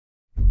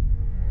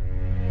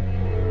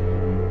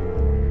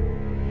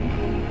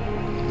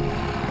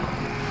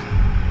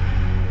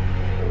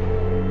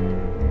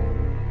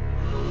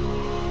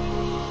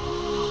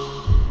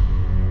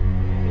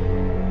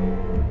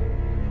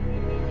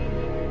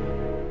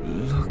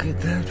Look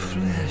at that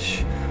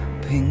flesh,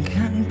 pink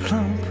and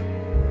plump.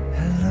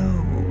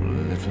 Hello,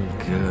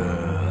 little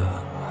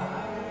girl.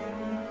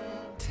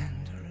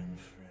 Tender and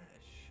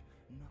fresh.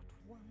 Not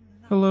one.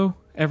 Hello,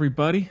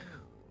 everybody.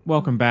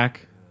 Welcome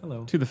back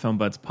Hello. to the Film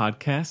Buds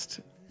podcast.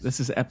 This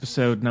is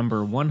episode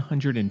number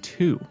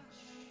 102.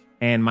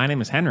 And my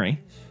name is Henry.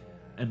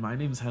 And my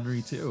name's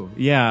Henry, too.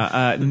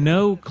 Yeah,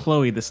 no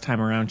Chloe this time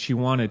around. She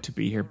wanted to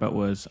be here but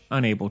was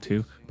unable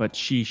to. But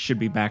she should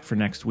be back for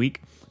next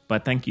week.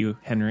 But thank you,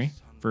 Henry,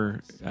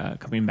 for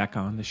coming back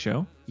on the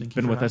show. You've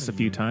been with us a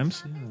few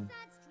times.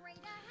 Yeah.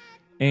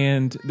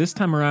 And this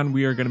time around,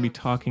 we are going to be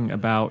talking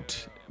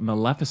about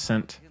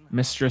Maleficent,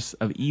 Mistress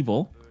of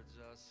Evil,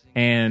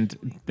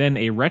 and then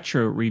a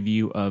retro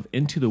review of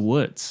Into the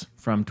Woods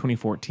from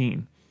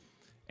 2014.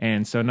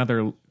 And so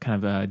another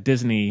kind of a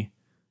Disney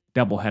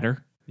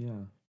doubleheader. Yeah.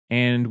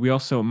 And we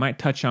also might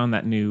touch on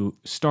that new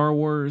Star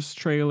Wars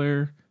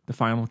trailer, the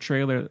final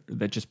trailer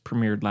that just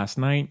premiered last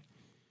night.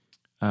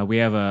 We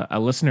have a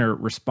listener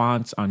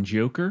response on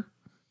Joker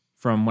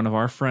from one of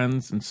our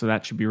friends, and so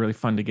that should be really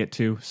fun to get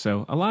to.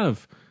 So a lot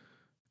of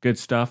good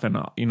stuff and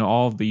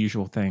all of the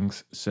usual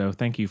things. So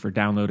thank you for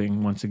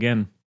downloading once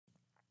again.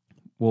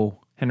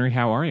 Well, Henry,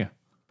 how are you?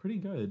 Pretty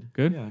good.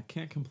 Good? Yeah,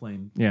 can't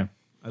complain. Yeah.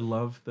 I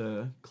love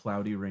the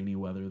cloudy, rainy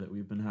weather that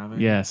we've been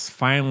having. Yes,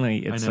 finally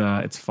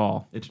it's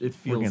fall. It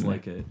feels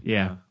like it.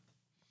 Yeah.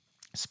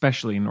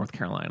 Especially in North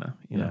Carolina.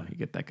 You know, you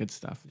get that good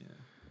stuff. Yeah.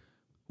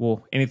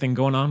 Well, anything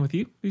going on with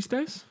you these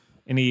days?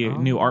 Any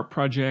new art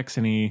projects?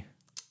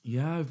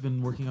 Yeah, I've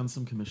been working on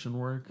some commission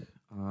work,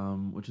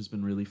 which has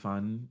been really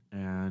fun,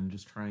 and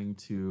just trying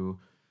to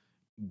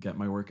get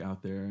my work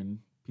out there and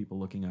people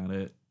looking at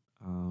it.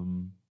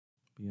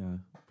 Yeah,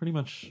 pretty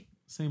much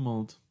same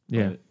old.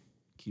 Yeah. But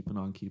keeping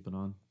on.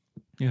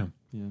 Yeah.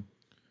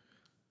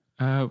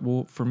 Yeah.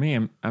 Well, for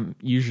me, I'm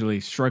usually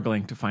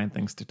struggling to find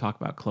things to talk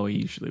about. Chloe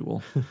usually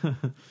will.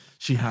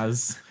 She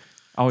has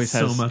Always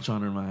so has much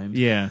on her mind.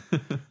 Yeah.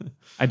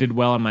 I did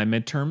well on my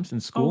midterms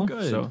in school. Oh,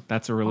 good. So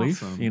that's a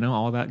relief, Awesome.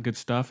 all that good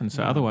stuff. And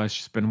so otherwise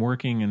she's been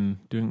working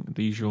and doing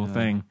the usual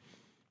thing.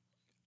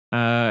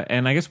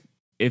 And I guess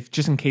if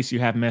just in case you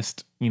have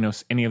missed,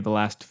 any of the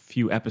last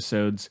few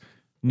episodes,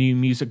 new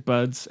Music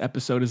Buds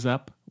episode is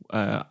up,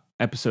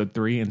 episode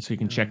 3. And so you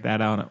can check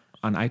that out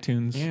on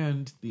iTunes.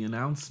 And the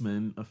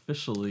announcement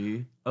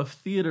officially of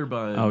Theater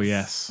Buds. Oh,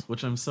 yes.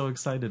 Which I'm so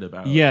excited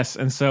about. Yes,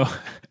 and so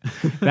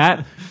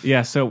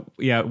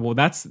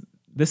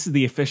this is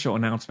the official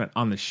announcement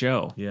on the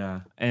show. Yeah.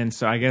 And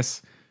so I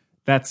guess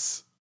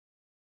that's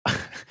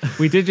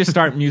we did just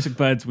start Music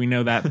Buds, we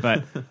know that,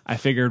 but I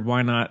figured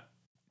why not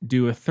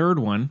do a third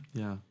one?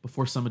 Yeah,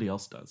 before somebody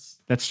else does.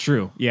 That's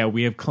true. Yeah,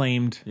 we have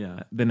claimed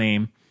Yeah. the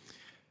name.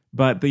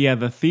 But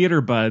the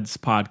Theater Buds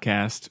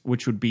podcast,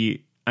 which would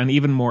be an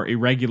even more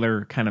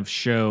irregular kind of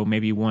show,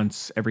 maybe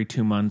once every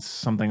 2 months,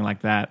 something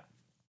like that,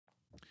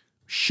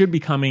 should be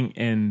coming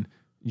in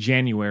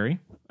January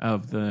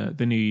of the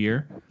new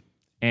year.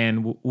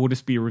 And we'll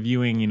just be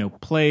reviewing,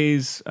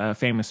 plays,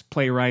 famous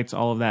playwrights,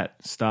 all of that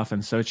stuff.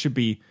 And so it should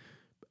be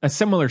a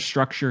similar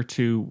structure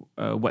to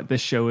what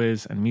this show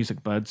is and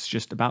Music Buds,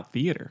 just about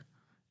theater.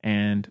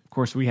 And, of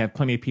course, we have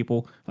plenty of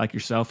people like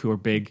yourself who are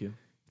big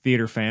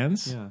theater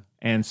fans. Yeah.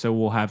 And so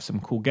we'll have some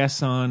cool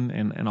guests on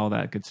and all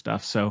that good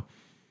stuff. So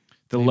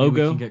Maybe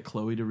logo. we can get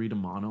Chloe to read a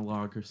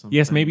monologue or something.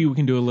 Yes, maybe we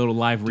can do a little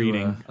live Do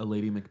reading. a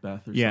Lady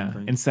Macbeth or Yeah,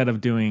 something. instead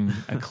of doing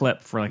a clip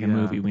for like a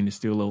movie, we can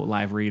just do a little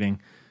live reading.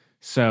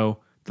 So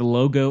the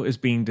logo is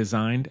being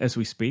designed as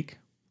we speak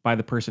by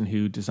the person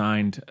who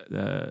designed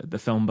the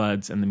Film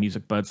Buds and the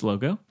Music Buds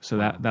logo. So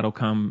that'll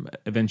come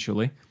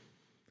eventually.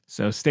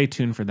 So stay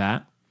tuned for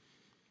that.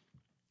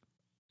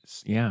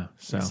 Yeah.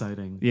 So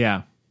Exciting.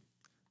 yeah.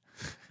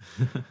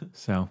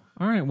 So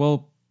all right.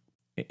 Well,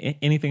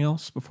 anything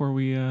else before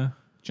we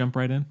jump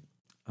right in?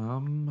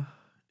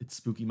 It's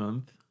spooky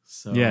month,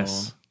 so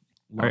Yes.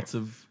 lots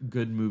of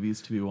good movies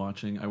to be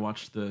watching. I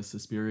watched the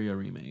Suspiria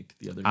remake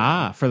the other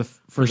day. For the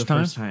first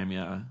time? First time,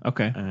 yeah.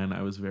 Okay. And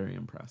I was very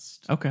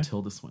impressed. Okay.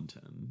 Tilda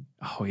Swinton.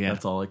 Oh, yeah.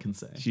 That's all I can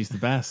say. She's the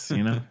best,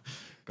 Gotta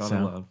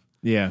So, love.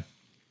 Yeah.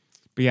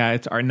 But yeah,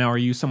 now are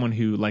you someone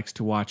who likes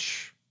to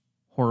watch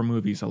horror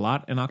movies a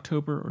lot in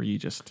October, or are you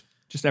just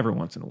every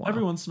once in a while?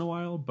 Every once in a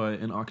while, but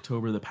in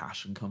October, the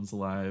passion comes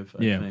alive,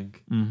 I Yeah.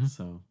 think. Mhm.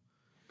 So,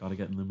 gotta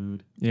get in the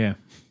mood. Yeah.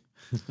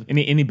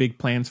 Any big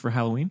plans for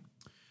Halloween?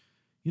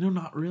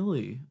 Not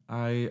really.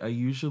 I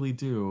usually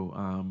do.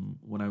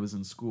 When I was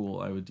in school,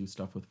 I would do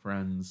stuff with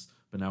friends,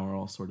 but now we're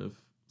all sort of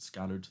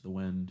scattered to the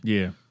wind.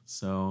 Yeah.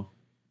 So,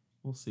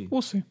 we'll see.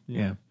 We'll see. Yeah.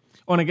 Yeah.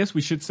 Oh, and I guess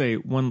we should say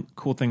one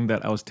cool thing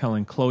that I was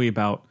telling Chloe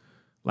about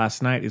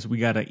last night is we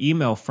got an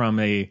email from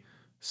a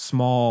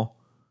small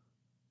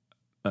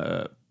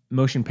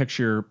motion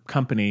picture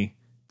company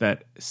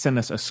that sent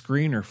us a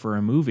screener for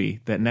a movie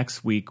that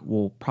next week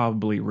we'll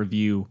probably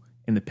review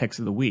in the picks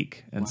of the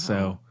week. And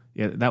so,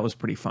 yeah, that was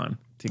pretty fun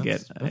to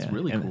get. That's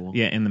really cool.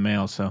 Yeah, in the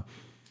mail. So,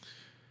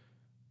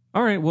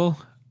 all right. Well,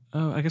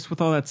 I guess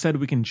with all that said,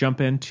 we can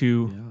jump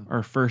into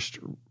our first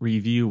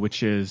review,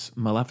 which is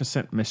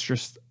Maleficent,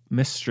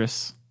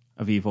 Mistress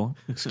of Evil.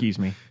 Excuse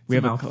me. It's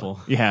a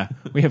mouthful. We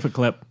have a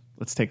clip.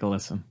 Let's take a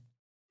listen.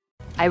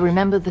 I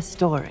remember the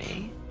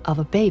story of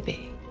a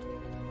baby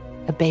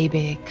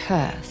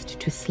cursed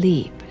to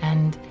sleep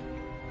and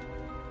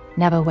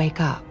never wake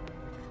up.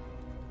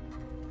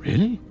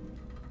 Really?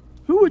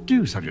 Who would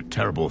do such a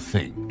terrible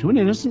thing to an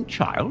innocent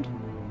child?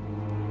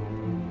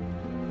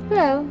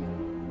 Well,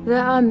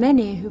 there are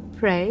many who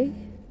prey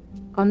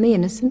on the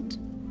innocent.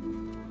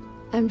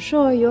 I'm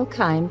sure your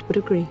kind would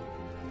agree.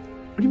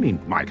 What do you mean,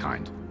 my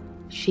kind?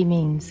 She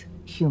means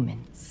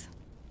humans.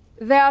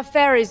 There are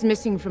fairies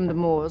missing from the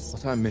moors,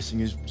 What I'm missing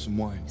is some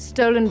wine.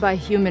 stolen by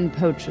human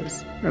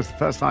poachers. That's the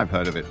first I've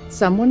heard of it.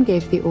 Someone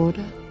gave the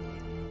order.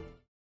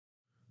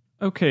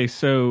 Okay,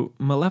 so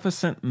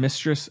Maleficent,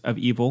 Mistress of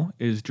Evil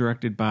is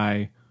directed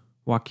by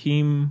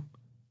Joachim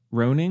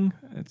Roning.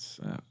 It's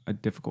a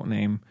difficult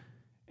name.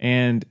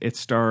 And it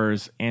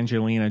stars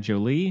Angelina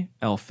Jolie,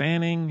 Elle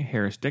Fanning,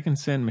 Harris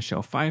Dickinson,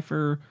 Michelle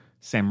Pfeiffer,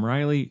 Sam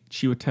Riley,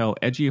 Chiwetel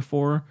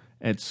Ejiofor,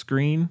 Ed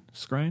Skrein.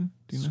 Skrein?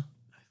 Do you know?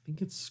 I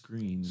think it's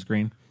Screen.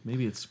 Skrein.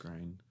 Maybe it's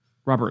Screen.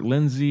 Robert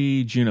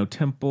Lindsay, Juno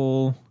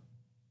Temple.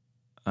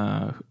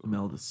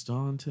 Imelda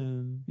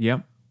Staunton.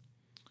 Yep.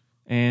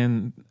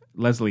 And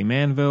Leslie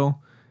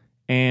Manville.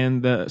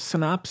 And the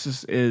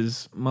synopsis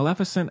is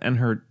Maleficent and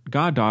her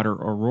goddaughter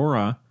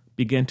Aurora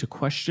begin to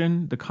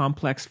question the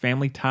complex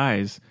family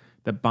ties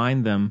that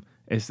bind them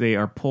as they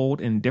are pulled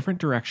in different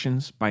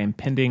directions by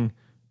impending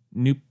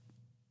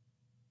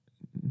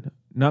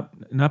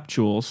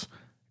nuptials,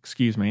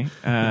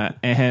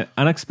 and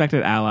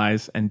unexpected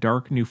allies and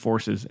dark new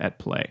forces at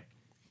play.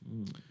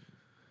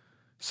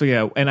 So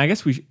yeah, and I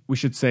guess we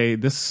should say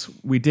this.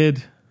 We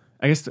did,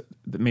 I guess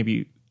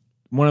maybe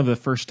one of the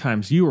first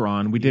times you were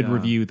on, we did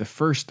review the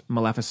first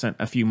Maleficent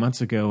a few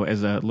months ago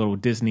as a little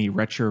Disney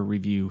retro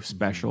review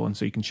special, and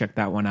so you can check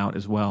that one out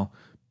as well.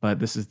 But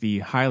this is the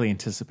highly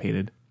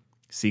anticipated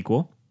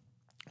sequel,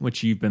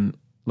 which you've been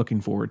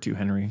looking forward to,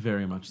 Henry.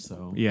 Very much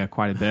so. Yeah,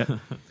 quite a bit.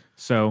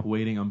 So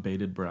Waiting on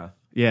bated breath.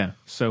 yeah.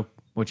 So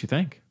what'd you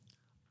think?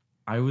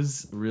 I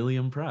was really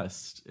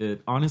impressed.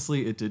 It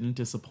honestly, it didn't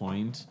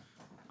disappoint.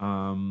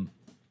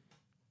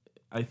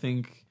 I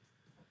think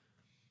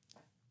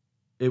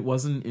it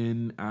wasn't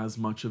in as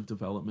much of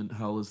development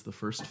hell as the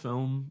first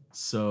film,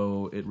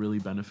 so it really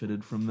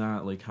benefited from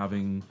that, like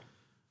having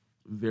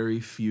very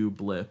few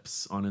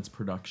blips on its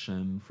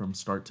production from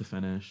start to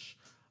finish.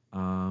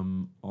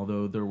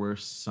 Although there were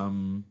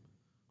some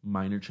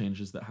minor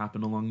changes that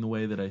happened along the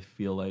way that I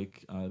feel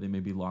like they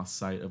maybe lost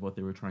sight of what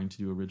they were trying to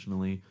do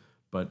originally.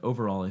 But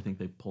overall, I think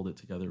they pulled it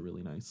together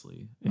really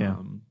nicely. Yeah.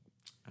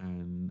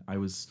 And I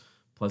was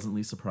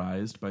pleasantly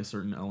surprised by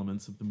certain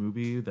elements of the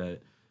movie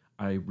that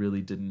I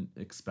really didn't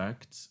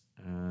expect.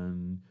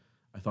 And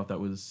I thought that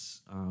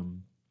was,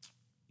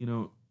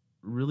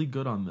 really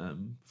good on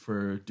them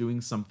for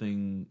doing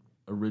something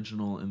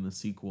original in the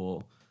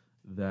sequel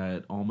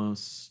that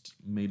almost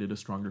made it a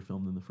stronger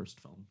film than the first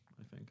film,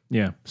 I think.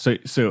 Yeah. So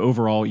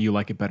overall, you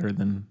like it better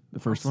than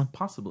the first one?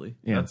 Possibly.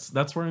 Yeah.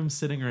 That's where I'm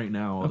sitting right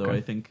now, although Okay.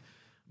 I think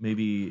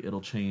maybe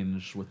it'll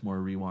change with more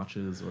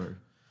rewatches or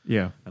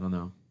Yeah. I don't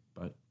know.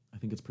 But I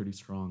think it's pretty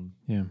strong.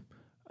 Yeah.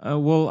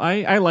 Well,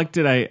 I liked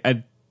it.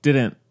 I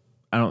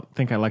don't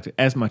think I liked it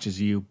as much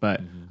as you, but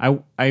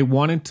I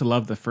wanted to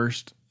love the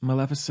first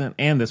Maleficent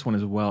and this one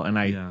as well. And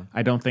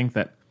I don't think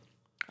that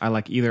I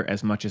like either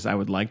as much as I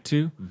would like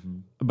to,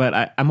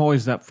 but I'm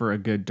always up for a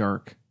good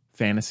dark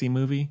fantasy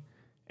movie.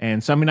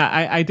 And so, I mean,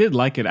 I did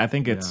like it. I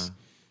think it's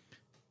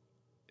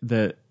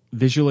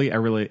visually, I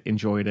really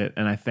enjoyed it.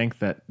 And I think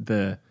that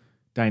the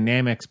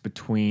dynamics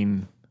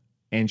between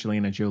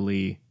Angelina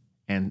Jolie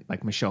and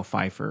like Michelle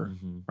Pfeiffer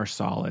are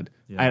solid.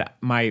 Yeah.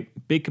 My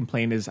big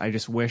complaint is I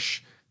just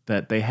wish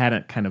that they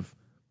hadn't kind of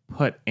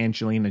put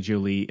Angelina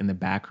Jolie in the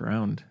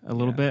background a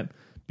little bit,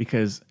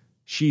 because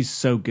she's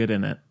so good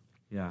in it.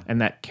 Yeah. And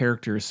that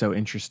character is so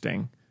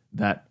interesting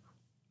that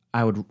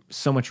I would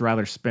so much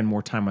rather spend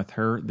more time with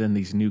her than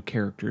these new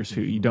characters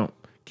who you don't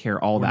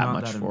care all We're that not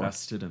much that for.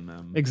 invested in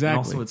them. Exactly.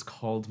 And also, it's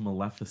called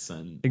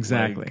Maleficent.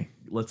 Exactly. Like,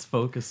 let's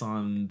focus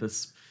on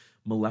this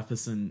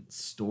Maleficent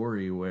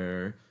story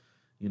where,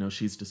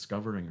 she's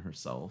discovering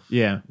herself.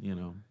 Yeah.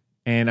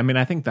 And I mean,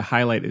 I think the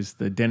highlight is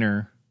the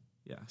dinner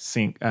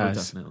scene.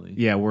 Definitely.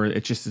 Yeah, where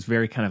it just is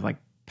very kind of like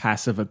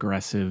passive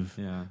aggressive.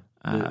 Yeah.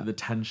 The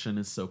tension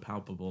is so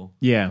palpable.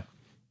 Yeah.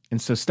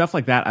 And so stuff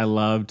like that I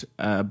loved.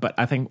 But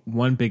I think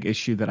one big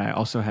issue that I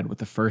also had with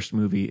the first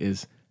movie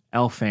is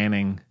Elle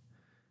Fanning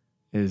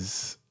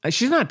she's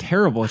not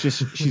terrible. It's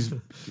just she's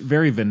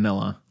very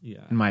vanilla,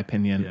 in my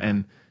opinion. Yeah.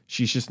 And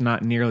she's just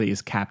not nearly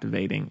as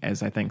captivating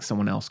as I think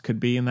someone else could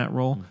be in that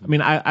role. I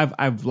mean,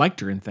 I've liked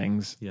her in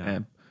things,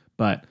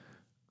 but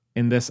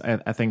in this,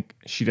 I think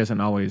she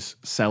doesn't always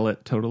sell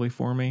it totally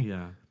for me.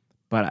 Yeah.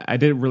 But I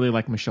did really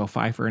like Michelle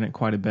Pfeiffer in it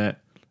quite a bit.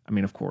 I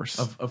mean, of course.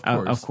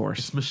 Of course.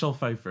 It's Michelle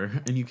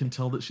Pfeiffer, and you can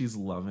tell that she's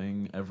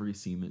loving every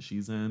scene that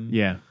she's in.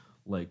 Yeah.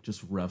 Like,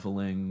 just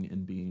reveling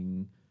in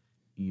being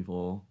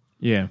evil.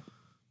 Yeah.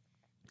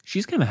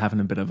 She's kind of having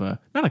a bit of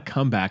not a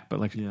comeback, but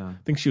like, I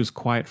think she was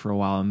quiet for a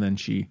while, and then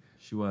she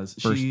She was.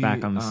 burst She,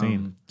 back on the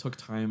scene. Took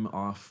time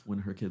off when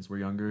her kids were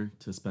younger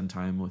to spend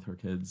time with her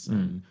kids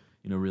Mm.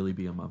 and, really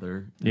be a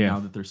mother. And Yeah. now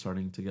that they're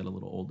starting to get a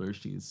little older,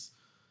 she's,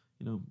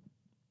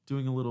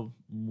 doing a little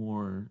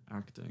more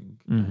acting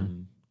Mm-hmm.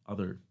 and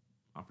other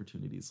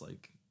opportunities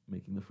like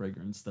making the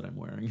fragrance that I'm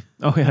wearing.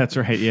 Oh, yeah, that's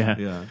right. Yeah.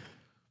 Yeah.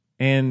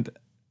 And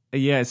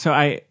so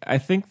I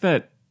think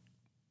that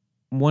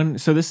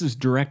so this is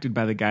directed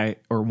by the guy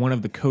or one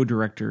of the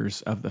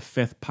co-directors of the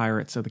 5th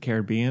Pirates of the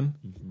Caribbean.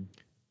 Mm-hmm.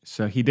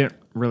 So he didn't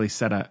really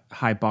set a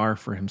high bar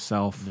for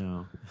himself.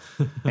 No.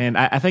 And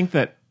I think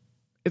that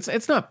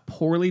it's not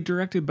poorly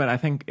directed, but I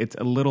think it's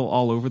a little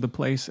all over the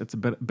place. It's a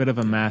bit of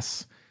a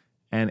mess,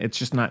 and it's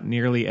just not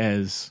nearly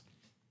as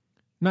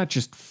not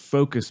just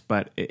focused,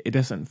 but it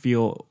doesn't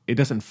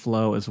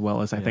flow as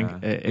well as I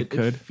think it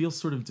could. It feels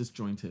sort of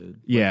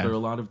disjointed. Yeah. There are a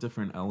lot of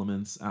different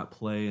elements at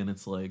play, and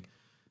it's like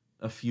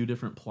a few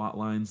different plot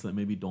lines that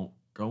maybe don't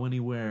go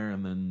anywhere,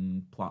 and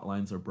then plot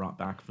lines are brought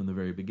back from the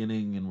very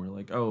beginning, and we're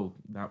like, oh,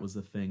 that was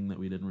a thing that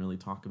we didn't really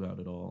talk about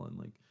at all, and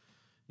like,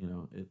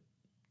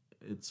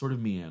 it sort of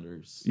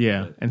meanders.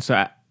 Yeah, But, and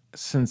so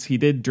since he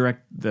did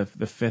direct the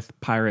 5th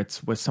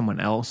Pirates with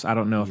someone else, I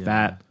don't know if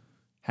that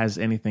has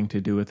anything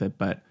to do with it,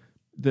 but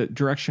the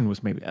direction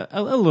was maybe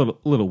a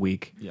little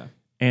weak. yeah.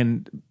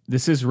 And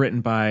this is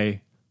written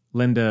by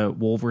Linda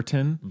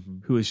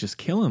Wolverton, who is just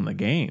killing the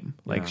game.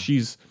 Like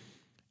she's,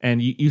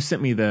 and you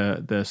sent me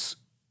the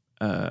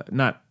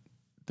not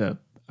the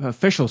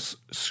official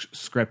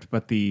script,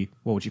 but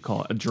what would you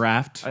call it? A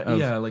draft?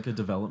 Like a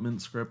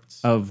development script.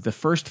 Of the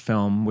first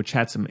film, which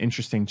had some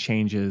interesting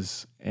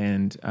changes,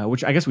 and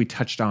which I guess we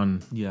touched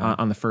on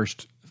on the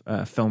first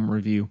film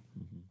review.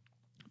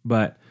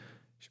 But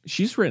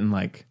she's written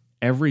like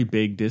every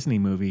big Disney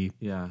movie.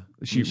 Yeah.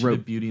 She She wrote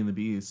did Beauty and the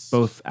Beast.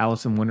 both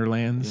Alice in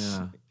Wonderlands,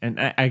 and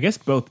I guess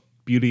both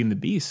Beauty and the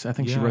Beast. I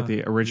think she wrote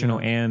the original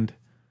and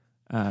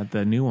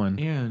the new one.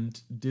 And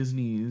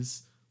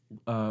Disney's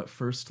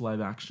first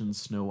live action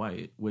Snow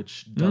White,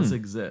 which does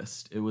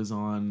exist. It was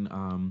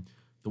on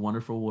The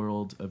Wonderful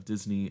World of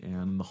Disney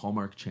and the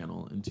Hallmark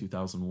Channel in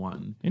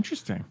 2001.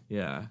 Interesting.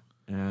 Yeah.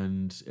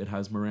 And it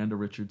has Miranda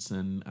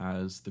Richardson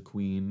as the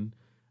queen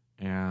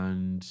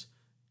and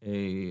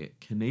a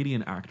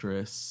Canadian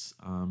actress.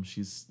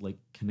 She's like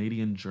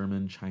Canadian,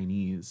 German,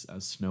 Chinese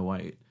as Snow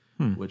White,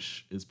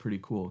 which is pretty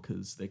cool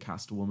because they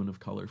cast a woman of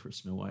color for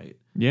Snow White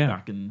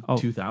back in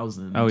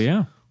 2000. Oh,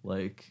 yeah.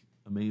 Like,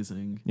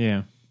 amazing.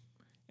 Yeah.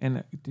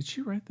 And did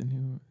she write the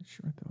Lion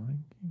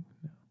King?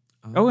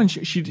 No. And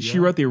she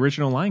wrote the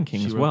original Lion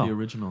King as well. She wrote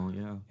the original,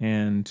 yeah.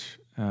 And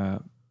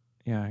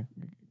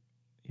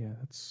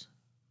that's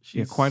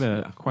quite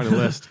a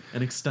list.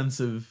 An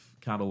extensive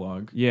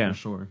catalog, for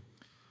sure.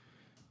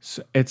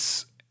 So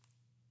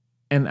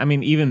and I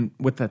mean, even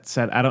with that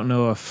said, I don't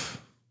know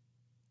if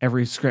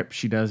every script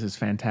she does is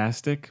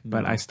fantastic,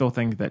 but I still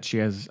think that she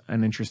has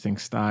an interesting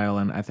style,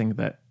 and I think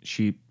that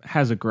she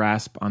has a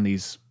grasp on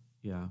these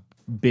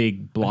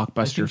big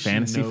blockbuster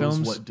fantasy she knows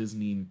films. What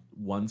Disney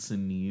wants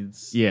and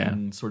needs,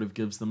 and sort of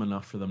gives them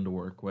enough for them to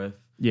work with.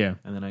 Yeah,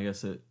 and then I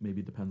guess it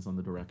maybe depends on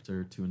the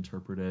director to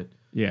interpret it.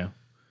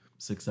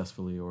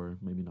 Successfully or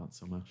maybe not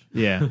so much.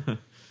 Yeah,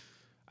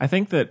 I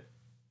think that.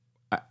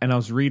 And I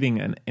was reading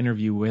an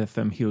interview with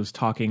him. He was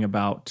talking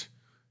about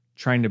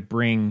trying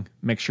to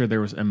make sure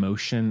there was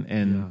emotion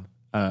in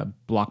a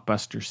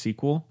blockbuster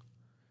sequel,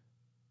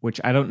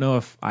 which I don't know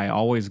if I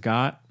always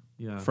got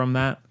from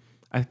that.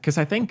 Because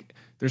I think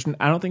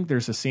I don't think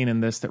there's a scene in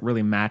this that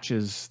really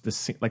matches the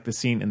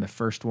scene in the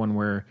first one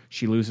where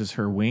she loses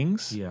her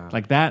wings. Yeah,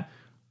 like that.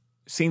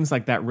 Scenes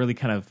like that really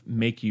kind of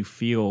make you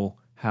feel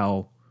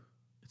how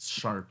it's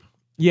sharp.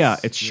 Yeah,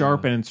 it's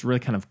sharp, and it's really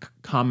kind of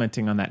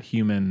commenting on that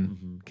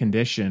human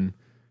condition,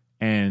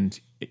 and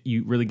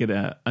you really get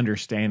an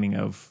understanding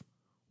of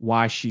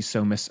why she's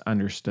so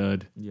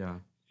misunderstood. Yeah,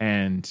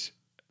 and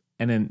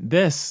in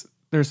this,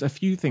 there's a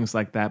few things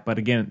like that, but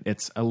again,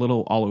 it's a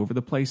little all over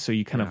the place, so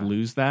you kind of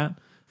lose that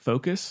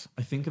focus.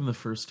 I think in the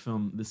first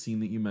film, the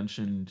scene that you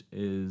mentioned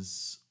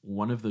is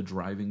one of the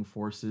driving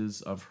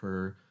forces of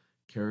her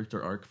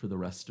character arc for the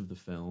rest of the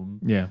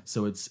film. Yeah,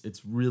 so it's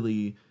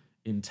really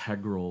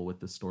integral with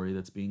the story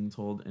that's being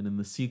told. And in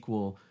the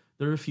sequel,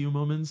 there are a few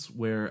moments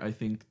where I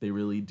think they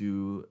really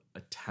do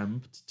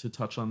attempt to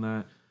touch on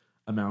that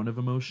amount of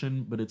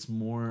emotion, but it's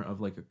more of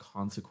like a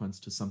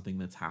consequence to something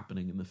that's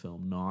happening in the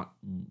film, not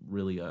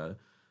really a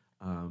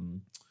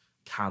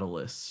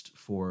catalyst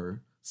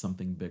for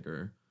something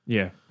bigger.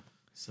 Yeah.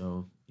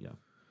 So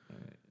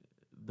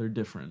they're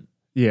different.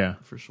 Yeah,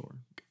 for sure.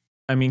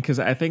 I mean, because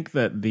I think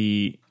that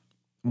the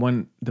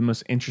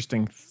most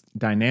interesting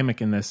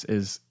dynamic in this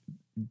is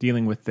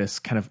dealing with this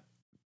kind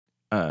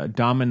of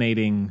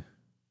dominating,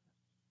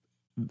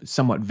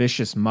 somewhat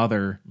vicious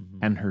mother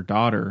and her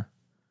daughter.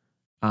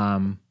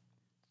 And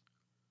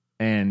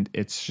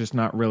it's just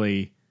not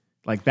really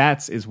like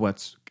is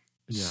what's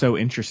so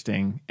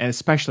interesting, and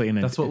especially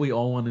that's what we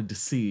all wanted to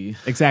see.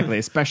 Exactly.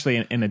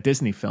 Especially in a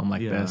Disney film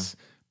like this,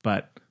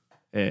 but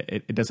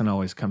it doesn't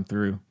always come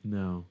through.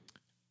 No,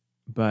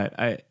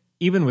 but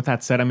even with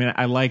that said, I mean,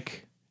 I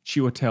like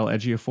Chiwetel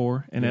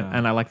Ejiofor in it, Yeah.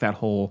 and I like that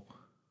whole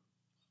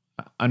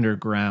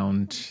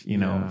underground,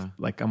 Yeah.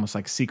 like almost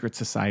like secret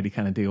society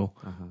kind of deal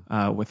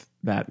with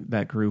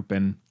that group.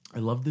 And I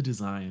love the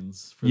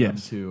designs for Yes. them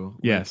too.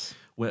 Yes.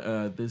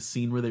 This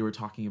scene where they were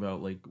talking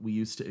about like we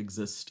used to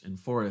exist in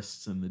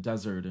forests and the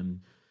desert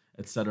and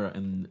etc.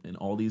 and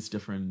all these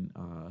different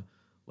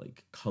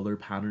like color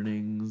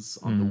patternings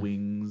on the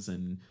wings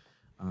and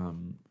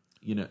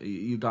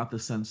you got the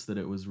sense that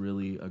it was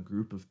really a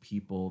group of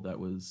people that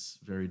was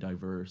very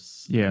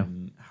diverse Yeah.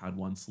 and had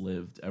once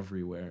lived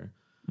everywhere.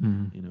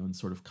 And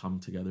sort of come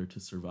together to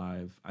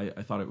survive.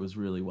 I thought it was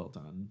really well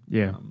done.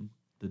 Yeah.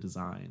 The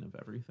design of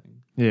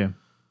everything. Yeah.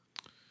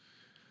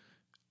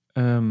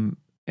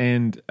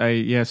 And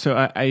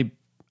I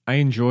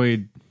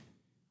enjoyed.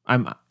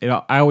 I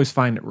always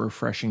find it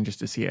refreshing just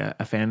to see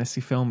a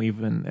fantasy film,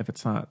 even if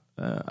it's not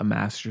a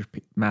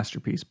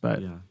masterpiece.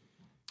 But it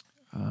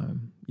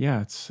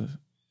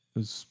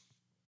was.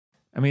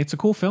 I mean, it's a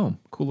cool film,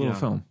 cool little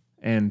film,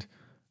 and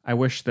I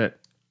wish that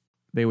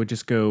they would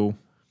just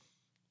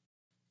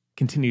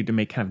continue to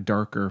make kind of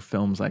darker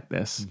films like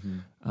this.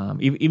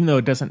 Even though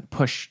it doesn't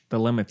push the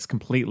limits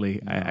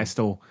completely, I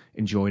still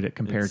enjoyed it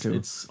compared to.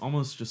 It's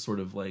almost just sort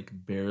of like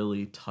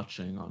barely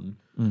touching on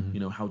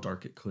how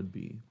dark it could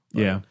be.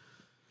 But Yeah,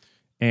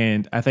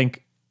 and I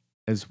think,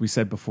 as we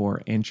said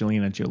before,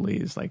 Angelina Jolie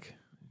is like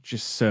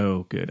just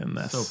so good in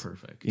this, so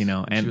perfect.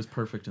 and she was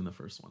perfect in the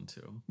first one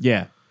too.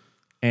 Yeah,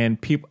 and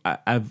people,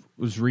 I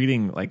was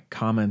reading like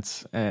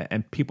comments,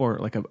 and people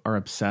are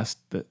obsessed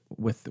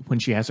with when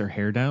she has her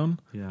hair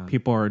down. Yeah,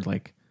 People are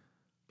like.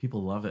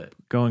 People love it.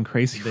 Going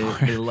crazy for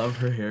it. They love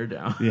her hair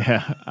down.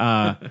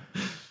 Yeah.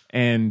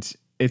 And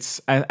it's,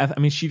 I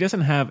mean, she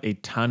doesn't have a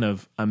ton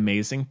of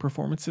amazing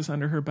performances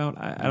under her belt.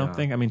 I don't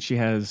think. I mean, she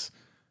has,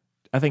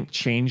 I think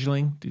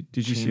Changeling.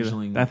 Did you see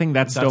that? I think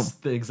that's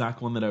the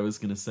exact one that I was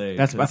going to say.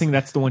 I think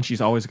that's the one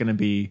she's always going to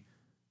be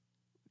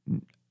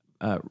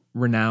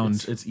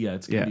renowned. It's going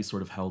to be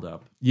sort of held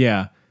up.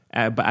 Yeah.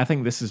 But I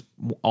think this is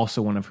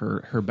also one of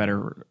her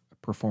better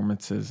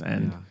performances,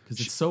 and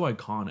because it's so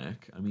iconic.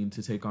 I mean,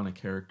 to take on a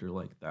character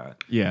like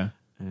that,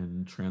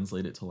 and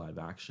translate it to live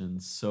action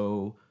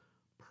so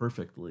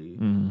perfectly,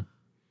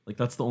 like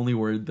that's the only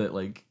word that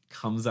like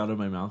comes out of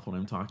my mouth when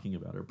I'm talking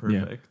about her.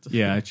 Perfect.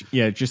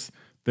 Just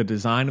the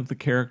design of the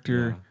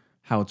character,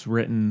 how it's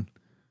written.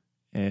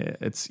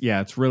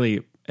 It's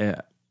really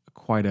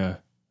quite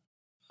a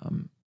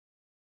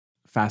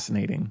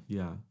fascinating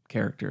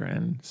character,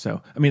 and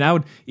so I mean, I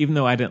would, even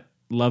though I didn't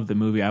love the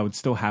movie, I would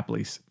still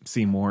happily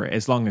see more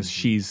as long as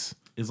she's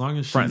front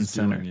and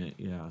center. Doing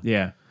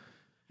it.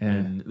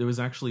 And there was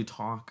actually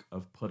talk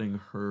of putting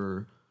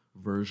her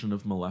version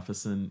of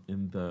Maleficent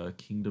in the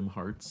Kingdom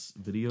Hearts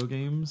video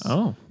games.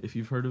 Oh, if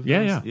you've heard of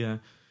those. Yeah.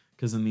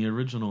 Because in the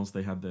originals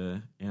they had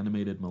the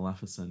animated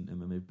Maleficent,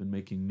 and then they've been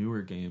making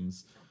newer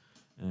games,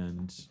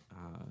 and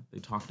they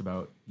talked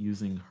about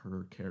using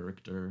her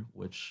character,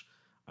 which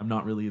I'm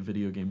not really a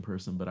video game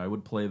person, but I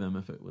would play them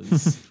if it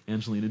was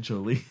Angelina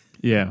Jolie.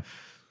 Yeah,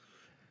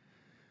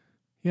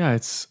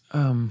 it's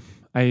I'm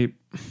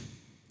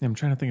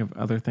trying to think of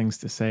other things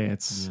to say.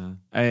 It's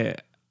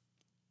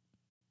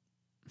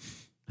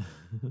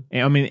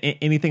I mean,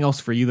 anything else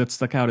for you that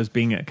stuck out as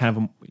being kind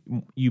of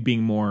you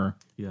being more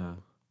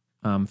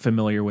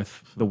familiar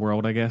with the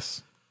world, I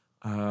guess?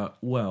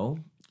 Well,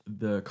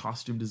 the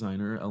costume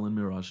designer Ellen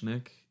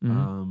Mirojnik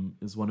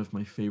is one of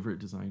my favorite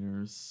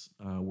designers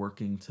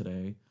working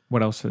today.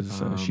 What else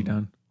has she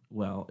done?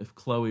 Well, if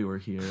Chloe were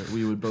here,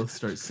 we would both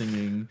start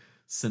singing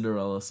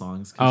Cinderella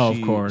songs. Of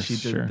course. She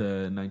did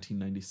the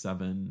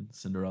 1997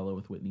 Cinderella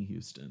with Whitney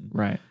Houston.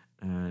 Right.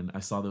 And I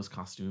saw those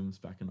costumes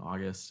back in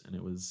August, and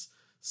it was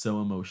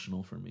so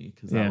emotional for me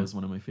because that was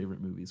one of my favorite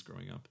movies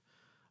growing up.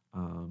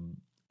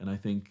 And I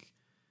think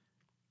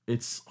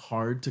it's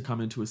hard to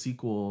come into a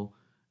sequel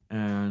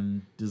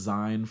and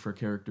design for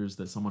characters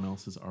that someone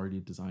else has already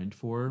designed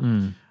for.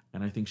 And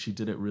I think she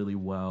did it really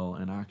well,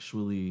 and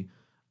actually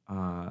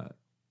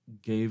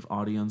gave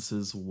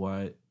audiences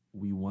what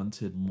we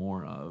wanted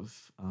more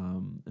of,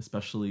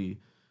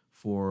 especially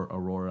for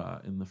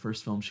Aurora. In the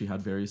first film, she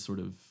had very sort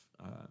of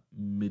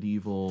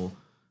medieval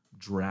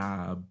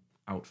drab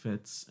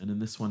outfits, and in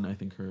this one I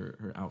think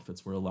her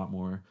outfits were a lot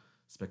more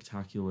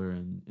spectacular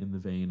and in the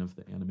vein of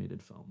the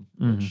animated film,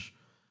 which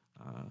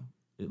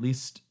at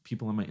least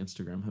people on my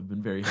Instagram have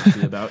been very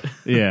happy about.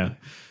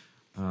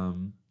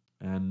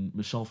 And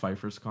Michelle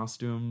Pfeiffer's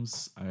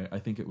costumes, I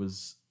think it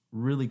was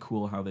really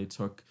cool how they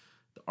took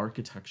the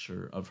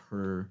architecture of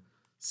her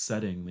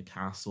setting, the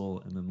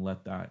castle, and then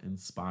let that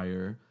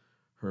inspire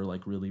her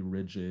like really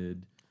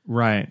rigid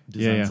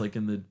designs. Like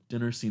in the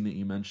dinner scene that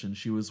you mentioned,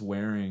 she was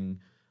wearing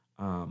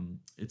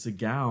it's a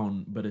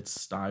gown, but it's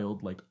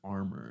styled like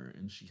armor,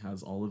 and she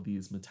has all of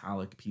these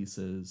metallic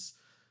pieces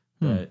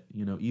that,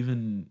 you know,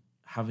 even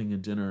having a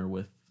dinner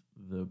with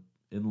the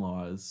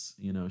in-laws,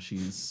 you know,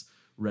 she's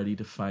ready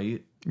to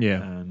fight.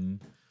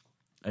 And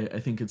I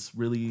think it's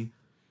really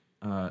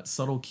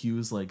subtle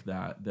cues like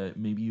that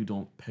maybe you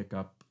don't pick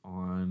up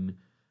on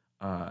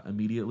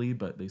immediately,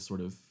 but they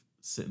sort of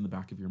sit in the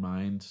back of your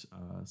mind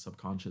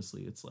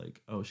subconsciously. It's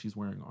like, oh, she's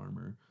wearing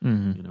armor.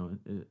 Mhm. You know,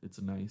 it's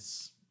a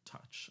nice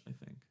touch, I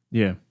think.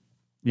 Yeah.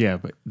 Yeah,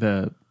 but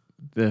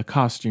the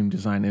costume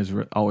design is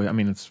always, I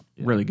mean, it's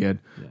really good.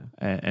 Yeah.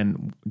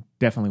 And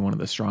definitely one of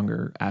the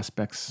stronger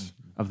aspects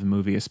of the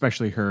movie,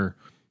 especially her.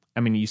 I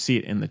mean, you see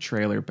it in the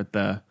trailer, but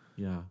the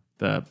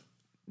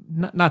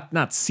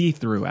not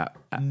see-through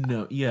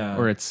No, yeah.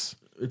 or it's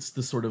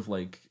the sort of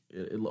like,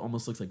 it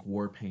almost looks like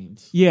war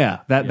paint.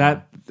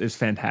 that is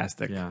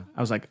fantastic. Yeah. I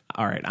was like,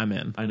 all right, I'm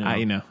in. I know.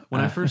 You know, when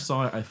I first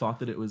saw it, I thought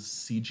that it was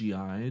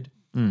CGI'd,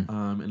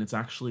 and it's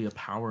actually a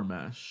power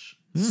mesh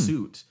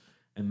suit,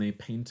 and they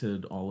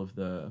painted all of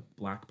the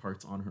black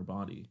parts on her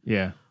body.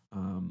 Yeah.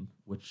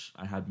 Which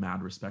I had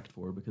mad respect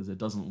for, because it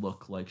doesn't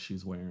look like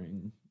she's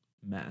wearing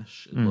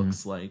mesh. It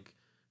looks like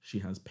she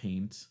has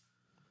paint.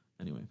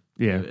 Anyway,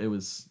 it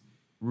was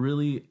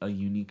really a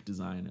unique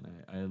design,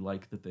 and I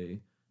like that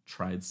they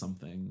tried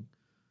something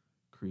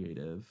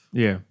creative.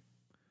 Yeah.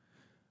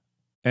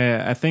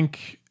 I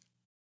think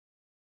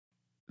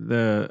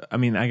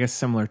I guess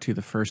similar to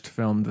the first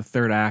film, the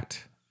third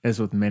act, as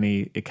with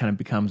many, it kind of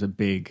becomes a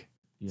big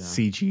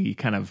CG,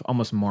 kind of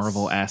almost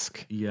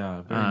Marvel-esque.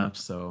 Yeah, very much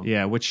so.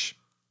 Yeah, which,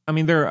 I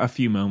mean, there are a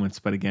few moments,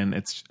 but again,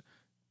 it's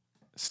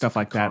stuff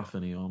like that.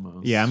 Cacophony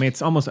almost. Yeah, I mean,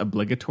 it's almost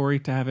obligatory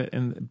to have it,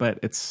 but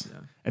it's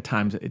at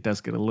times it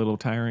does get a little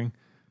tiring.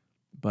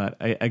 But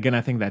I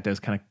think that does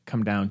kind of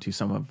come down to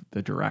some of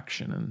the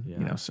direction, and you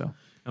know, so.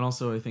 And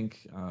also, I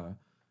think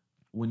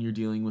when you're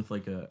dealing with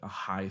like a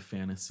high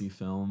fantasy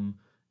film,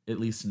 at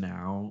least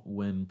now,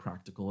 when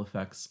practical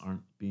effects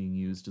aren't being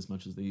used as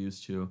much as they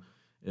used to,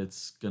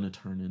 it's gonna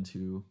turn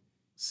into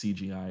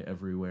CGI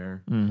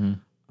everywhere.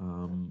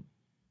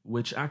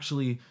 Which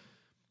actually,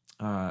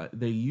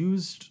 they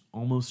used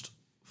almost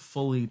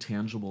fully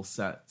tangible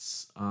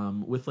sets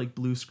with like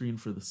blue screen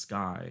for the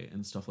sky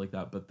and stuff like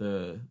that, but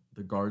the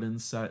garden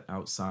set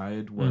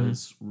outside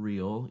was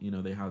real. You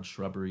know, they had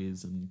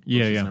shrubberies and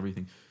bushes and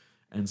everything,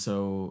 and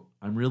so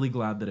I'm really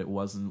glad that it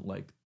wasn't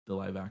like the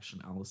live action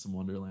Alice in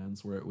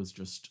Wonderlands, where it was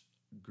just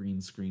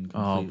green screen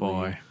completely. Oh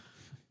boy,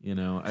 you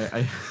know,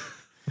 I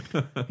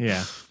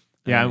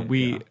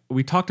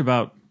we talked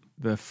about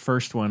the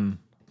first one,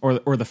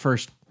 or the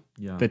first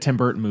the Tim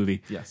Burton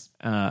movie. Yes.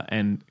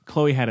 And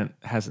Chloe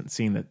hasn't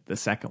seen the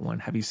second one.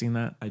 Have you seen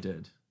that? I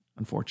did.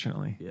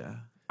 Unfortunately. Yeah.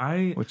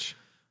 I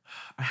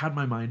had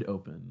my mind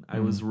open. I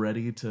was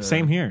ready to.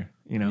 Same here.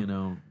 You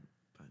know.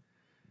 But,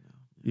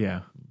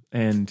 yeah.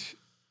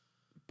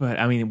 But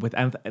I mean, with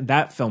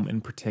that film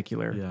in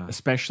particular,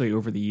 especially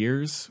over the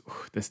years,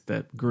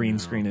 the green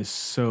screen is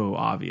so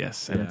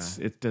obvious, and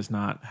it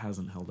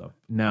hasn't held up.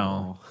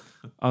 No.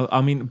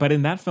 I mean, but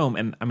in that film,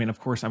 and I mean, of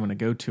course, I'm going to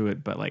go to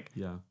it, but like,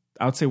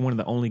 I would say one of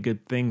the only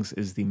good things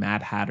is the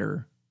Mad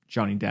Hatter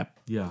Johnny Depp.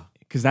 Yeah.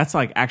 Because that's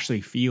like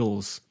actually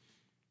feels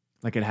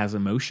like it has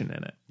emotion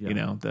in it. You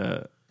know,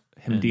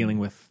 him dealing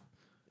with,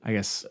 I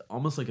guess,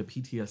 almost like a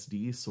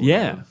PTSD sort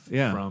of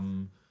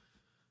from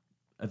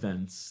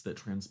events that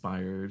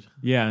transpired.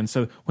 Yeah. And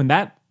so when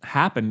that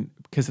happened,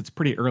 because it's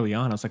pretty early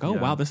on, I was like, oh,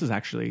 wow, this is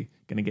actually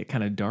going to get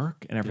kind of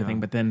dark and everything.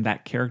 But then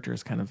that character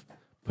is kind of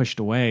pushed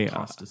away.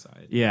 Tossed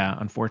aside. Yeah,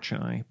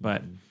 unfortunately.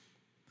 But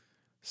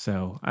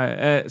so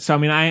I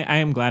mean, I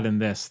am glad in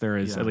this there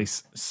is at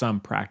least some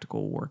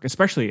practical work,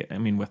 especially, I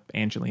mean, with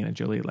Angelina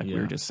Jolie, like we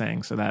were just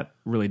saying. So that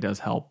really does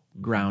help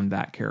ground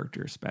that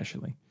character,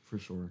 especially. For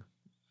sure.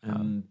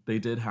 And they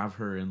did have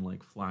her in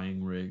like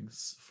flying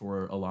rigs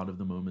for a lot of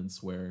the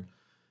moments where,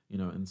 you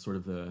know, in sort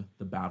of the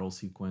battle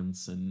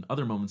sequence and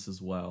other moments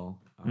as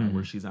well,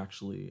 where she's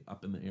actually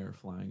up in the air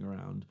flying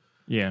around.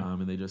 Yeah.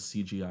 And they just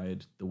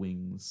CGI'd the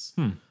wings.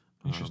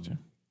 Interesting.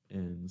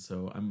 And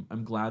so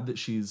I'm glad that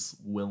she's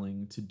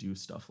willing to do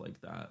stuff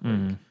like that,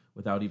 like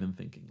without even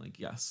thinking. Like,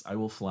 yes, I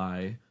will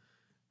fly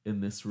in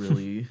this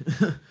really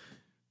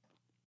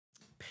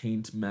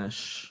paint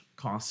mesh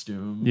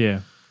costume.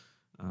 Yeah.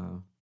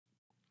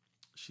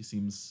 She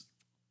seems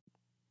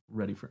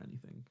ready for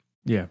anything.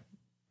 Yeah.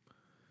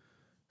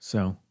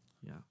 So,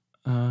 yeah.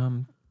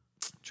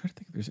 Try to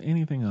think if there's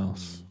anything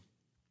else.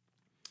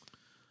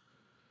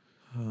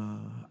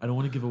 I don't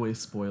want to give away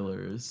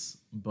spoilers,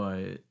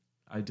 but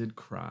I did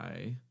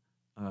cry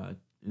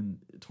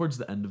towards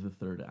the end of the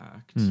third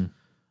act.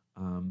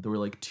 There were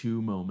like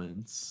two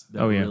moments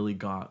that really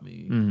got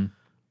me.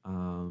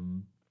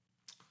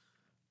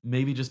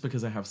 Maybe just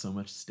because I have so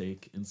much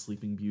stake in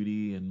Sleeping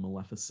Beauty and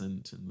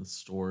Maleficent and the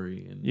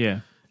story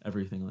and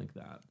everything like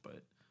that.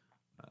 But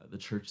the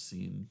church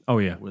scene,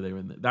 where they were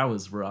in that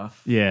was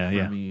rough. For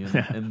me,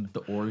 and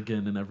the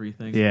organ and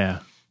everything. Yeah.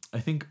 I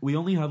think we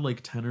only had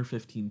like 10 or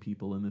 15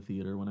 people in the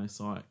theater when I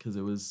saw it, because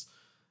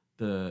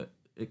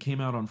it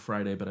came out on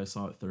Friday, but I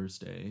saw it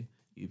Thursday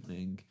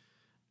evening,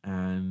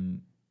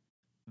 and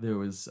there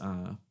was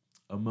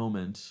a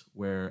moment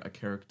where a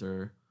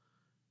character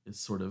is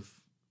sort of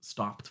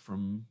stopped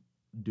from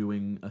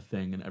doing a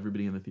thing, and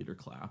everybody in the theater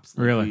claps.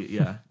 Like, really?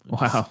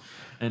 Wow.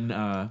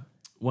 And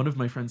one of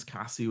my friends,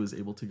 Cassie, was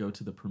able to go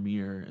to the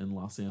premiere in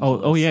Los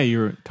Angeles. Oh yeah, you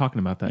were talking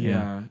about that.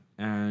 Yeah.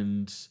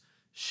 And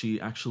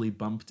she actually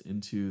bumped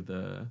into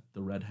the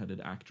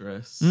redheaded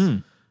actress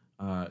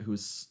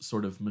who's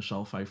sort of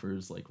Michelle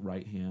Pfeiffer's like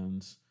right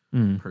hand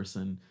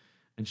person.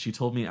 And she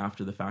told me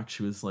after the fact,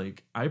 she was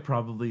like, I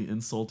probably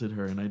insulted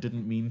her and I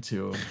didn't mean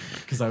to,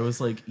 because I was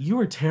like, you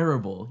were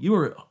terrible. You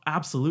were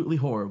absolutely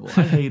horrible.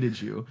 I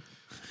hated you.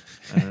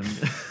 And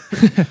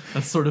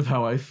that's sort of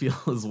how I feel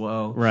as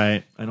well.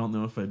 Right. I don't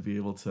know if I'd be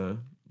able to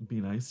be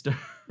nice to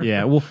her.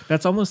 Yeah. Well,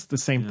 that's almost the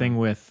same thing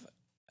with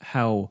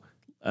how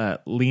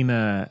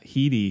Lena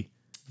Headey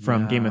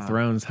from Game of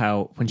Thrones,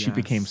 how when she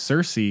became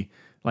Cersei,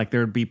 like there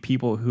would be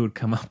people who would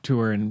come up to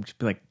her and just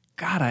be like,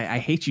 God, I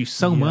hate you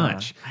so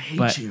much. I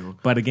hate you.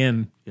 But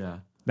again, Yeah.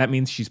 that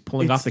means she's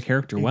pulling off the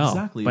character well.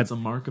 Exactly. But, It's a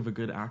mark of a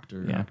good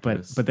actor. yeah,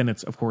 actress. but then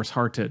it's of course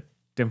hard to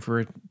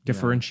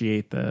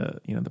differentiate the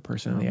the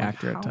person and the I'm like,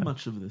 actor at how times.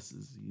 much of this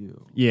is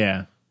you?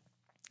 Yeah.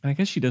 And I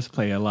guess she does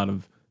play a lot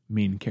of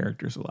mean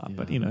characters a lot,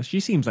 but she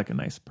seems like a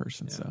nice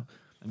person. Yeah. So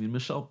I mean,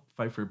 Michelle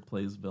Pfeiffer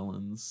plays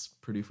villains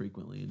pretty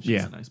frequently, and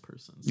she's a nice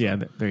person. So, yeah,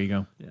 there you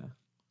go. Yeah.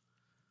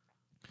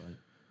 But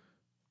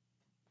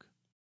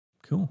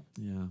Cool.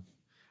 yeah.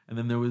 And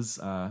then there was,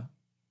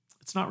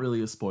 it's not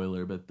really a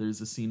spoiler, but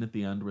there's a scene at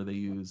the end where they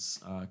use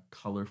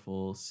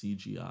colorful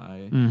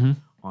CGI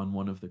on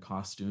one of the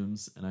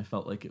costumes, and I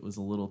felt like it was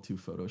a little too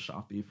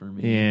Photoshoppy for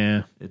me.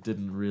 Yeah. It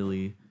didn't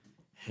really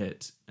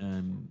hit.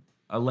 And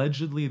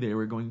allegedly they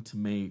were going to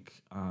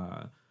make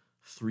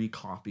 3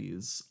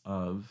 copies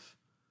of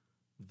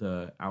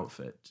the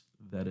outfit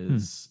that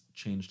is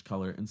changed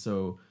color. And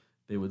so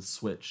they would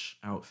switch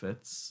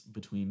outfits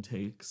between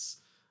takes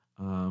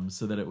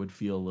so that it would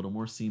feel a little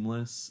more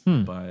seamless.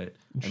 But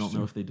I don't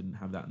know if they didn't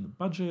have that in the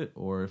budget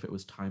or if it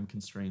was time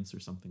constraints or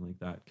something like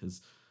that,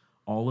 because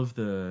all of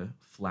the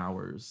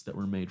flowers that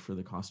were made for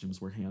the costumes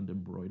were hand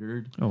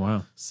embroidered. Oh,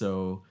 wow.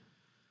 So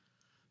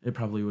it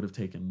probably would have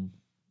taken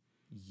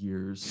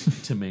years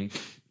to make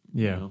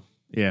Yeah.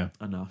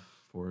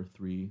 enough for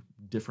 3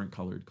 different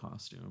colored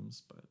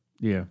costumes. But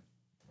Yeah.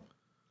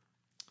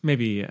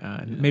 Maybe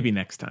maybe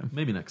next time.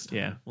 maybe next time.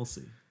 Yeah. We'll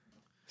see.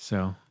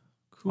 So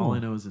cool. All I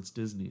know is it's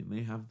Disney and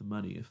they have the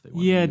money if they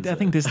want Yeah, to use I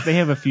think it. they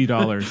have a few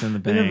dollars in the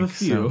They bank. have a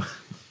few. So.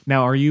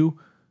 Now, are you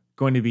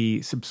going to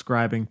be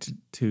subscribing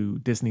to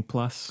Disney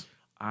Plus?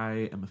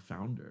 I am a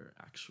founder,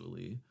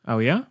 actually. Oh,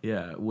 yeah?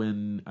 Yeah,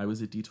 when I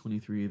was at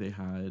D23, they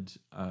had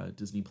a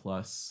Disney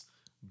Plus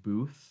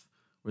booth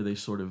where they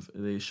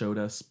showed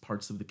us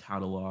parts of the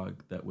catalog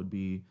that would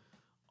be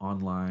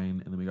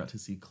online, and then we got to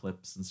see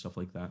clips and stuff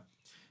like that.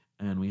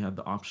 And we had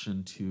the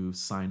option to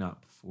sign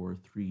up for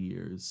 3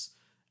 years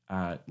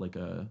at like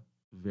a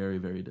very,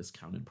 very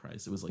discounted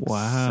price. It was like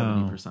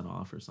Wow. 70%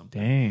 off or something.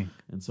 Dang.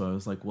 And so I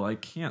was like, well, I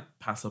can't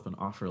pass up an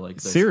offer like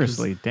this. 'cause,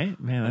 Seriously, dang,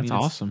 man, that's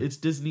awesome. awesome. It's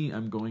Disney.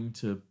 I'm going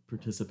to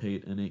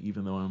participate in it,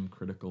 even though I'm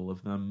critical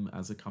of them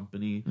as a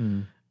company.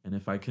 And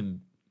if I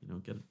can,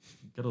 get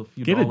a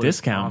few Get a dollars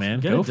discount, off, man.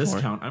 Get Go a for it.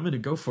 discount. I'm going to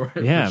go for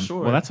it. Yeah, for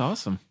sure. well, that's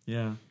awesome.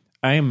 Yeah,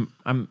 I'm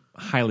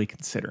highly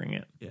considering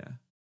it. yeah.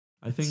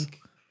 I think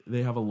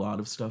they have a lot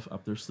of stuff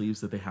up their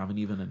sleeves that they haven't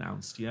even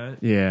announced yet.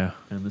 Yeah.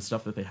 And the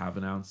stuff that they have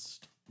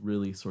announced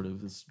really sort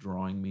of is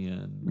drawing me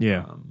in.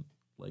 Yeah.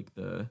 Like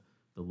the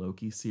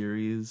Loki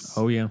series.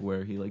 Oh, yeah.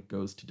 Where he like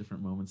goes to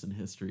different moments in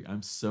history.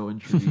 I'm so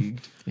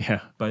intrigued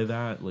Yeah. by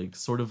that. Like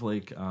sort of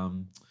like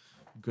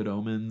Good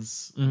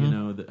Omens,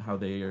 how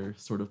they are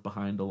sort of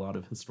behind a lot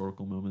of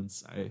historical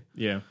moments. I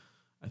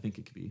think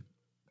it could be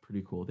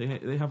pretty cool.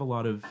 They have a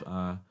lot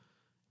of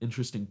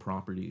interesting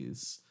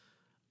properties.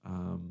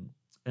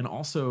 And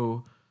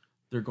also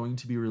they're going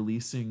to be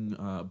releasing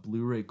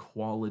Blu-ray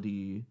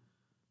quality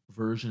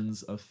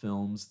versions of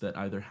films that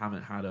either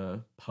haven't had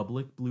a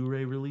public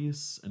Blu-ray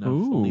release and have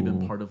only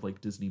been part of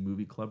like Disney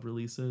Movie Club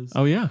releases.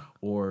 Oh, yeah.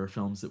 Or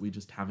films that we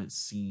just haven't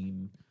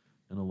seen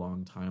in a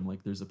long time.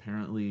 Like there's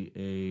apparently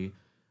a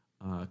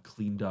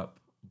cleaned up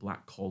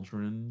Black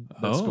Cauldron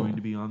that's going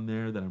to be on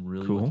there that I'm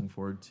really looking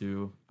forward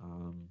to.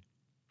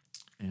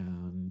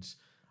 And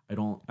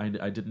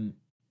I didn't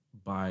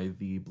buy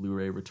the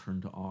Blu-ray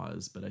Return to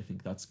Oz, but I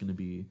think that's going to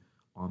be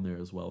on there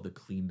as well. The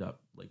cleaned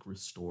up, like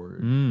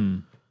restored.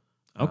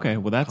 Okay,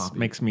 well that copy.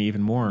 makes me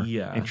even more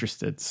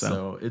interested.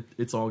 So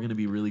it's all going to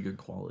be really good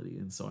quality,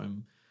 and so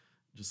I'm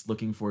just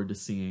looking forward to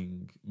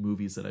seeing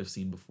movies that I've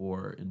seen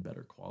before in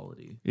better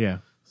quality. Yeah,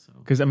 so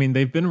because I mean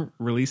they've been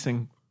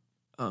releasing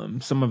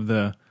some of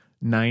the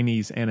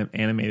 '90s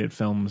animated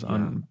films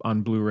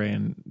on Blu-ray,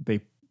 and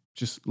they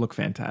just look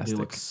fantastic. They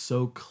look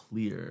so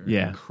clear,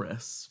 and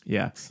crisp.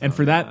 Yeah, so, and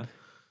for that.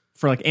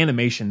 For like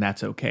animation,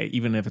 that's okay.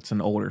 Even if it's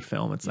an older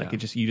film, it's like you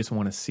just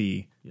want to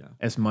see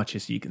as much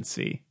as you can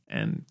see.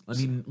 And I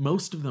mean,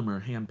 most of them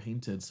are hand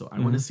painted, so I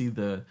want to see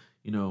the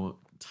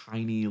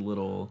tiny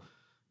little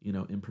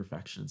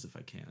imperfections if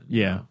I can.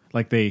 Yeah,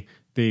 like they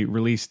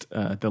released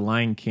the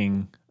Lion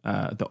King,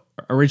 the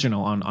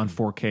original on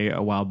 4K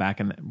a while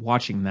back, and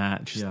watching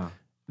that,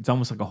 it's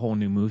almost like a whole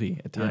new movie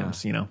at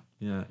times.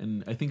 Yeah,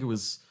 and I think it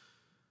was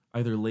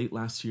either late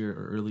last year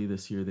or early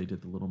this year, they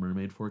did the Little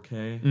Mermaid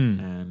 4K,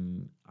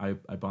 and I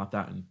bought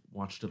that and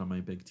watched it on my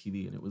big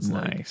TV, and it was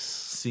like Nice.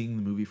 seeing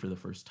the movie for the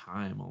first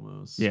time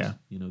almost. Yeah.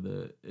 You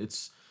know,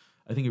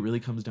 I think it really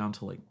comes down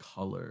to like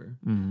color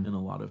in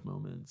a lot of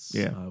moments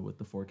with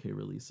the 4K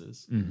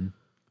releases.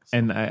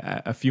 And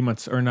a few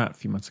months, or not a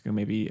few months ago,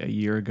 maybe a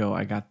year ago,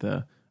 I got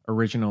the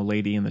original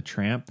Lady and the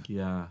Tramp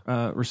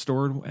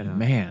restored, and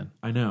man,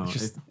 I know.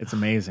 It's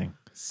amazing.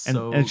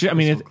 So, and I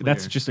mean, so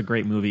that's clear. just a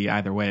great movie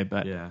either way.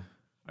 But Yeah.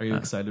 Are you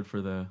excited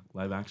for the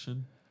live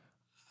action?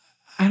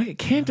 I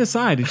can't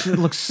decide. It just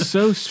looks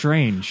so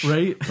strange,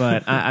 Right?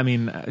 But I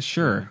mean,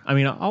 sure. I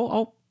mean,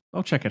 I'll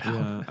check it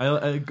out. Yeah.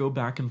 I go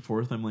back and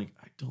forth. I'm like,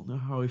 I don't know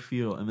how I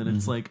feel. And then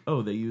it's like,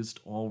 oh, they used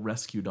all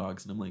rescue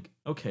dogs. And I'm like,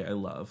 okay, I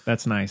love.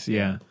 That's nice.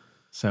 Yeah.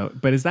 So,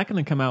 but is that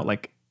going to come out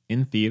like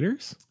in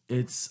theaters?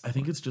 I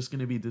think it's just going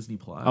to be Disney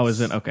Plus. Oh,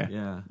 is it? Okay.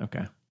 Yeah.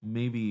 Okay.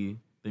 Maybe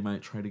they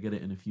might try to get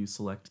it in a few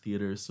select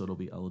theaters so it'll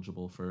be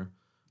eligible for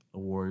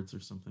awards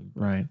or something.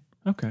 Right.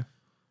 Okay.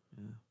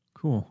 Yeah.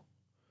 Cool.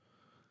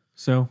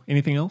 So,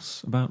 anything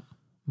else about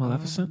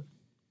Maleficent?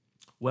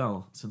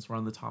 Well, since we're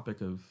on the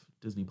topic of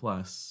Disney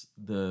Plus,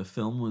 the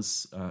film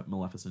was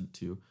Maleficent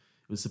 2.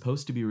 It was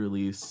supposed to be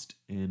released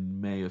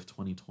in May of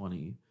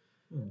 2020,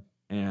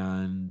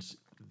 and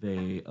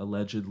they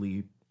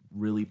allegedly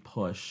really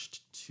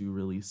pushed to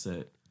release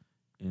it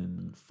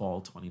in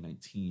fall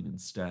 2019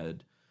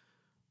 instead,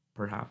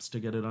 perhaps to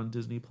get it on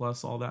Disney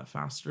Plus all that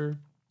faster.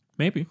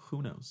 Maybe.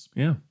 Who knows?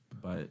 Yeah.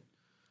 But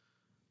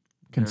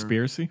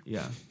Conspiracy?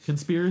 yeah,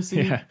 conspiracy.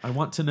 Yeah. I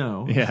want to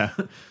know. Yeah.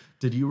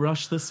 Did you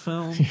rush this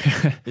film?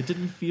 It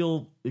didn't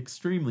feel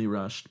extremely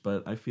rushed,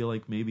 but I feel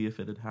like maybe if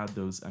it had had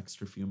those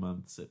extra few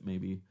months, it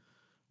maybe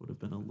would have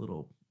been a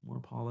little more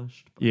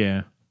polished. But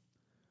Yeah.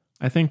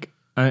 I think,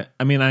 I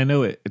mean, I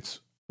know it's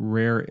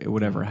rare it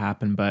would ever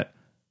happen, but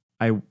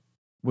I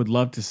would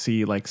love to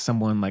see like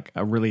someone like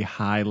a really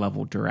high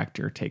level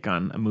director take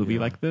on a movie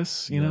like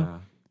this, you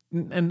know?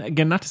 And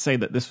again, not to say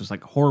that this was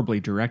like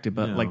horribly directed,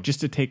 but like just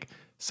to take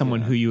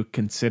someone who you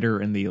consider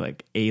in the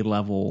like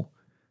A-level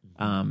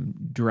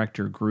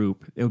director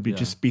group, it would be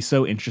just be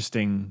so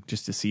interesting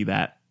just to see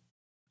that,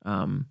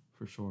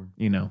 for sure.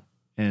 you know,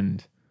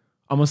 and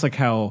almost like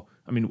how,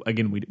 I mean,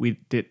 again, we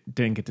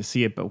didn't get to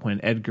see it, but when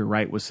Edgar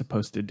Wright was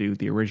supposed to do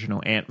the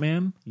original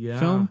Ant-Man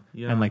film,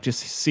 and like just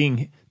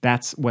seeing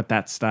that's what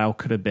that style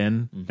could have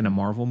been in a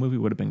Marvel movie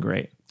would have been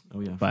great.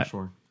 Oh yeah, But,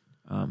 for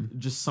sure.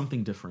 Just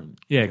something different.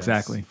 Yeah, I guess,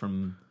 exactly.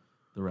 from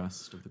the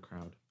rest of the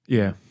crowd.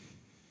 Yeah.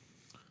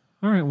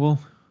 All right. Well,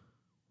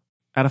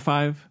 out of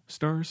 5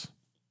 stars,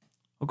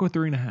 I'll go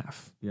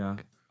 3.5. Yeah,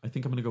 I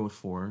think I'm gonna go with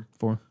 4.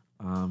 4.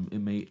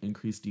 It may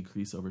increase,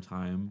 decrease over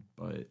time,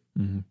 but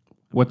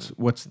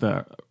What's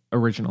the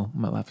original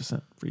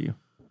Maleficent for you?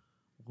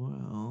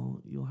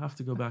 well, you'll have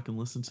to go back and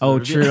listen to. Oh, the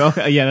review. true.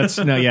 Okay. Yeah, that's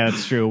true.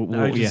 No,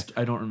 Well,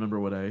 I don't remember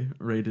what I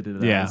rated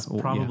it Yeah, as. well,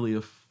 yeah. Probably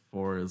a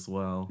 4 as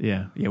well.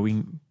 Yeah,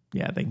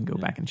 they can go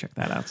back and check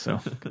that out. So,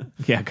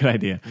 yeah, good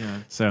idea. Yeah.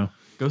 So,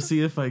 Go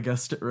see if I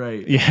guessed it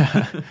right.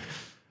 yeah.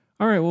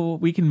 All right, well,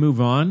 we can move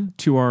on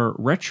to our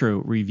retro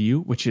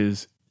review, which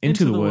is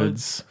Into the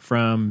Woods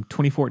from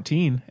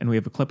 2014, and we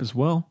have a clip as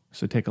well,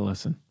 so take a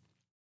listen.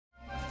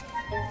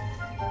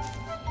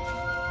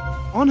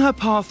 On her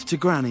path to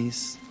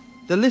Granny's,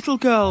 the little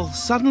girl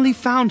suddenly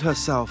found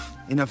herself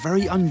in a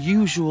very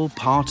unusual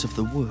part of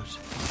the wood.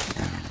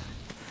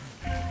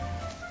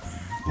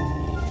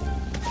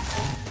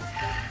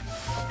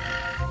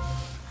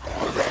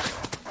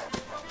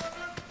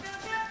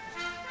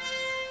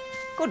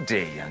 Good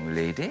day, young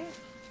lady.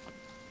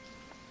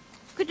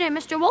 Good day,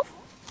 Mr. Wolf.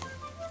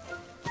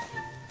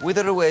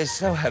 Whither away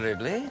so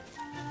hurriedly?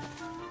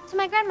 To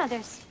my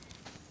grandmother's.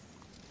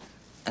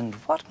 And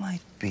what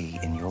might be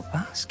in your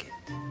basket?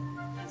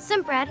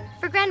 Some bread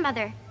for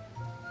grandmother.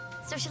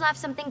 So she'll have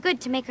something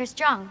good to make her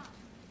strong.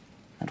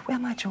 And where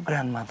might your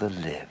grandmother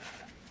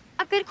live?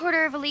 A good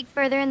quarter of a league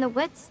further in the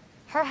woods.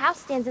 Her house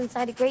stands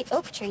inside a great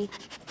oak tree.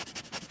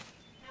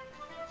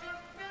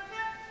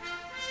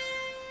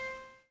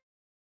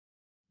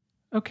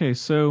 Okay,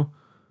 so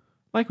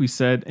like we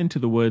said, Into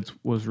the Woods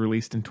was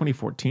released in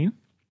 2014,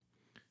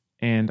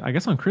 and I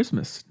guess on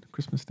Christmas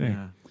Day.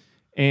 Yeah.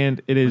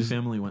 And it My is...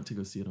 family went to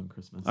go see it on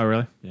Christmas. Oh,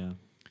 really? Yeah.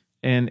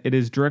 And it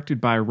is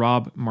directed by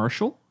Rob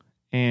Marshall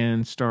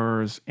and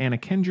stars Anna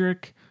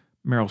Kendrick,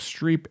 Meryl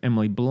Streep,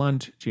 Emily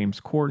Blunt, James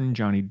Corden,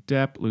 Johnny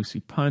Depp,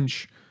 Lucy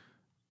Punch.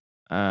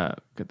 The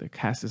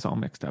cast is all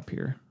mixed up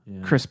here.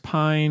 Yeah. Chris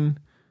Pine,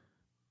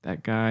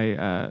 that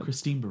guy.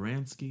 Christine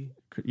Baranski.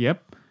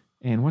 Yep.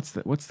 And what's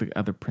the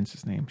other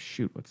prince's name?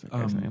 Shoot, what's that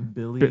guy's name?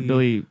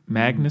 Billy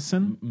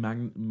Magnuson?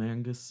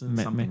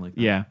 Magnuson, something like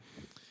that. Yeah.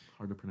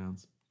 Hard to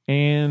pronounce.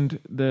 And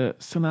the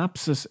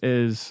synopsis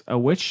is: a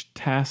witch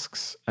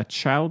tasks a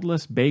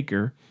childless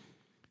baker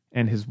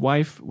and his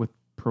wife with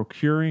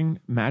procuring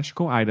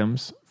magical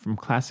items from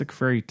classic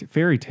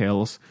fairy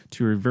tales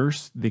to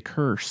reverse the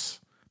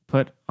curse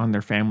put on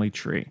their family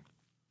tree.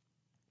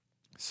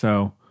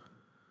 So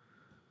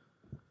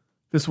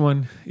this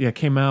one,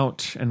 came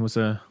out and was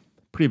a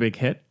pretty big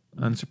hit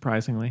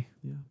unsurprisingly.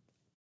 Yeah.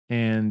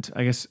 And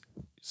I guess,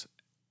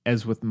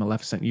 as with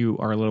Maleficent, you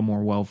are a little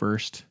more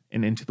well-versed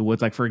in Into the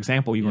Woods. Like, for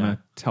example, you want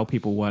to tell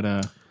people what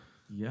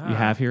you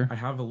have here? I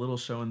have a little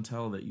show and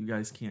tell that you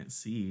guys can't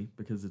see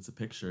because it's a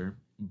picture.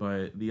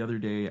 But the other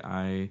day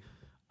I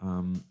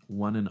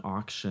won an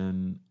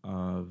auction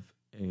of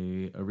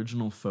a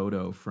original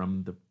photo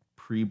from the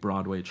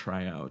pre-Broadway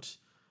tryout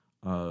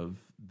of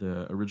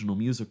the original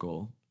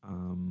musical.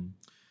 And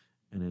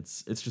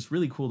it's just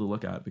really cool to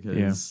look at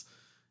because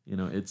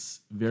it's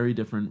very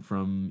different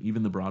from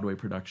even the Broadway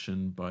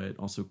production, but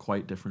also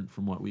quite different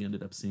from what we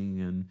ended up seeing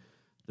in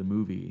the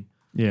movie.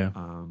 Yeah.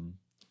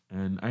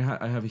 And I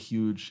have a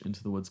huge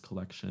Into the Woods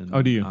collection.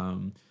 Oh, do you?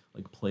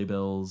 Like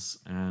playbills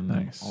and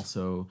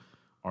also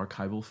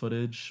archival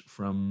footage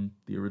from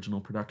the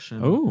original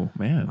production. Oh,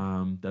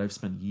 man. That I've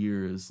spent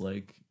years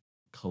like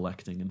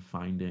collecting and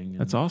finding. And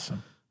that's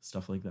awesome.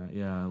 Stuff like that.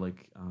 Yeah.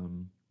 Like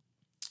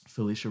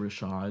Felicia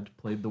Rashad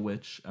played the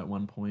witch at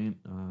one point.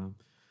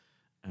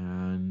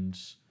 And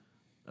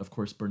of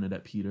course,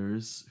 Bernadette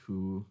Peters,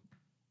 who,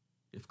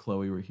 if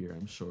Chloe were here,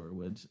 I'm sure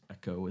would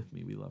echo with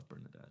me. We love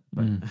Bernadette.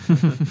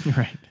 But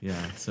right.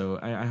 Yeah. So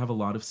I have a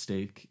lot of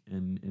stake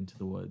in Into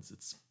the Woods.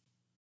 It's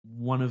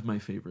one of my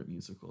favorite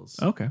musicals.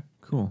 Okay,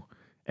 cool.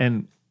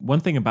 And one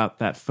thing about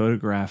that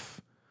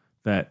photograph,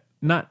 that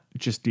not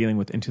just dealing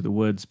with Into the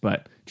Woods,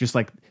 but just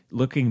like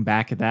looking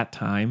back at that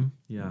time,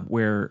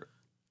 where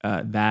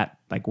that,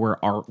 like,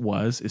 where art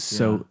was, is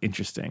so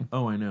interesting.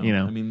 Oh, I know. You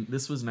know, I mean,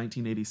 this was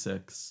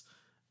 1986,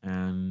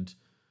 and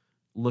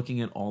looking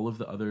at all of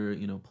the other,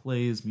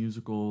 plays,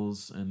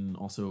 musicals, and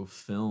also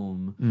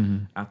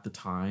film at the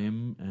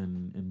time,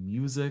 and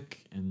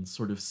music, and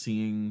sort of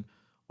seeing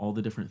all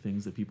the different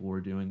things that people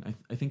were doing,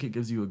 I think it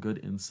gives you a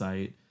good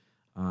insight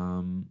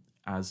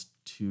as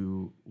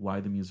to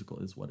why the musical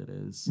is what it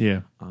is.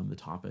 Yeah. The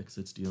topics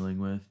it's dealing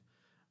with,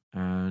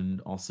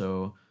 and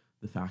also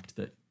the fact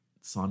that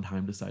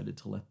Sondheim decided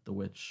to let the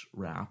witch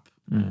rap,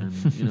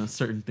 and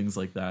certain things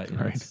like that.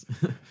 Right.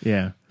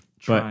 Yeah.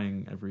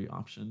 Trying every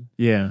option.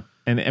 Yeah.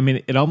 And I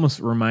mean, it almost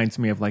reminds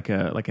me of like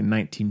a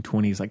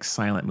 1920s like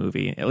silent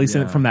movie, at least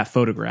from that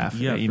photograph.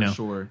 Yeah, for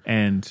sure.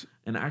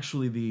 And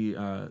actually,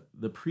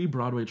 the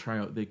pre-Broadway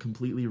tryout, they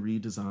completely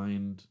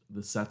redesigned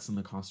the sets and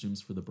the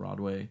costumes for the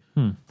Broadway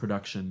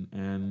production,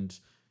 and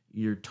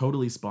you're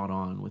totally spot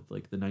on with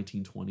like the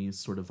 1920s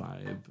sort of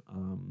vibe.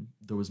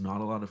 There was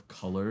not a lot of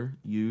color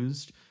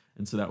used,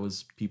 and so that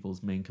was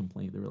people's main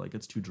complaint. They were like,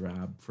 it's too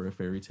drab for a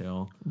fairy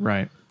tale.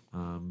 Right.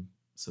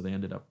 So they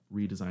ended up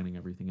redesigning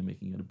everything and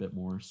making it a bit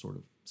more sort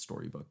of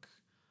storybook.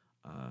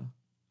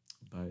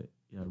 But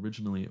yeah,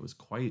 originally it was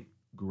quite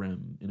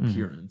grim in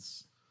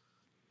appearance.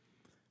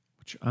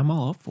 Which I'm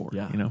all up for.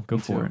 Yeah, go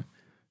for it.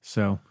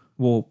 So,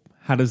 well,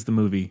 how does the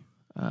movie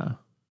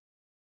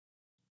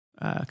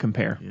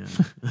compare? Yeah.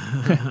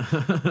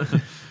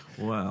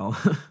 Well,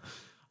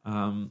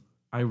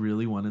 I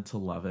really wanted to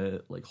love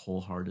it like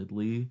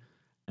wholeheartedly.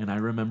 And I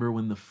remember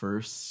when the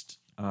first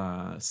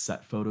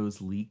set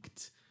photos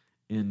leaked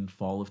in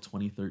fall of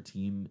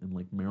 2013, and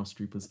like Meryl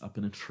Streep was up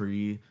in a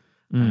tree,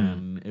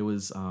 and it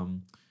was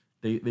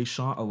they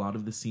shot a lot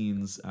of the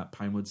scenes at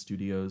Pinewood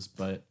Studios,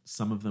 but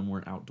some of them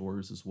were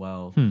outdoors as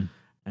well.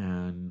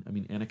 And I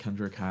mean, Anna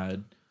Kendrick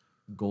had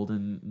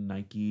golden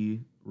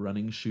Nike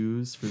running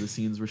shoes for the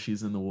scenes where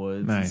she's in the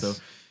woods. Nice.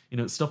 And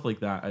so, stuff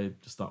like that I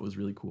just thought was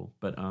really cool.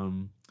 But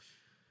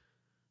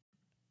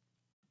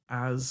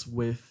as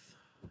with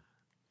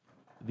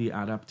the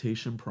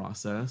adaptation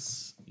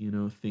process,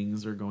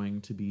 things are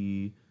going to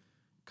be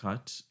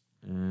cut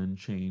and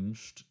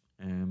changed,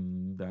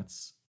 and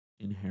that's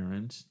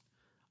inherent.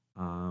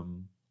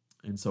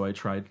 And so I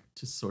tried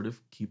to sort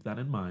of keep that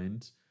in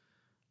mind,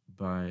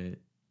 but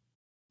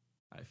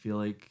I feel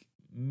like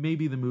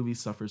maybe the movie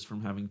suffers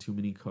from having too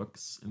many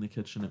cooks in the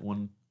kitchen at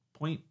one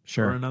point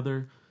or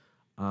another.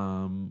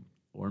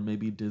 Or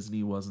maybe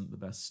Disney wasn't the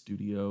best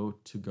studio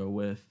to go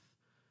with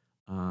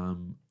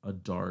a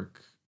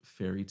dark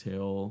fairy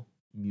tale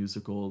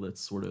musical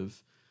that's sort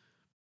of,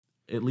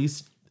 at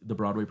least the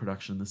Broadway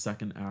production, the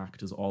second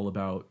act is all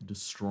about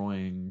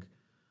destroying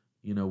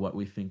what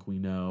we think we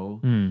know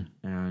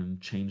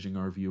and changing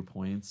our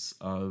viewpoints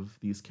of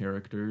these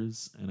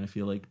characters. And I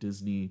feel like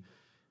Disney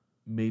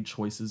made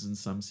choices in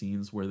some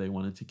scenes where they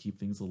wanted to keep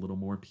things a little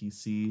more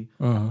PC,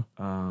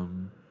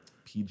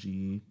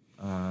 PG,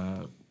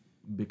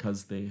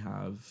 because they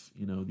have,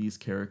 these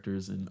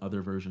characters in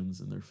other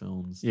versions in their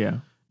films. Yeah.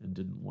 And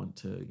didn't want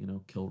to,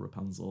 kill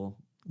Rapunzel,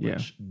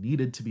 which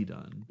needed to be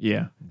done.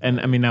 Yeah.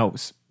 And I mean, now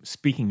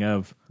speaking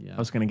of, I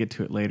was going to get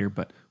to it later,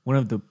 but one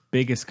of the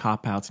biggest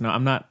cop-outs, now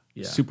I'm not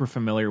super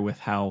familiar with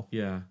how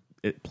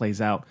it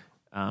plays out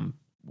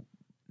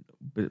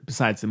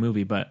besides the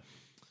movie, but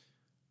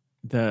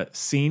the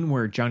scene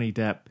where Johnny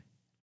Depp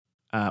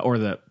or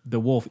the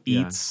wolf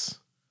eats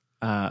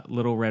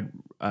Little Red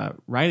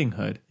Riding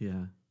Hood.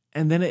 Yeah.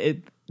 And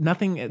then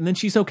nothing, and then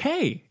she's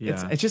okay.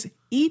 Yeah. It's just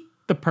eat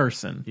the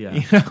person. Yeah.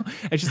 You know,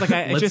 it's just like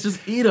Let's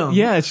just eat them.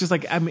 Yeah, it's just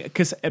like I mean,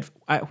 because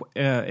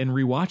in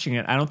rewatching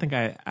it, I don't think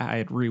I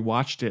had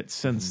rewatched it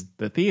since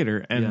the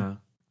theater, and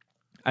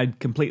I'd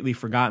completely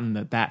forgotten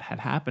that had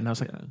happened. I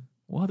was like,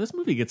 well, this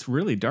movie gets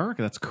really dark.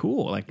 That's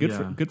cool. Like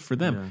good for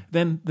them. Yeah.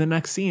 Then the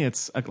next scene,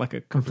 it's like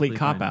a complete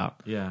cop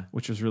out. Yeah,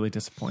 which was really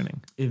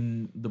disappointing.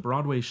 In the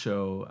Broadway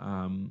show,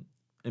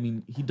 I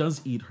mean, he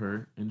does eat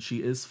her, and she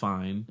is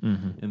fine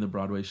in the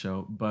Broadway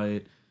show,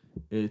 but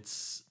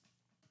it's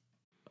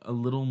a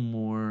little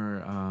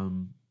more.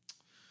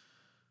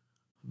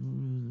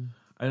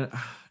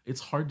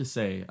 It's hard to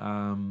say.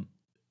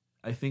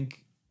 I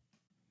think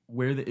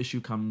where the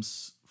issue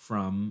comes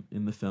from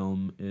in the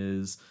film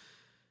is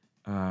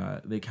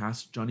they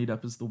cast Johnny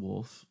Depp as the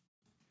wolf.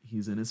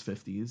 He's in his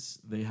 50s.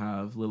 They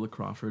have Lilla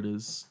Crawford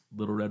as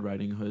Little Red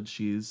Riding Hood.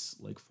 She's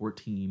like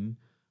 14,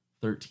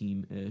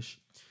 13-ish.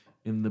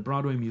 In the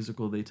Broadway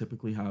musical, they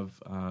typically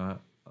have a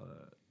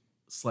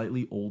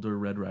slightly older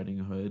Red Riding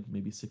Hood,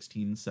 maybe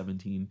 16,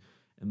 17,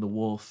 and the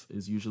wolf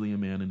is usually a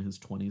man in his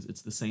 20s.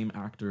 It's the same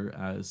actor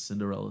as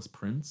Cinderella's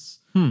prince,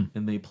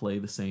 and they play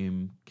the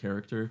same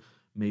character,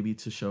 maybe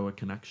to show a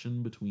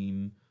connection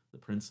between the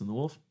prince and the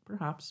wolf,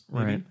 perhaps,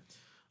 maybe.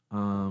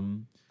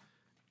 Right.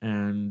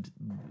 And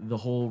the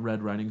whole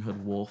Red Riding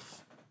Hood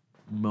wolf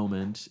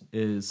moment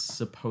is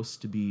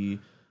supposed to be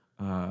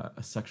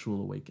a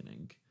sexual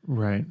awakening.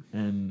 Right.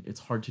 And it's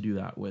hard to do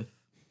that with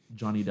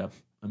Johnny Depp,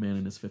 a man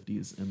in his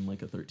 50s, and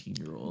like a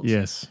 13-year-old.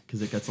 Yes.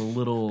 Because it gets a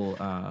little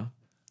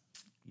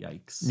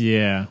yikes.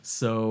 Yeah.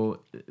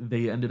 So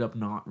they ended up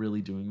not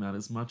really doing that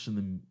as much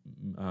in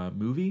the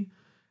movie.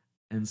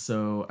 And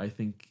so I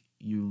think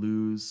you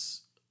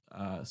lose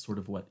sort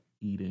of what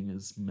eating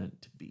is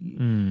meant to be.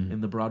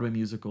 In the Broadway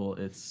musical,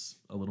 it's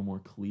a little more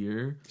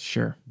clear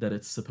that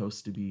it's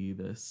supposed to be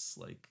this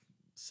like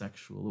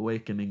sexual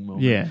awakening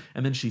moment. Yeah.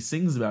 And then she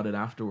sings about it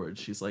afterwards.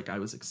 She's like, I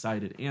was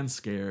excited and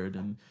scared,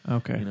 and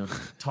you know,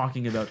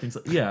 talking about things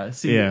like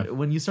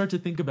when you start to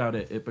think about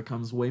it, it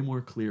becomes way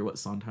more clear what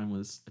Sondheim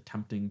was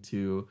attempting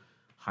to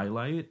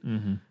highlight.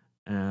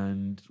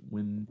 And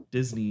when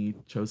Disney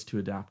chose to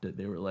adapt it,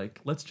 they were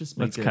like, let's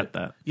cut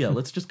that. Yeah,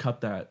 let's just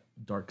cut that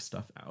dark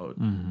stuff out.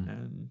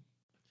 And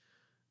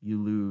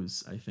you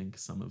lose, I think,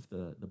 some of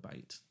the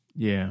bite.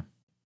 Yeah.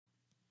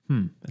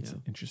 That's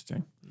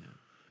interesting. Yeah.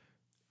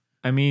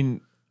 I mean,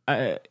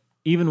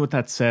 even with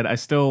that said, I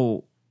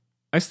still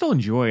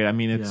enjoy it. I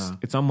mean,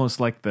 it's almost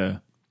like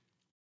the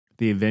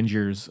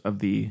Avengers of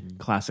the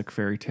classic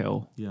fairy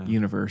tale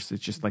universe.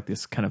 It's just like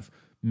this kind of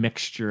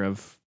mixture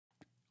of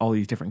all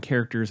these different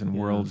characters and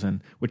worlds,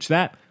 and which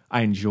that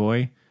I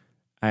enjoy.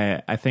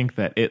 I think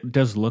that it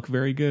does look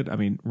very good. I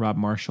mean, Rob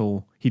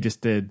Marshall, he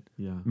just did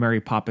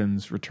Mary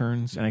Poppins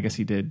Returns, and I guess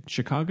he did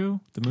Chicago,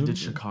 the movie. He did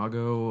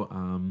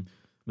Chicago,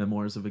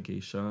 Memoirs of a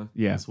Geisha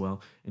as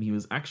well. And he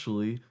was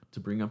actually, to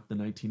bring up the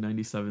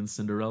 1997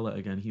 Cinderella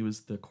again, he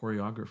was the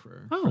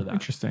choreographer for that.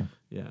 Interesting.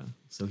 Yeah.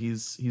 So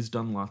he's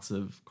done lots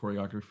of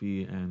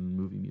choreography and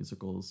movie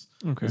musicals,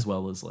 as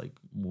well as like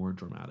more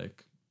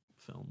dramatic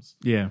films.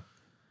 Yeah.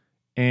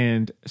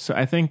 And so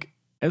I think,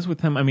 as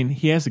with him, I mean,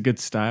 he has a good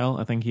style.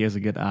 I think he has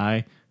a good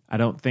eye. I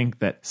don't think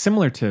that,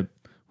 similar to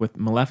with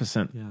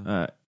Maleficent,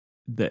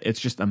 that it's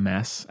just a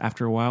mess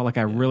after a while. Like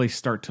I really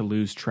start to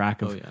lose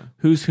track of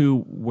who's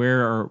who,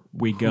 where are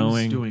we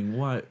going, who's doing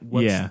what's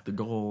the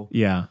goal.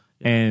 Yeah.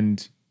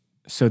 And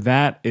so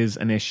that is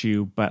an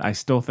issue, but I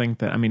still think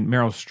that, I mean,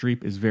 Meryl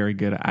Streep is very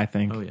good, I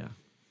think. Oh yeah.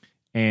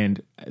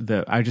 And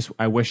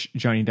I wish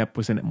Johnny Depp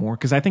was in it more,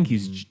 because I think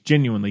he's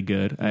genuinely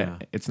good.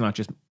 It's not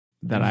just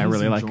that I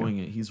really like him. Enjoying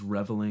it. He's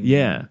reveling.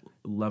 Yeah.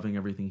 Loving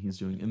everything he's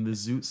doing. And the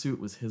zoot suit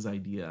was his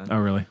idea. Oh,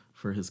 really?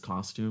 For his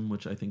costume,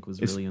 which I think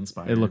was really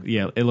inspiring.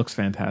 It looks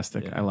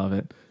fantastic. Yeah. I love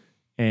it.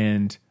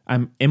 And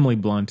Emily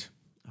Blunt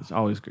is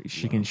always great.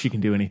 She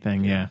can do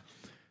anything. Yeah.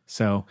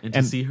 So and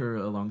to see her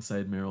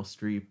alongside Meryl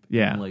Streep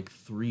in like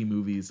 3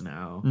 movies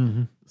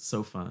now,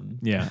 so fun.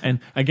 Yeah.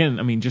 And again,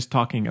 I mean, just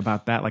talking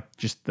about that, like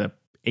just the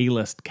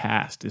A-list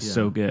cast is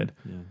so good.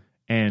 Yeah.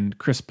 And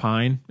Chris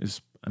Pine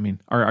is, I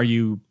mean, are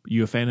you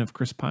a fan of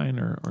Chris Pine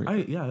or?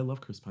 I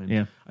love Chris Pine.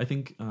 Yeah. I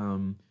think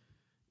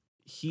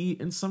he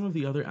and some of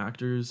the other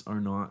actors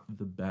are not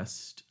the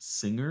best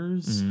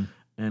singers,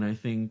 and I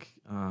think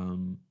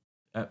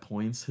at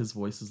points his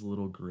voice is a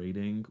little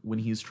grating when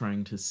he's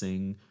trying to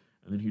sing,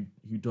 and then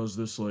he does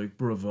this like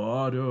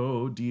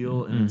bravado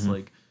deal, and it's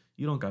like,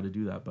 you don't got to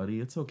do that, buddy.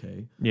 It's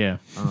okay. Yeah.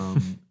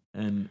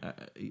 And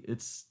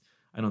it's,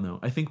 I don't know.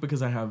 I think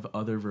because I have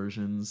other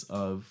versions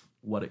of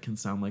what it can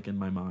sound like in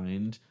my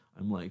mind,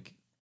 I'm like,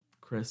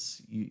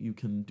 Chris, you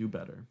can do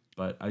better.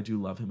 But I do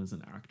love him as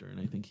an actor, and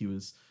I think he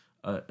was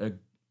a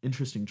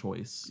interesting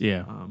choice.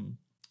 Yeah.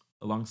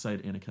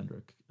 Alongside Anna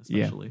Kendrick,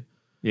 especially.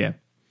 Yeah.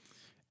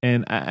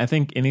 And I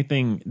think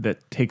anything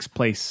that takes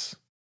place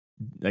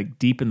like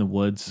deep in the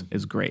woods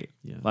is great.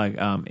 Yeah. Like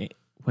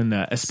when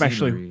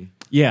especially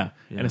Scenery.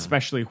 And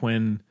especially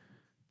when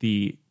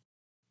the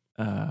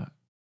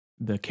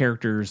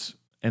characters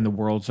and the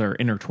worlds are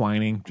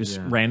intertwining just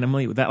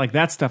randomly.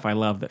 That stuff I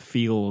love, that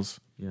feels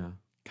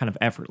kind of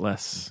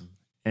effortless.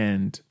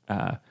 and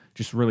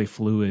just really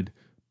fluid.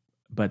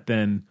 But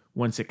then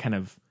once it kind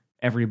of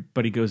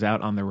everybody goes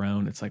out on their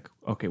own, it's like,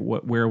 okay,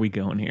 where are we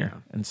going here?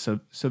 Yeah. And so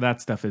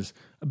that stuff is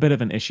a bit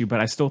of an issue, but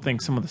I still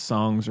think some of the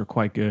songs are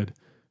quite good.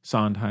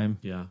 Sondheim,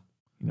 Yeah.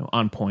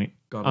 on point.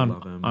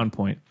 Love him. On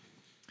point.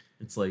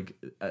 It's like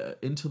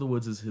Into the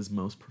Woods is his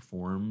most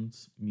performed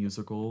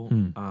musical,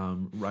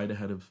 right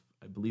ahead of,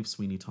 I believe,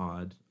 Sweeney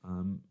Todd.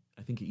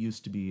 I think it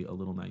used to be A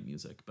Little Night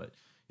Music, but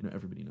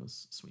everybody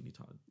knows Sweeney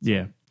Todd. So.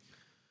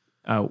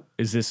 Yeah.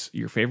 Is this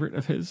your favorite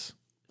of his?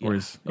 Or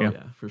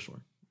yeah, for sure.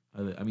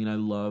 I mean, I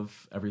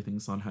love everything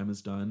Sondheim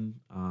has done.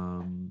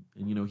 And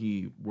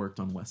he worked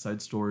on West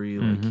Side Story.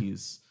 Like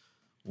he's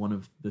one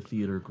of the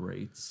theater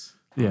greats.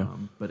 Yeah.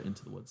 But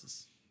Into the Woods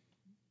is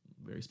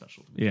very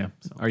special to me. Yeah.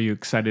 So. Are you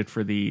excited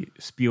for the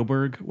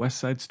Spielberg West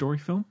Side Story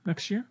film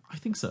next year? I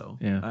think so.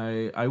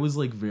 Yeah. I was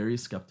like very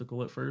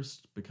skeptical at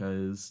first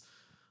because,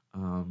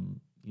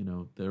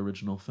 the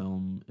original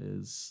film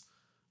is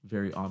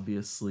very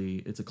obviously,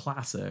 it's a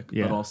classic,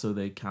 but also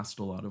they cast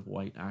a lot of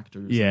white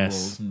actors in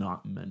roles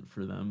not meant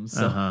for them.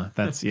 So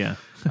that's,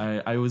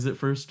 I was at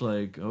first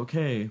like,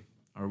 okay,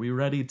 are we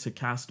ready to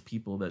cast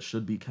people that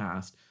should be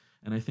cast?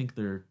 And I think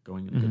they're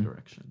going in a good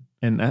direction.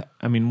 And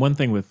I mean, one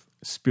thing with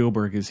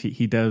Spielberg is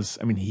he does,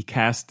 I mean, he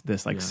cast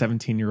this like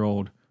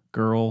 17-year-old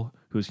girl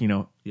who's,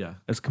 a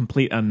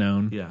complete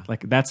unknown. Yeah.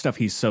 Like that stuff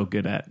he's so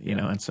good at, you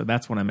know, and so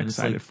that's what I'm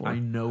excited for. I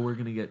know we're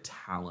going to get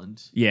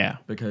talent. Yeah.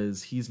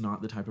 Because he's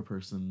not the type of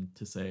person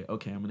to say,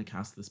 okay, I'm going to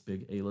cast this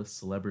big A-list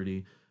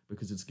celebrity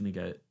because it's going to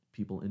get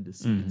people into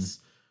seats,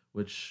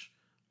 which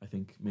I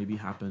think maybe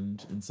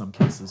happened in some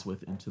cases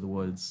with Into the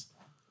Woods.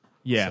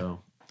 Yeah.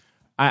 So.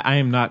 I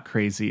am not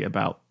crazy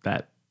about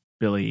that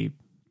Billy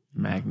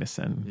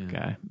Magnuson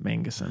guy,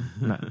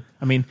 Magnuson.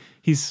 I mean,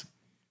 it's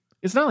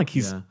not like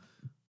he's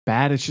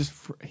bad. It's just,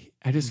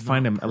 I just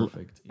find him,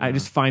 perfect. I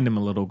just find him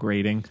a little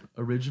grating.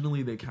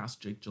 Originally, they cast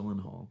Jake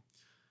Gyllenhaal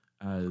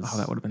as. Oh,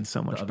 that would have been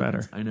so much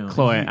better. I know.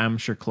 Chloe, I'm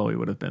sure Chloe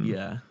would have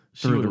been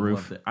through the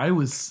roof. I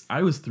was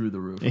through the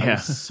roof. Yeah. I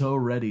was so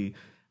ready.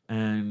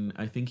 And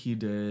I think he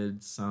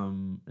did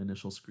some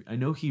initial screen. I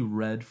know he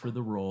read for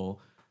the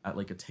role at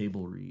like a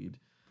table read.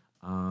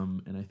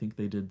 And I think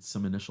they did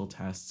some initial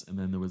tests, and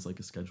then there was like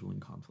a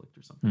scheduling conflict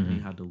or something. And he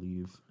had to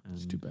leave. And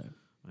it's too bad.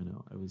 I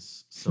know. I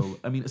was so.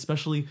 I mean,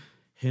 especially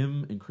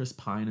him and Chris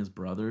Pine as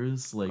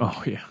brothers. Like,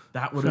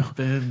 that would have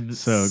been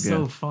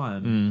so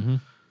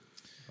fun.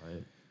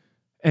 But,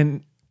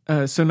 and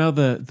so now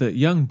the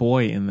young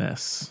boy in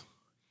this.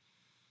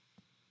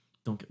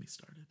 Don't get me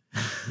started.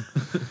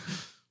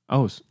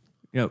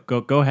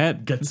 Go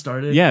ahead. Get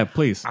started? Yeah,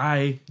 please.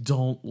 I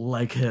don't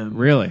like him.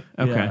 Really?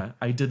 Okay. Yeah,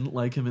 I didn't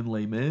like him in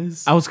Les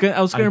Mis. I was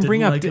gonna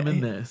bring up him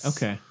in this.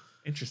 Okay.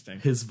 Interesting.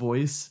 His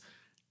voice,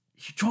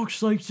 he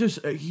talks like this.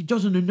 He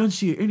doesn't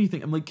enunciate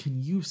anything. I'm like,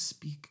 can you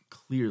speak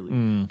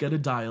clearly? Get a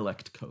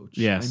dialect coach.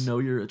 Yes. I know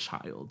you're a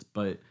child,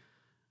 but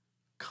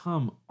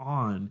come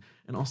on.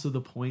 And also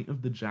the point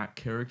of the Jack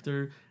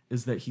character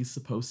is that he's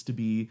supposed to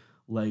be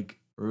like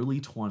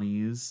early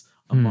 20s,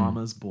 a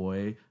mama's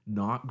boy,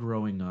 not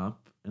growing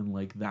up. And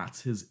like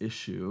that's his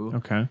issue.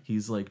 Okay.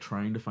 He's like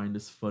trying to find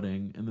his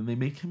footing, and then they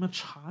make him a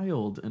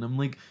child, and I'm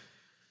like,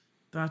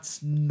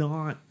 that's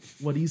not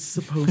what he's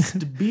supposed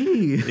to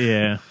be.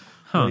 Yeah.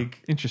 Huh.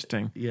 Like,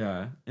 interesting.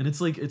 Yeah. And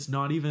it's like, it's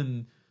not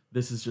even,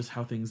 this is just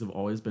how things have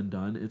always been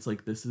done. It's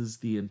like, this is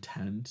the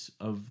intent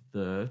of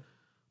the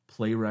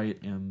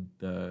playwright and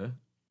the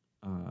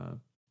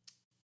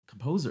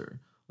composer.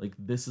 Like,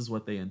 this is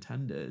what they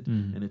intended.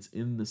 And it's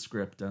in the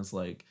script as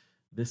like,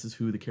 this is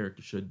who the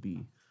character should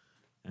be.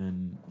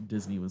 And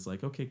Disney was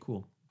like, okay,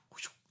 cool.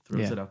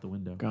 Throws it out the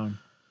window. Gone.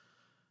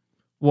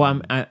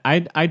 Well,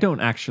 I don't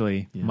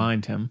actually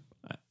mind him.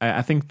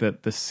 I think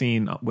that the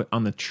scene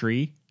on the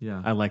tree,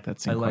 I like that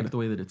scene. I like the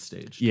way that it's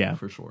staged. Yeah.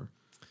 For sure.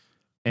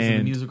 And in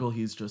the musical,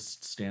 he's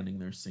just standing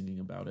there singing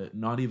about it,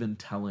 not even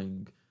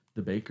telling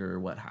the baker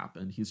what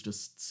happened. He's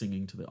just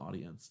singing to the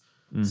audience.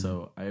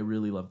 So I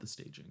really love the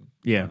staging.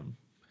 Yeah.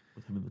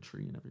 With him in the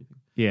tree and everything.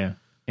 Yeah.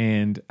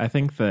 And I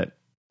think that,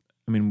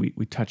 I mean,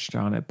 we touched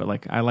on it, but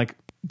like, I like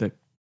the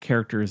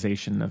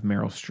characterization of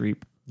Meryl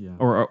Streep,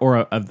 or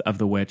of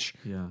the witch,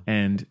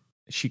 and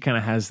she kind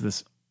of has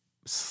this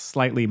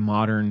slightly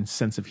modern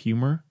sense of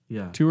humor,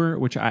 to her,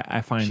 which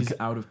I find she's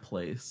out of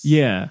place.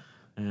 Yeah,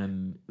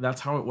 and that's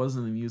how it was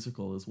in the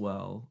musical as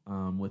well.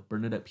 With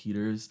Bernadette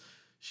Peters,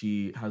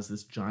 she has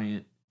this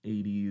giant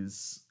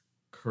 '80s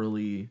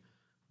curly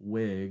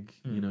wig.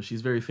 You know,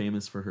 she's very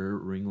famous for her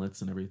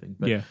ringlets and everything.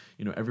 But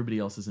you know, everybody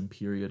else is in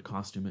period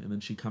costume, and then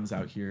she comes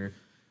out here.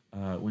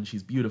 When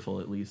she's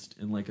beautiful, at least,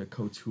 in like a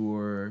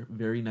couture,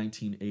 very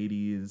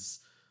 1980s,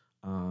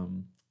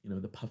 you know,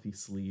 the puffy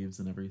sleeves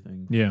and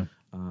everything. Yeah.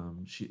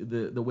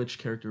 The witch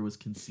character was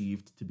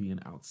conceived to be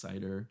an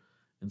outsider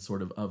and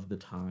sort of the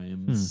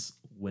times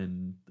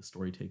when the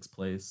story takes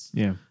place.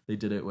 Yeah. They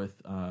did it with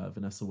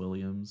Vanessa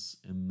Williams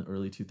in the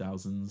early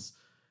 2000s.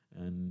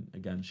 And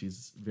again,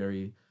 she's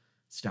very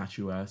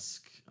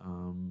statuesque,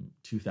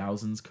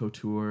 2000s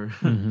couture.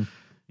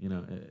 You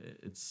know,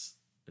 it's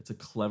it's a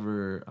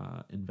clever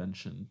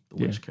invention, the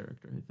witch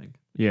character, I think.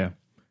 Yeah.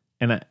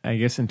 And I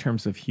guess in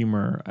terms of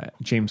humor,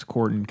 James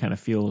Corden kind of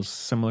feels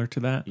similar to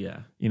that.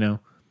 Yeah. You know?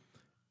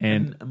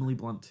 And Emily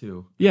Blunt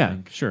too. Yeah, I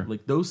think. sure.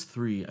 Like those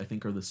three, I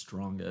think, are the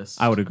strongest.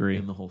 I would agree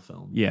in the whole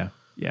film. Yeah,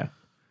 yeah.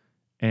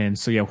 And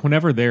so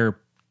whenever they're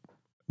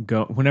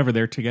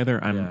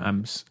together,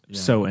 I'm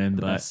so in.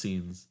 The but best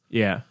scenes.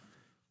 Yeah,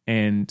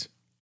 and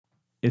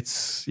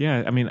it's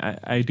I mean,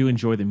 I do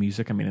enjoy the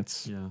music. I mean,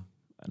 it's an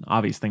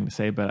obvious thing to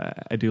say,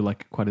 but I do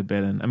like it quite a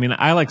bit. And I mean,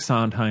 I like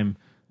Sondheim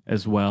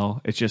as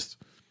well. It's just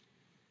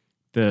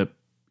the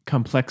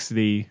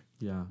complexity.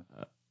 Yeah.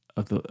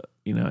 Of the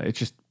it's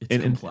just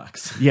it's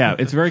complex. Yeah,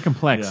 it's very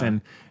complex. Yeah.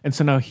 And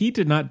so now he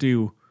did not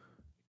do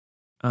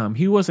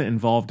he wasn't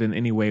involved in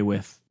any way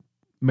with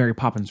Mary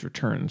Poppins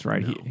Returns,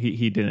 right? No.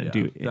 He didn't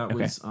do that.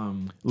 Was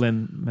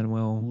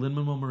Lin-Manuel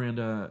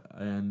Miranda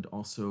and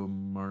also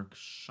Mark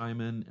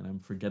Scheiman, and I'm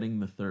forgetting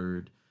the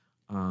third,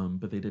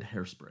 but they did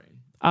Hairspray.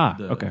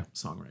 Okay.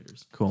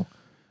 Songwriters. Cool.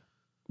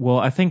 Well,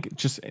 I think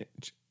just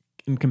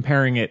in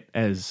comparing it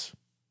as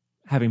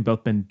having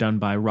both been done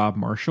by Rob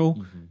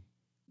Marshall,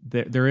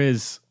 there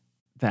is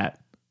that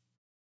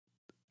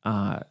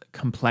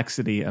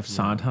complexity of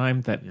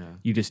Sondheim that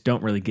you just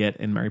don't really get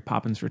in Mary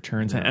Poppins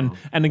Returns. No.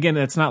 And again,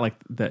 it's not like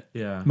the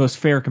most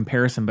fair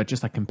comparison, but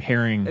just like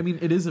comparing. I mean,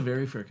 it is a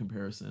very fair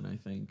comparison, I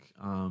think.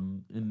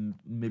 And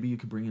maybe you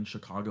could bring in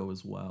Chicago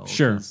as well.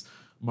 Sure. 'Cause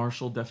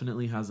Marshall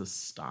definitely has a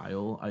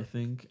style, I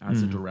think,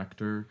 as a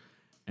director.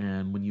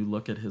 And when you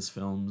look at his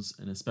films,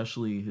 and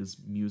especially his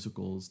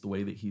musicals, the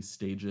way that he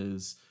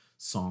stages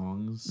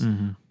songs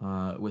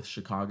with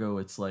Chicago,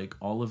 it's like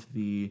all of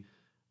the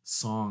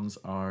songs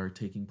are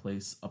taking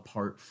place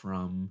apart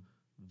from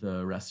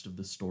the rest of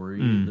the story.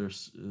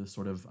 There's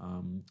sort of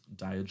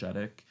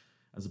diegetic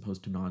as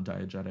opposed to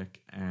non-diegetic,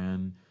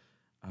 and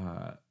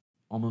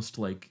almost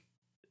like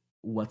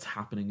what's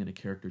happening in a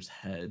character's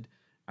head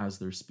as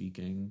they're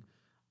speaking.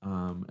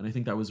 And I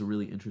think that was a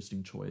really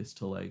interesting choice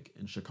to, like,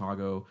 in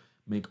Chicago,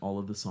 make all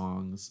of the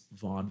songs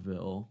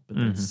vaudeville, but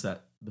then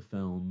set the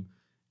film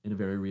in a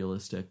very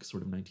realistic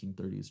sort of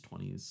 1930s,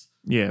 20s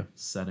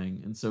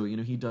setting. And so,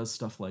 he does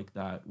stuff like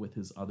that with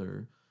his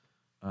other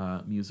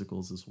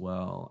musicals as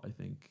well. I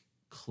think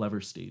clever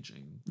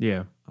staging.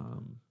 Yeah.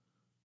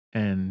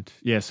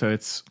 So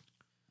it's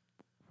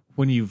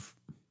when you've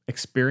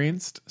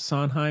experienced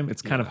Sondheim,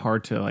 it's kind of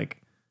hard to like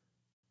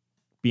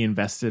be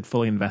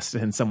fully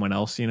invested in someone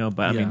else, but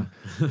I mean,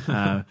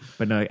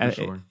 but no,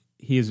 sure.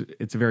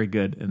 It's very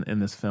good in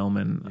this film,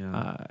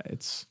 and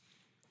it's.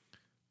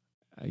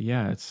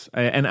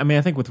 And I mean,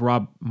 I think with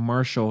Rob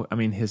Marshall, I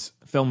mean, his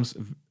films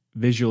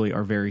visually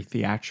are very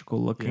theatrical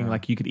looking.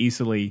 Like you could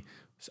easily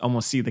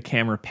almost see the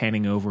camera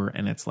panning over,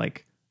 and it's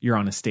like you're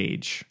on a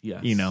stage,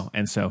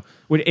 and so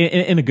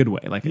in a good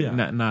way, like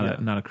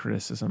not a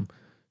criticism.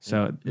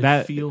 So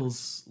it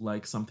feels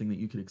like something that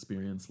you could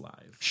experience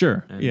live.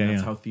 Sure. And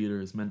that's how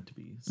theater is meant to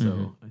be.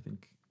 So I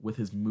think with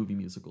his movie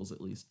musicals, at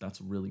least, that's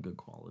really good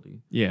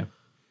quality. Yeah.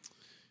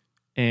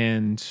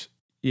 And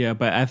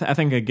but I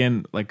think,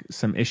 again, like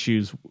some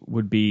issues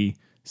would be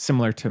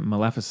similar to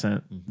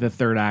Maleficent. The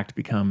third act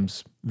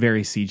becomes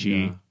very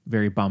CG,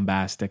 very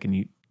bombastic, and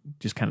you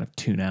just kind of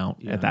tune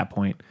out at that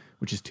point,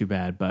 which is too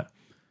bad. But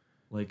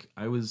like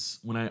I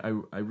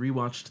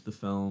rewatched the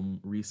film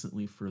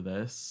recently for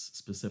this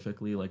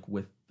specifically, like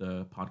with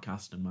the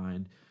podcast in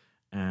mind,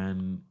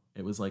 and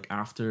it was like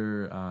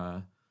after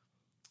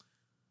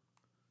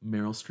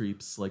Meryl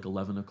Streep's like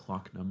 11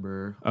 o'clock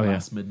number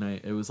last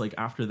midnight. It was like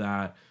after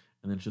that,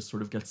 and then it just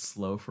sort of gets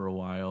slow for a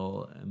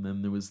while, and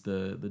then there was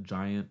the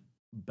giant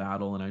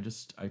battle, and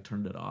I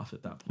turned it off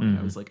at that point.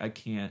 I was like, I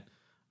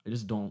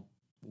just don't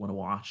want to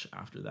watch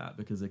after that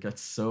because it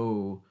gets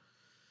so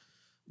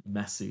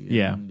messy.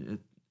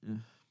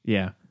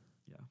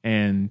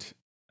 And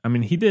I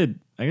mean, he did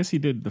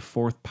the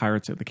fourth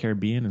Pirates of the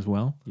Caribbean as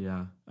well.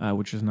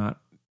 Which is not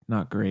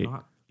great.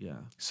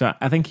 So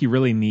I think he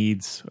really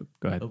needs.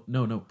 Go ahead. Oh,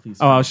 no, please.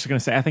 Oh, I was just gonna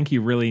say, I think he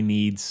really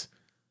needs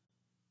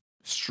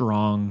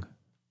strong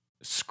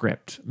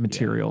script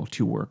material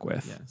to work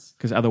with.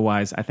 Because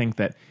otherwise, I think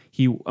that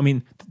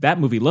that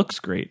movie looks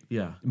great.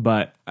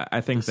 But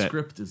I think the that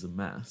script is a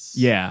mess.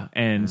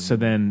 And so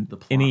then the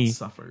plot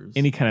suffers.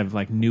 Any kind of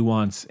like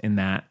nuance in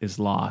that is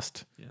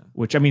lost.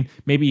 Which, I mean,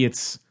 maybe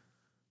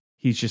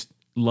he just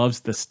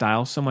loves the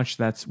style so much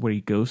that's what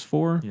he goes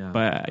for.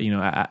 But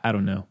I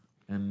don't know.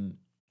 And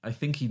I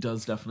think he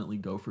does definitely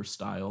go for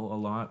style a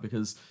lot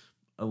because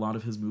a lot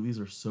of his movies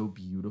are so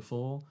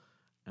beautiful.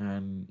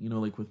 And,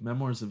 like with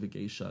Memoirs of a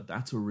Geisha,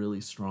 that's a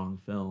really strong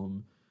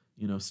film,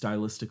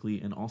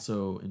 stylistically and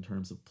also in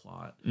terms of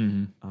plot.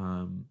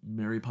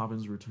 Mary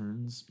Poppins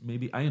Returns,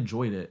 maybe I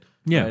enjoyed it.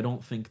 But I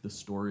don't think the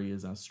story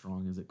is as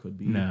strong as it could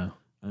be. No.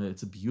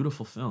 It's a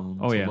beautiful film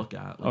to look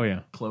at.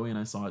 Chloe and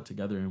I saw it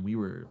together and we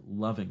were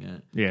loving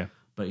it.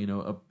 But,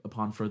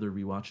 upon further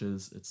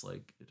rewatches, it's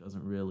like it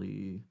doesn't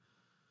really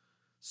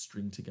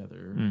string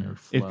together or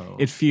flow.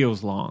 It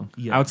feels long.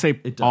 I would say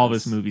all of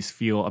his movies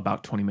feel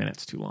about 20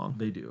 minutes too long.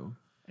 They do.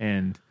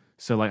 And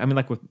So like, I mean,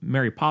 like with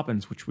Mary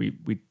Poppins, which we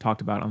talked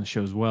about on the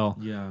show as well.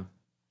 Yeah.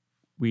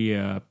 We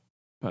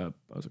what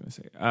was I going to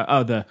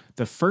say?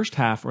 The first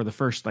half or the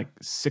first like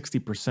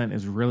 60%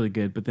 is really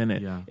good, but then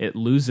it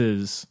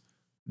loses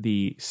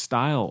the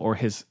style or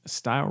his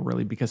style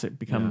really, because it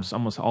becomes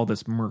almost all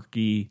this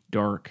murky,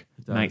 dark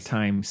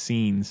nighttime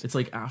scenes. It's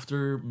like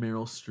after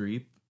Meryl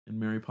Streep in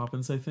Mary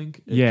Poppins, I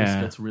think it just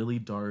gets really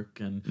dark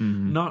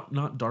and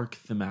not dark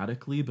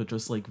thematically, but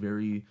just like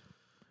very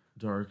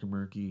dark,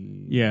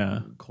 murky,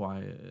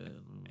 quiet.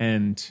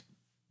 And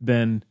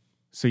then,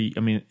 so I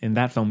mean, in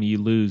that film, you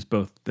lose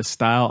both the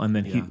style and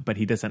then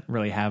he doesn't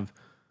really have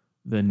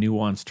the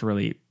nuance to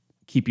really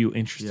keep you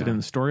interested in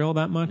the story all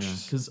that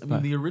much. Because I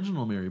mean, the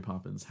original Mary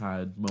Poppins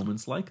had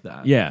moments like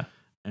that. Yeah,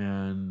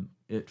 and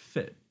it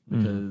fit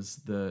because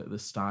the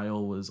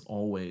style was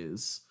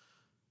always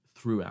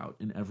throughout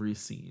in every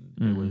scene.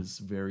 It was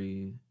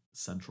very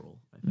central,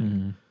 I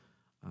think.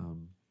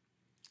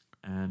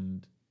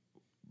 And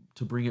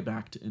to bring it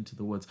back to Into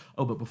the Woods.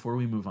 Oh, but before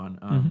we move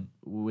on,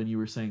 when you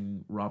were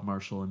saying Rob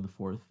Marshall in the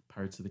fourth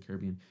Pirates of the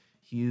Caribbean,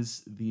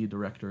 he's the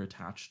director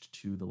attached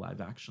to the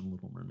live action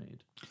Little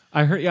Mermaid.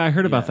 I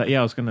heard about that. Yeah,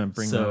 I was going to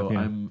bring that up.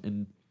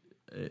 So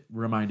it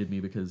reminded me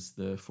because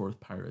the fourth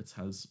Pirates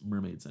has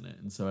mermaids in it.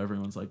 And so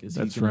everyone's like, is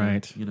he going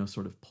to,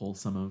 sort of pull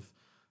some of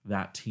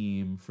that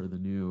team for the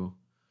new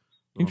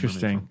Little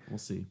Interesting. Mermaid film? We'll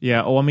see.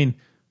 Yeah. Oh, I mean,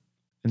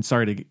 and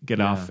sorry to get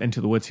off Into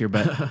the Woods here,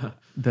 but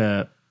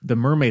the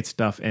mermaid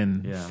stuff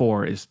in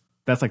 4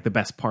 that's like the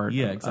best part.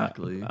 Yeah,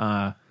 exactly.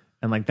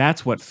 And like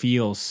that's what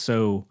feels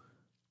so,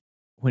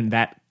 when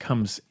that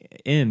comes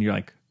in, you're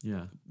like,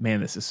 man,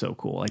 this is so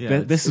cool.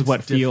 Like this is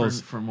what feels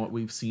from what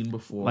we've seen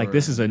before. Like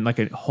this is like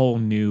a whole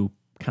new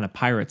kind of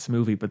pirates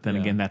movie, but then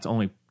again, that's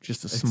only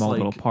just a small like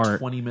little part.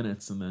 20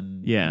 minutes and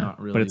then not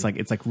really. But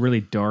it's like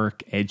really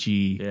dark,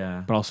 edgy,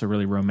 but also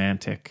really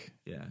romantic.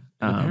 Yeah.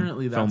 And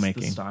apparently that's filmmaking.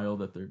 the style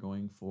that they're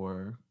going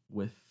for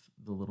with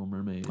the Little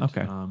Mermaid.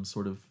 Okay.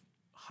 Sort of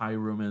high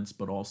romance,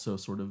 but also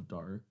sort of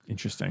dark.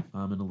 Interesting.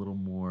 And a little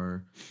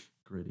more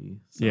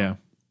gritty. So yeah.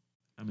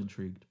 I'm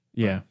intrigued.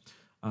 Yeah.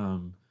 But,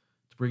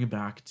 to bring it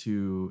back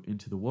to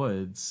Into the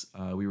Woods,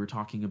 we were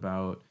talking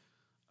about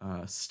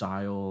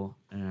style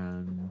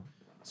and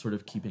sort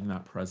of keeping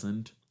that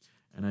present.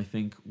 And I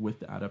think with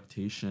the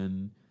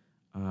adaptation,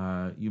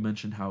 you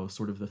mentioned how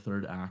sort of the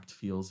third act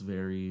feels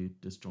very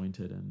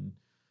disjointed and,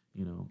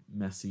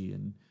 messy.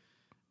 And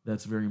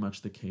that's very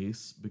much the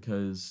case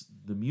because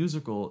the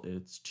musical,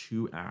 it's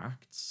 2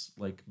 acts,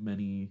 like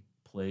many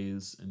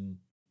plays and,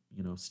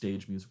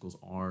 stage musicals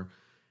are.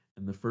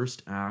 And the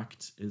first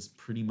act is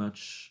pretty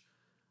much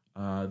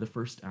the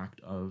first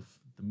act of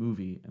the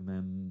movie. And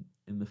then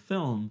in the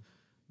film,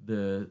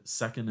 the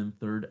second and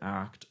third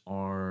act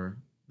are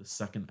the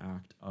second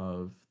act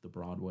of the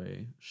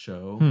Broadway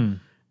show.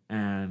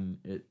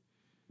 And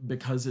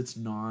because it's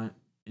not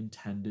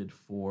intended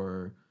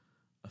for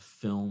a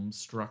film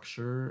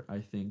structure, I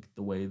think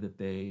the way that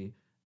they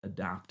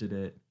adapted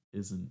it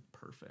isn't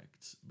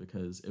perfect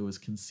because it was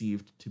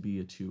conceived to be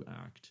a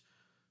 2-act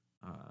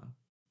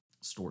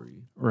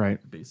story, right?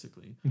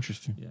 Basically,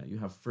 interesting. Yeah, you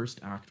have first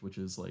act, which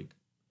is like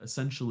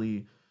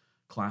essentially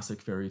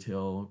classic fairy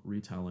tale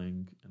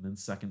retelling, and then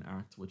second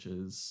act, which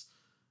is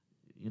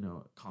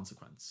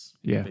consequence.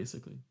 Yeah,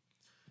 basically.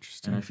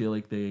 Interesting. And I feel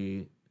like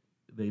they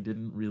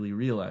didn't really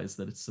realize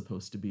that it's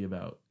supposed to be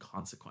about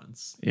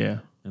consequence. Yeah,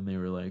 and they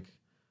were like,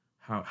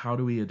 how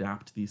do we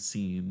adapt these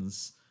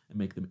scenes and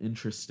make them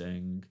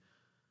interesting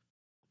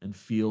and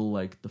feel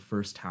like the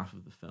first half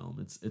of the film?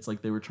 It's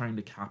like they were trying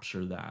to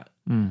capture that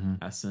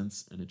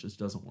essence, and it just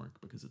doesn't work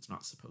because it's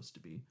not supposed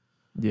to be.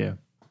 Yeah.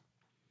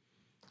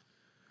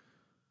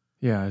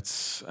 Yeah,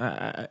 it's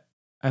I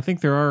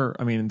think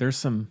there's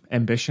some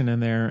ambition in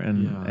there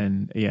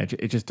and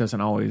it just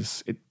doesn't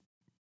always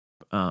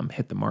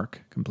hit the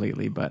mark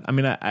completely. But I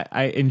mean,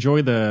 I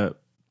enjoy the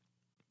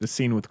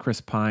scene with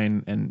Chris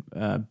Pine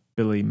and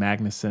Billy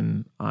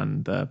Magnuson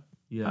on the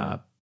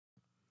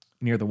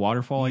near the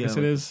waterfall, I guess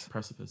it is.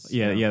 Precipice.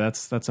 Yeah,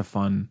 that's a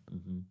fun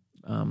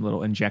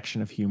little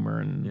injection of humor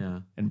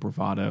and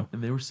bravado.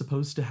 And they were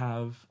supposed to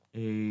have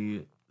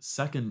a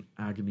second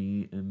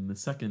agony in the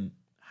second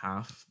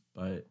half,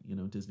 but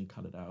Disney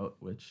cut it out,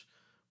 which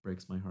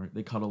breaks my heart.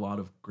 They cut a lot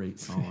of great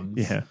songs.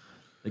 Yeah.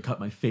 They cut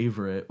my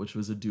favorite, which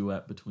was a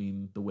duet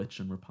between the witch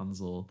and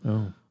Rapunzel.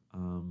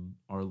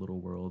 Our Little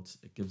World.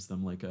 It gives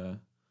them like a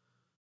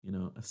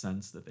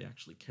sense that they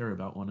actually care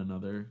about one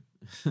another.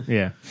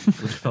 Yeah.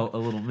 Which felt a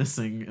little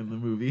missing in the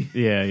movie.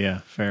 Yeah,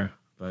 fair.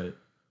 But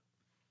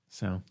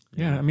so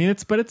yeah, I mean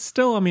it's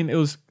still, I mean, it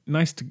was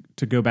nice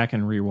to go back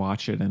and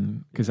rewatch it,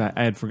 and because I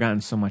had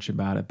forgotten so much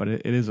about it, but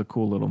it is a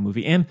cool little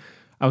movie. And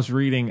I was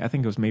reading, I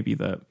think it was maybe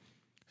the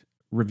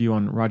review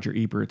on Roger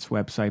Ebert's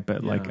website,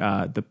 but like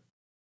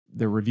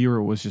the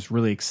reviewer was just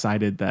really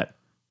excited that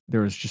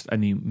there was just a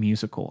new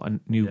musical, a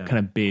new kind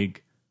of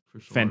big,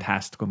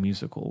 fantastical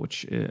musical,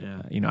 which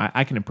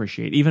I can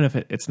appreciate, even if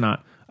it's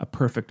not a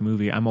perfect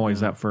movie. I'm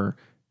always up for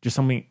just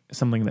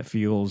something that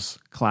feels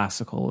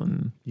classical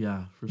and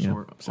Yeah, for you know,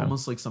 sure. so.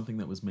 Almost like something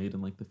that was made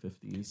in like the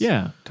 50s.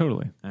 Yeah,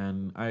 totally.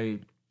 And I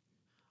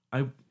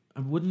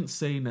wouldn't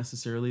say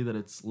necessarily that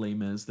it's Les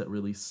Mis that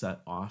really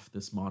set off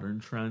this modern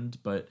trend,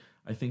 but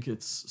I think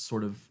it's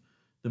sort of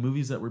the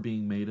movies that were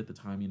being made at the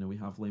time. You know, we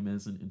have Les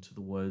Mis and Into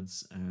the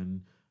Woods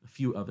and a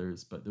few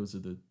others, but those are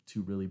the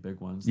two really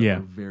big ones that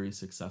were very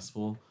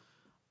successful.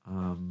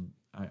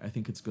 I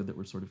think it's good that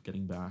we're sort of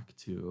getting back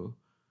to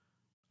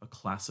a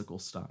classical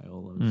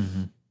style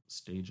of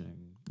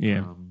staging.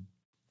 Yeah.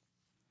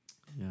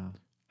 Yeah.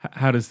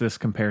 How does this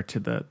compare to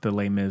the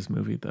Les Mis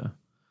movie, the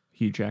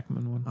Hugh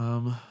Jackman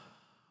one?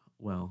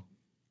 Well,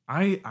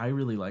 I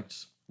really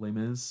liked Les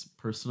Mis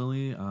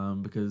personally,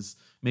 because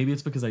maybe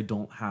it's because I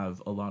don't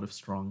have a lot of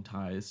strong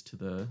ties to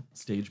the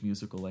stage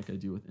musical like I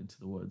do with Into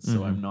the Woods.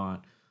 So I'm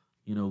not,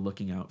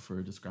 looking out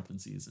for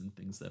discrepancies and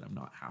things that I'm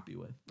not happy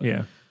with. But,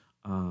 yeah.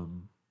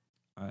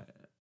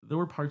 There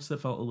were parts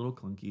that felt a little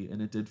clunky,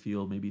 and it did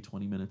feel maybe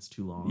 20 minutes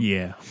too long.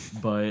 Yeah.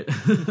 But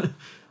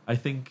I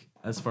think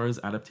as far as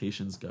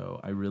adaptations go,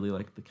 I really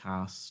liked the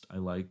cast. I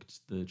liked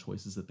the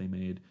choices that they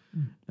made.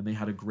 And they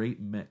had a great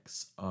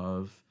mix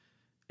of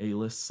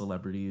A-list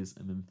celebrities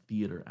and then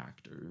theater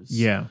actors.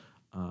 Yeah.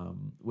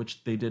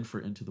 Which they did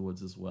for Into the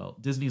Woods as well.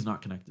 Disney's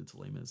not connected to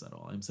Les Mis at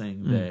all. I'm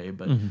saying they,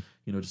 but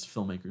just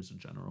filmmakers in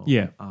general.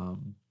 Yeah. I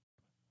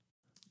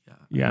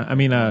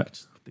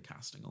liked the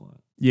casting a lot.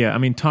 Yeah, I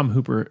mean, Tom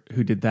Hooper,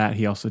 who did that,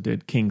 he also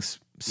did King's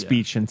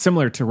Speech, and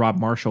similar to Rob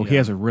Marshall, he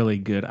has a really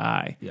good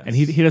eye, and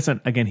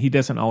he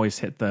doesn't always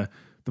hit the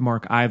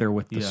mark either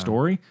with the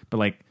story, but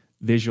like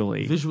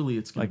visually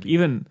it's like be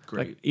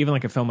great. even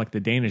like a film like The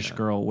Danish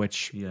Girl,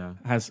 which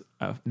has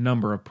a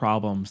number of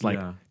problems, like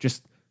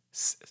just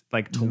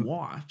like to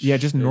watch,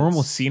 just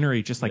normal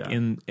scenery, just like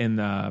in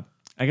the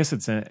I guess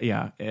it's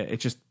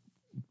it's just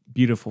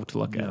beautiful to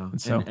look at,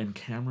 and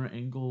camera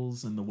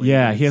angles and the way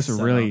he has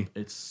a really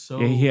it's so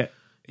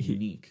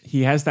unique.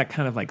 He has that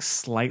kind of like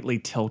slightly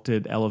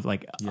tilted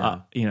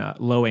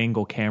low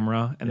angle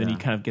camera, and then you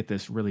kind of get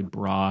this really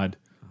broad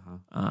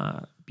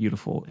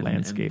beautiful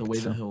landscape. And the way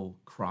that he'll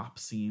crop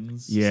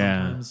scenes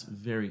sometimes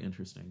very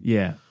interesting.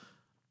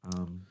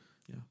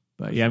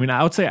 But I mean,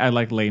 I would say I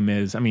like Les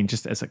Mis. I mean,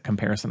 just as a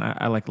comparison,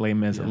 I like Les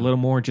Mis a little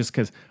more just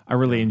because I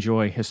really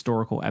enjoy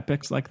historical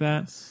epics like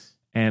that,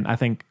 and I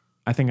think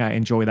I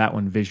enjoy that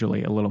one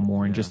visually a little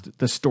more, and just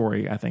the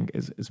story I think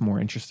is more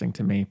interesting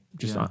to me,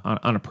 just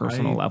on a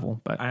personal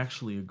level. But I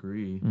actually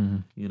agree.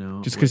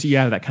 Just because you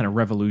have that kind of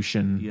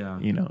revolution,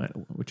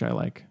 which I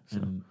like. So.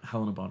 And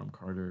Helena Bonham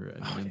Carter,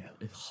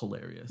 it's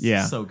hilarious.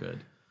 Yeah, so good.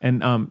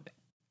 And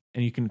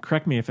you can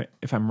correct me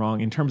if I'm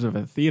wrong in terms of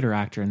a theater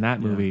actor in that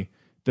movie.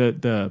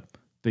 The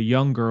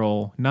young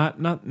girl, not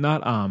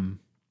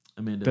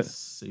Amanda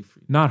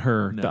Seyfried, not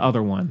her, the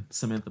other one,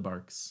 Samantha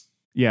Barks.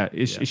 Yeah,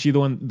 is she the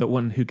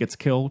one who gets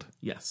killed?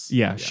 Yes.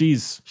 Yeah,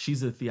 she's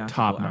a theatrical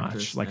top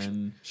actress, notch. Like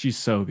she's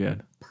so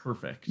good.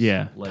 Perfect.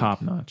 Yeah,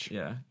 top notch.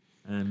 Yeah,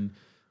 and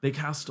they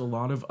cast a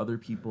lot of other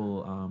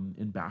people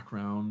in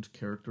background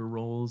character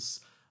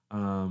roles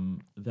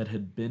that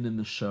had been in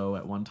the show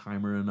at one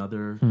time or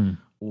another,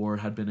 or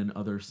had been in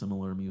other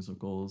similar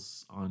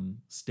musicals on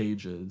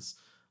stages.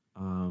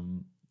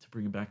 To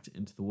bring it back to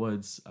Into the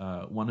Woods,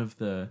 one of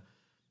the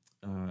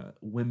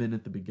women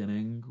at the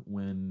beginning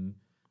when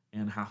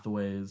Anne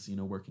Hathaway is,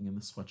 working in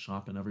the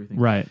sweatshop and everything.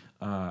 Right.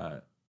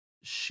 One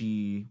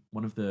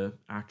of the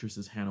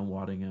actresses, Hannah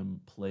Waddingham,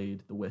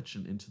 played the witch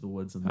in Into the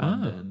Woods in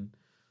London.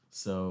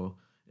 So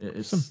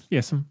it's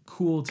some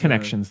cool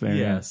connections there.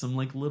 Yeah, some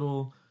like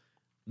little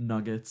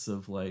nuggets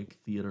of like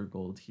theater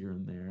gold here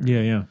and there.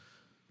 Yeah.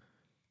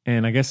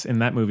 And I guess in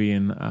that movie,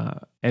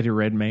 Eddie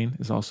Redmayne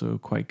is also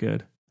quite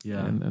good.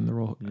 Yeah, and the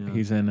role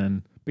he's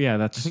in, but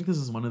I think this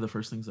is one of the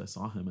first things I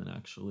saw him in,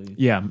 actually.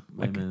 Yeah,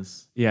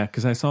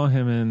 because I saw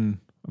him in.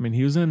 I mean,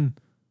 he was in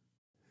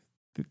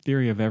The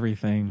Theory of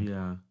Everything.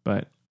 Yeah,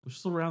 but which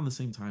is around the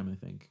same time, I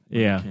think.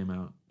 When it came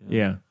out.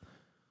 Yeah.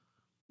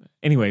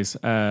 Anyways,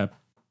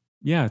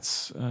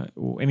 it's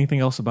anything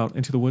else about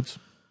Into the Woods?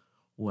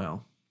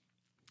 Well,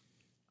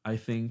 I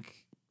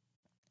think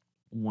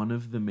one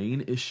of the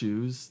main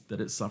issues that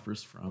it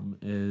suffers from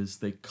is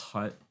they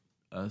cut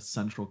a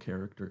central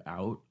character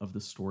out of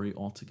the story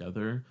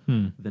altogether,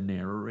 the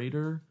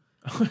narrator,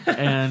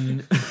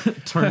 and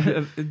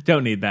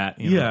don't need that.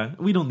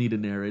 We don't need a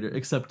narrator,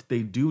 except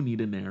they do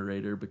need a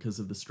narrator because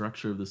of the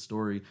structure of the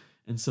story,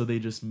 and so they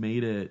just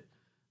made it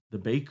the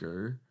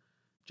baker,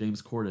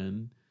 James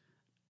Corden,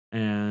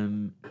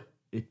 and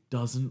it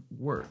doesn't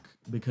work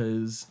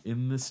because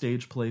in the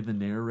stage play, the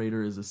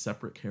narrator is a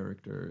separate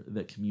character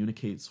that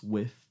communicates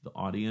with the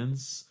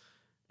audience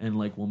and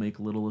like will make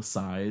little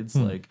asides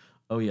like,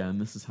 oh yeah,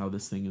 and this is how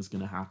this thing is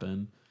going to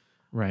happen.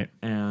 Right.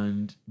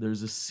 And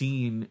there's a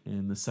scene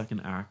in the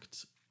second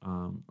act,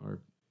 or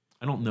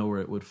I don't know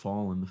where it would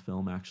fall in the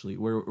film actually,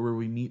 where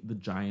we meet the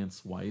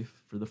giant's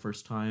wife for the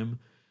first time,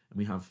 and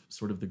we have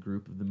sort of the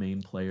group of the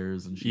main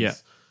players, and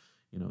she's,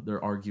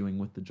 they're arguing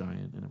with the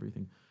giant and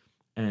everything.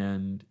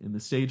 And in the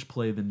stage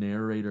play, the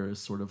narrator is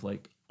sort of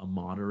like a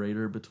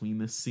moderator between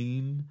this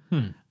scene.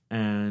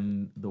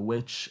 And the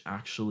witch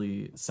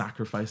actually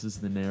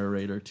sacrifices the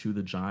narrator to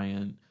the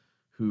giant,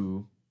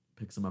 who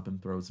picks him up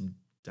and throws him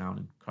down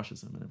and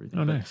crushes him and everything.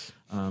 Oh, nice.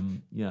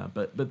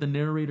 But the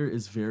narrator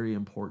is very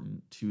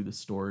important to the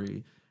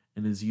story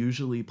and is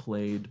usually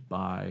played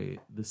by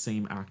the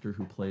same actor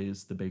who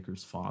plays the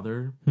baker's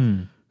father,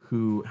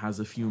 who has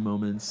a few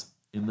moments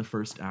in the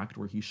first act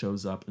where he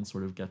shows up and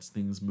sort of gets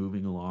things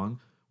moving along,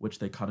 which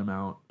they cut him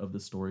out of the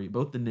story.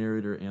 Both the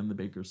narrator and the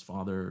baker's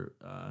father,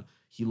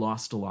 he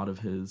lost a lot of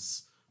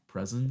his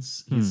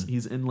presence.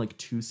 He's in like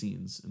 2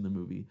 scenes in the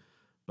movie,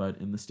 but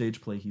in the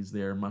stage play, he's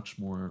there much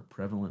more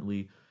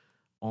prevalently,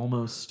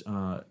 almost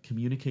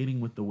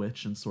communicating with the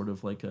witch in sort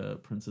of like a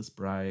Princess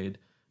Bride,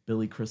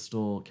 Billy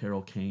Crystal,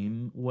 Carol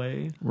Kane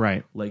way.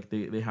 Right. Like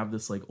they have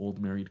this like old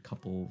married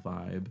couple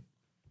vibe.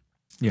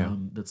 Yeah.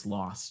 That's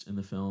lost in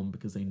the film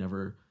because they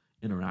never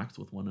interact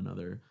with one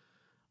another.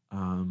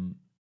 And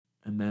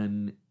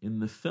then in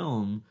the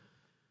film,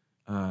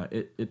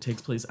 it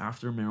takes place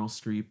after Meryl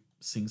Streep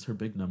sings her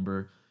big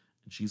number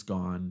and she's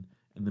gone,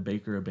 and the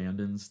baker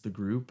abandons the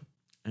group,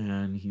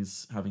 and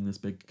he's having this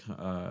big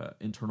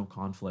internal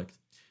conflict.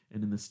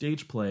 And in the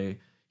stage play,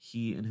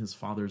 he and his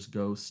father's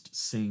ghost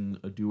sing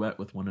a duet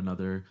with one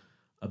another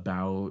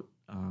about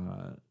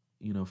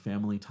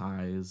family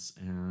ties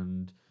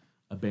and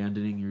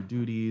abandoning your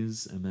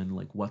duties, and then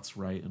like what's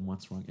right and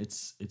what's wrong.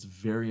 It's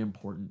very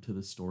important to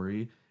the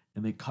story,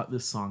 and they cut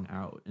this song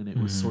out, and it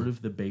was sort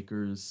of the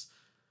baker's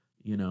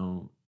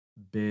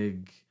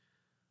big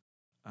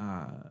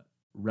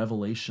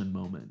revelation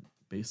moment,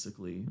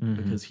 basically,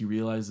 because he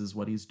realizes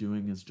what he's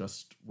doing is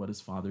just what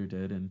his father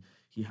did, and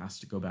he has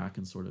to go back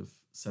and sort of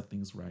set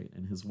things right.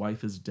 And his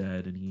wife is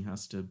dead, and he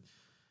has to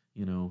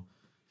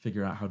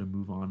figure out how to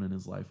move on in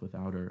his life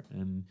without her.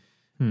 And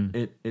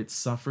it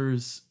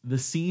suffers. The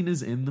scene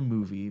is in the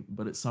movie,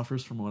 but it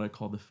suffers from what I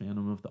call the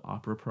Phantom of the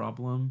Opera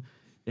problem,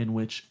 in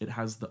which it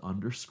has the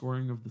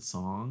underscoring of the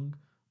song,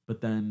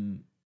 but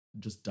then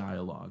just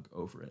dialogue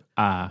over it.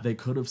 They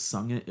could have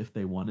sung it if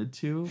they wanted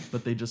to,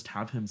 but they just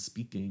have him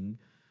speaking.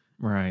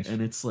 Right.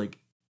 And it's like,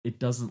 it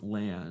doesn't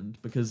land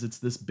because it's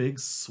this big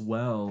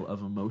swell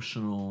of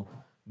emotional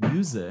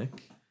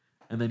music,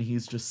 and then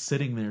he's just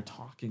sitting there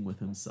talking with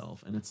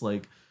himself. And it's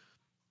like,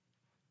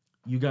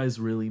 you guys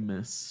really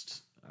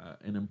missed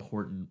an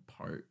important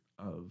part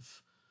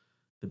of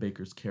the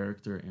baker's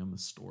character and the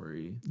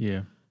story.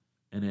 Yeah.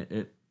 And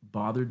it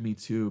bothered me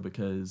too,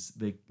 because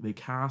they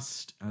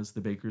cast as the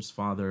baker's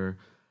father,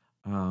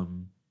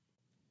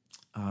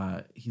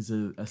 he's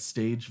a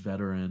stage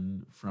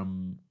veteran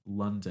from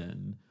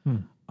London.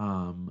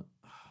 I'm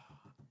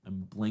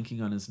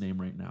blanking on his name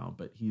right now,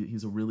 but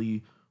he's a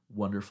really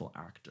wonderful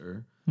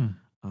actor.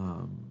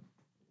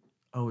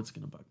 It's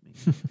gonna bug me.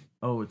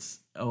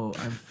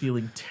 I'm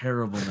feeling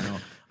terrible now.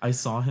 I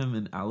saw him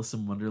in Alice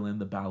in Wonderland,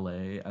 the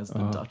ballet, as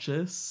the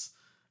Duchess.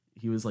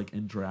 He was like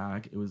in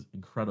drag. It was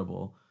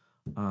incredible.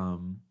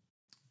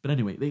 But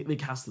anyway, they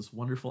cast this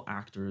wonderful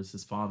actor as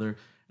his father,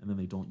 and then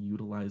they don't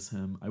utilize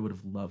him. I would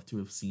have loved to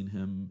have seen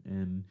him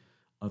in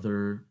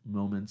other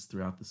moments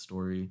throughout the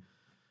story,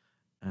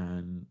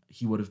 and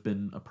he would have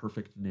been a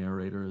perfect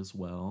narrator as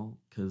well,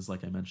 because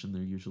like I mentioned,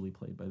 they're usually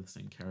played by the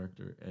same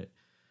character.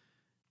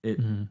 It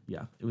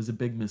was a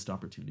big missed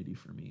opportunity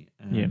for me,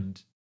 and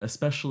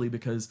especially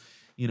because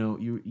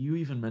you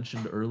even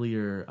mentioned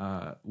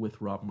earlier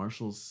with Rob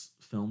Marshall's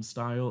film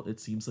style, it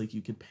seems like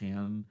you could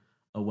pan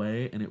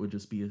away and it would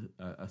just be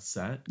a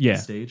set, a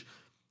stage,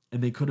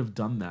 and they could have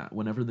done that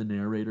whenever the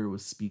narrator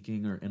was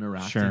speaking or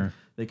interacting.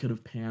 They could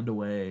have panned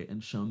away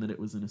and shown that it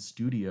was in a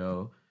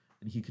studio,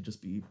 and he could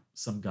just be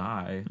some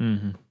guy.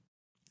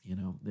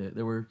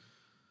 There were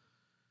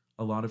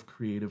a lot of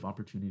creative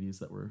opportunities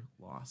that were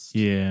lost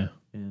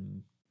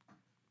in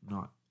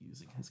not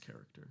using his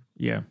character.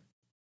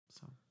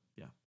 So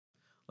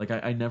like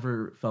I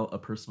never felt a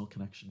personal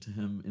connection to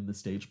him in the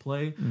stage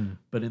play,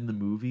 but in the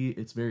movie,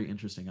 it's very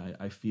interesting.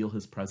 I feel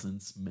his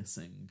presence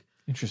missing.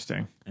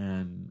 Interesting.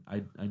 And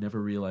I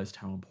never realized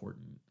how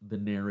important the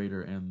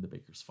narrator and the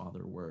baker's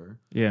father were.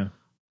 Yeah.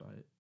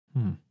 But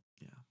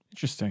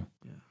Interesting.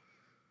 Yeah.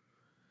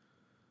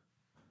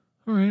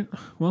 All right.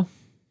 Well,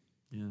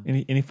 yeah.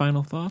 Any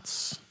final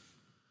thoughts?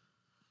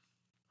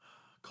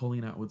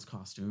 Colleen Atwood's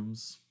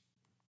costumes,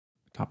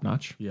 Top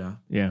notch. Yeah.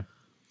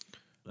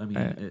 I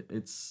mean,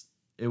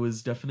 it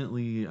was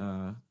definitely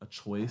a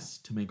choice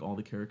to make all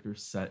the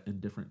characters set in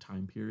different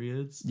time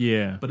periods.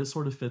 Yeah. But it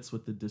sort of fits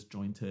with the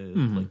disjointed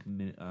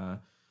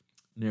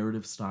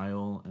narrative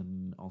style,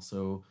 and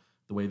also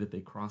the way that they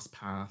cross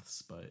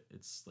paths, but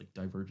it's like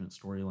divergent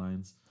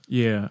storylines.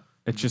 Yeah.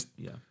 It's just,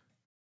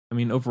 I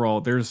mean,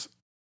 overall, there's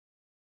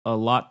a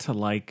lot to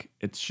like.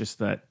 It's just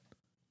that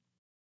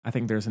I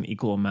think there's an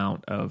equal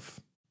amount of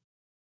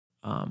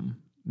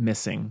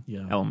missing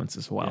elements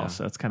as well.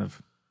 So it's kind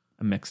of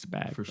a mixed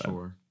bag. For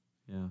sure.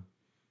 Yeah.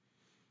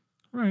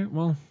 All right.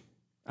 Well,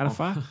 out of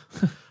 5.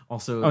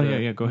 Also, go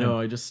ahead. No,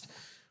 I just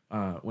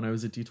when I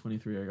was at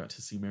D23, I got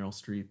to see Meryl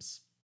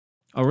Streep's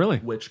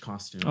witch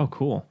costume. Oh,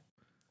 cool.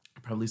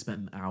 probably spent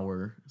an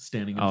hour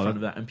standing in front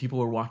of that, and people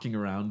were walking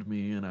around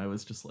me, and I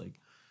was just like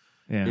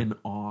in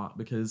awe,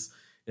 because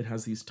it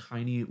has these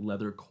tiny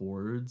leather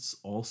cords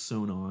all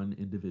sewn on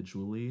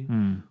individually,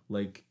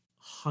 like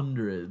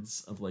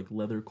hundreds of like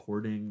leather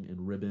cording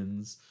and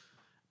ribbons,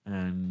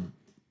 and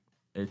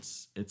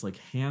it's like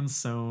hand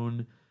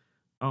sewn.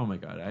 Oh my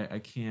god, I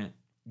can't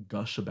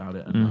gush about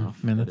it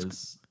enough.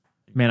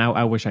 Man,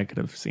 I wish I could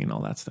have seen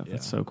all that stuff. Yeah,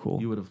 That's so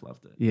cool. You would have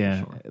loved it.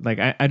 Yeah, for sure. like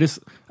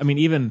I mean,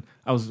 even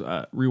I was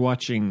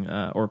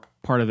rewatching or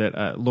part of it,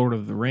 Lord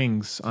of the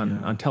Rings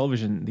on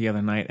television the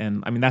other night,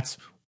 and I mean that's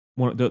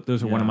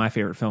those are one of my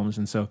favorite films,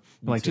 and so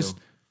like too. just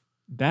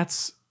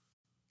that's,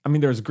 I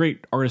mean, there's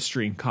great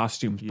artistry and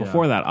costumes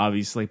before that,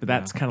 obviously, but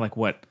that's kind of like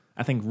what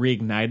I think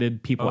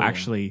reignited people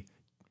actually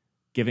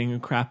giving a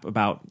crap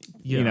about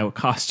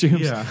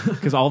costumes,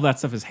 because all that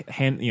stuff is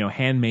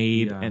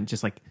handmade and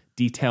just like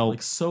detailed,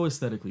 like so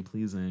aesthetically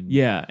pleasing.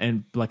 Yeah,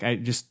 and like I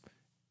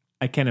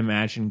can't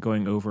imagine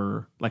going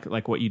over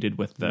like what you did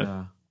with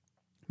the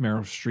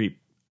Meryl Streep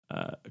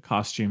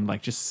costume,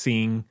 like just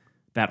seeing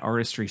that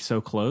artistry so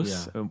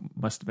close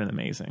must have been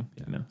amazing.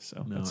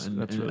 So that's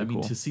really I mean,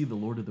 cool. to see the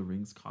Lord of the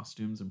Rings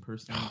costumes in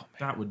person,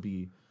 that would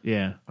be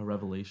a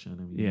revelation.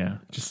 I mean,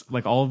 just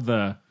like all of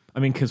the, I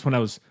mean, because when I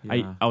was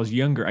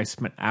younger, I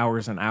spent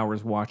hours and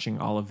hours watching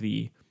all of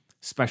the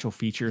special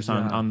features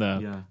on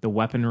the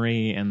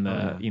weaponry and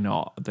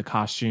the the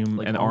costume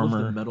like and all armor,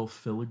 of the metal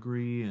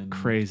filigree and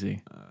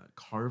crazy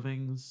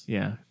carvings.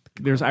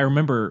 I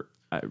remember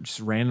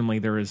just randomly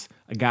there was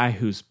a guy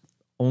whose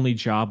only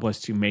job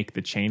was to make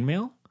the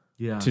chainmail.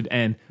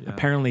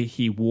 Apparently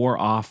he wore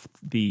off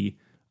the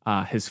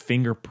his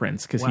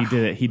fingerprints, because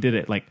he did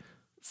it like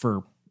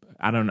for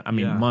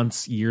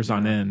months, years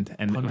on end,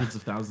 and hundreds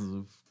of thousands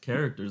of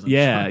characters.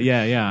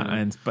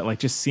 And but like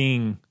just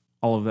seeing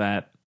all of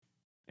that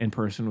in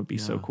person would be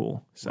so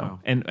cool. So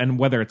and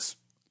whether it's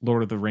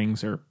Lord of the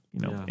Rings or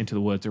Into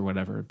the Woods or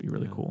whatever, it'd be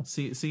really cool.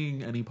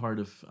 Seeing any part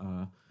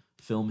of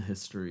film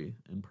history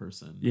in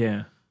person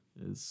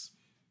is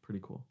pretty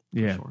cool.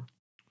 For sure.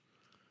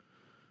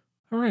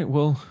 All right,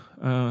 well,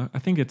 I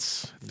think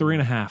it's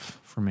 3.5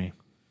 for me.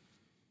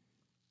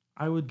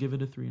 I would give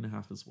it a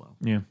 3.5 as well.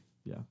 Yeah.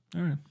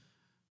 All right.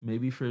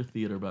 Maybe for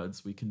Theater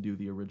Buds, we can do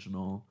the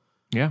original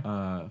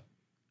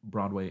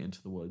Broadway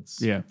Into the Woods.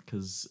 Yeah.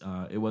 Because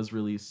it was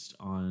released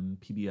on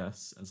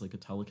PBS as like a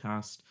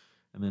telecast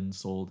and then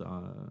sold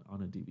on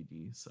a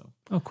DVD. So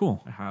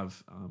cool. I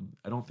have,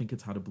 I don't think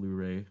it's had a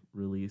Blu-ray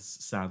release,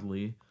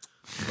 sadly,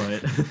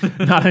 but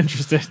not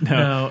interested.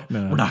 No,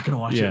 we're not going to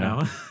watch it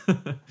now.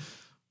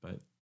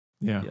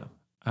 Yeah.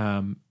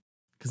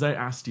 Because I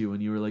asked you when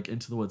you were like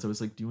Into the Woods, I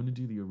was like, do you want to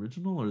do the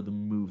original or the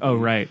movie? Oh,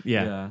 right.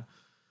 Yeah.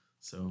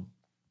 So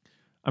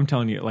I'm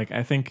telling you, like,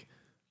 I think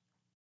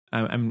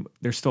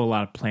there's still a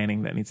lot of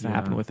planning that needs to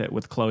happen with it,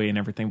 with Chloe and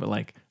everything. But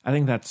like, I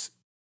think that's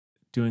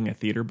doing a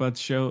Theater Buds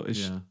show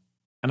is,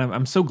 and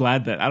I'm so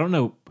glad that I don't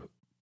know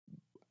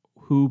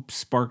who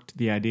sparked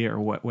the idea or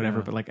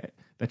whatever, but like,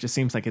 that just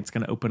seems like it's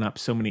going to open up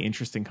so many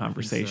interesting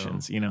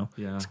conversations,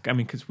 Yeah. I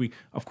mean, because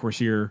of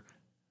course you're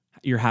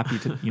happy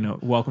to,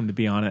 welcome to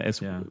be on it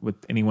as with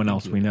anyone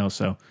else we know.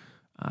 So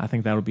I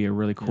think that'll be a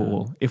really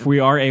cool, if we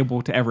are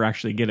able to ever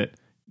actually get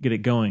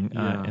it going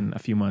in a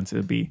few months,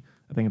 I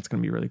think it's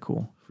going to be really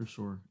cool. For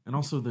sure. And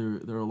also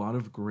there are a lot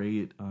of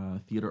great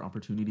theater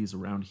opportunities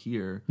around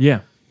here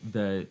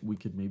that we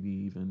could maybe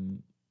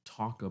even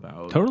talk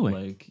about. Totally.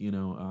 Like,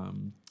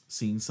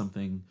 seeing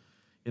something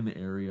in the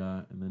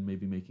area and then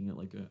maybe making it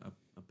like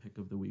a pick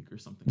of the week or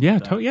something. Yeah.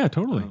 Like that.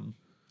 Totally.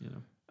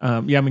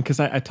 I mean, because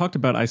I talked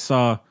about, I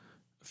saw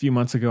a few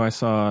months ago, I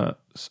saw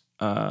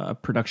a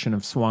production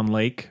of Swan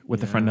Lake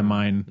with a friend of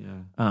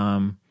mine.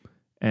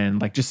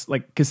 And like, just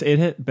like, because it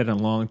had been a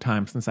long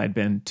time since I'd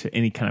been to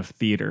any kind of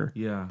theater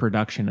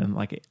production. And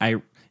like,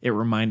 it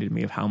reminded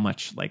me of how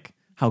much, like,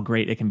 how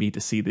great it can be to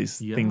see these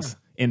things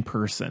in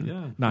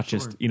person, not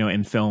just,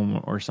 in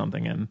film or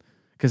something. And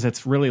because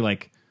it's really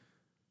like,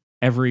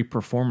 every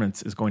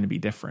performance is going to be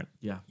different.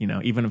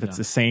 Even if it's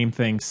the same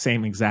thing,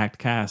 same exact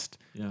cast,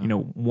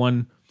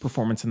 one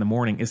performance in the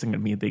morning isn't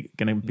going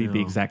to be the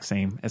exact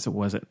same as it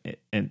was at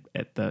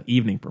the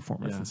evening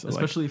performance. Yeah. So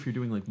especially if you're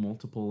doing like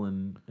multiple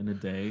in a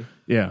day.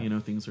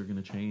 Things are going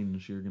to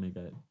change. You're going to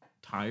get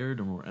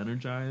tired or more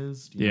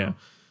energized. You know?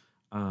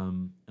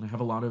 And I have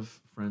a lot of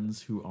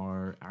friends who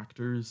are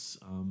actors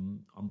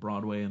on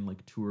Broadway and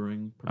like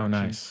touring productions.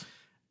 Oh, nice.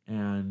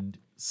 And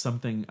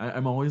something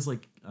I'm always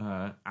like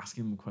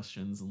asking them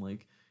questions and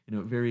like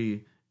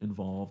very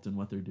involved in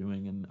what they're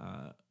doing. And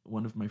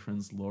one of my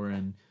friends,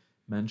 Lauren,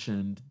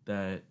 mentioned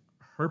that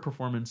her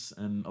performance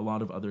and a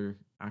lot of other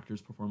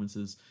actors'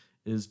 performances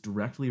is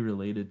directly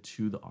related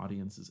to the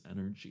audience's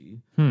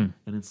energy. And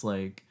it's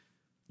like,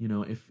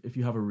 if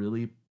you have a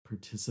really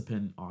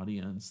participant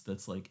audience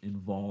that's like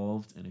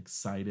involved and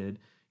excited,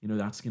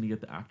 that's going to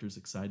get the actors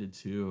excited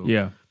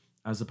too.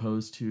 As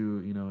opposed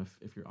to,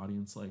 if your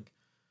audience like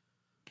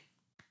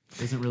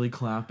isn't really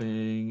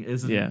clapping,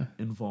 isn't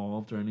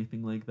involved or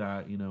anything like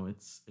that,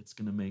 it's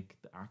going to make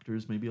the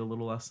actors maybe a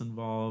little less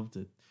involved.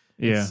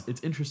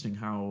 It's interesting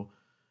how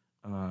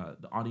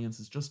the audience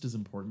is just as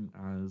important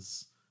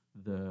as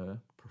the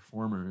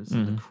performers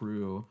and the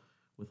crew.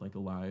 With like a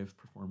live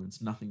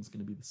performance, nothing's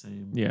going to be the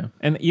same. Yeah,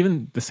 and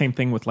even the same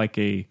thing with like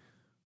a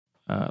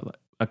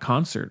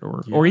concert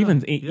or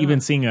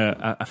even seeing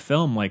a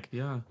film. Like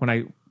when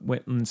I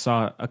went and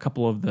saw a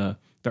couple of the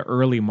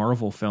early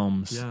Marvel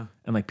films,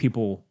 and like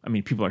people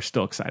are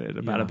still excited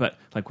about it, but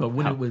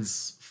when it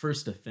was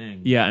first a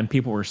thing, and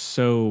people were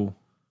so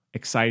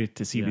excited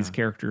to see these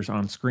characters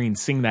on screen.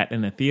 Seeing that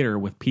in a theater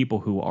with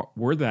people who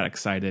were that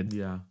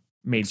excited,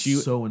 made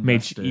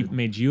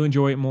you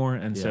enjoy it more,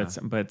 and so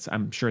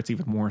I'm sure it's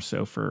even more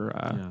so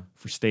for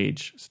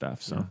stage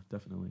stuff. So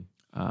definitely,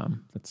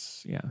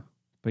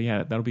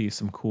 but that'll be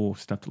some cool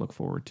stuff to look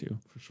forward to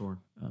for sure.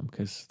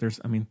 Because there's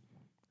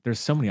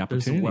so many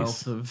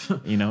opportunities, there's a wealth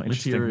of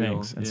interesting material,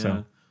 things, and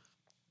so.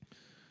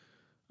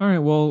 All right,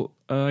 well,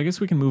 I guess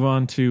we can move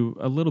on to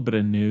a little bit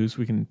of news.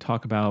 We can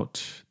talk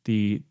about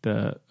the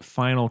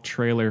final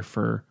trailer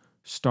for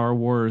Star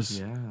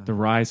Wars: The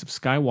Rise of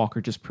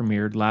Skywalker just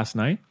premiered last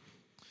night.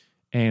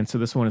 And so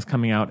this one is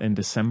coming out in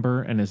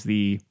December and is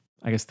the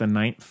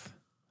 9th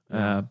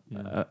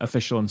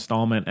official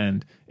installment,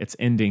 and it's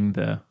ending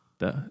the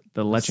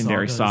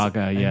legendary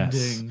saga.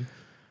 Yes. Ending.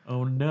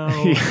 Oh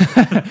no.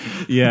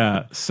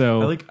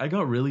 So I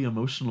got really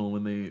emotional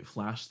when they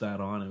flashed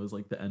that on. It was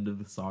like the end of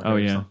the saga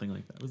or something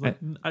like that. I was like,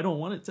 I don't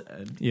want it to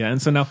end. Yeah,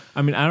 and so now,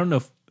 I don't know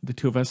if the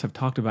two of us have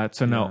talked about it.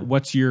 So now,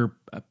 what's your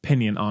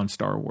opinion on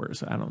Star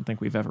Wars? I don't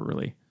think we've ever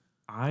really.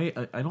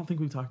 I don't think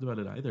we've talked about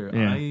it either.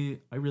 Yeah.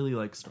 I really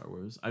like Star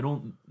Wars. I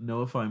don't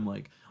know if I'm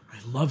like, I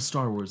love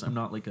Star Wars. I'm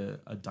not like a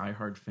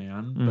diehard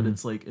fan, but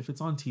it's like if it's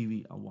on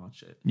TV, I'll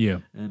watch it. Yeah.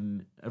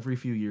 And every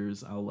few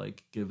years, I'll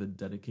like give a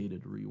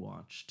dedicated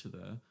rewatch to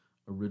the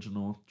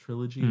original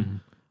trilogy.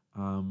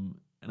 And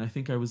I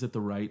think I was at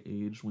the right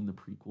age when the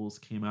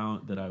prequels came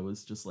out that I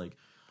was just like,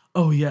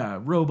 oh yeah,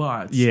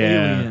 robots,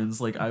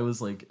 aliens. Like I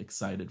was like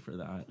excited for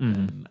that,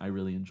 and I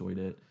really enjoyed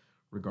it,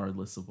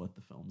 regardless of what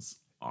the films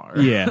are.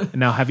 Yeah.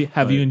 Now, have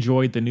you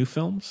enjoyed the new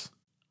films?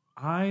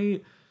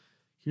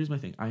 Here's my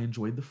thing. I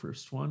enjoyed the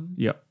first one.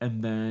 Yep.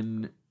 And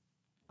then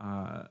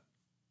a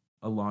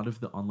lot of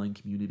the online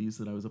communities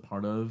that I was a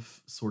part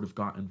of sort of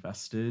got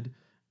invested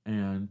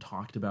and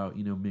talked about,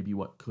 maybe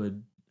what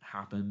could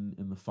happen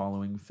in the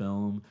following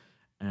film.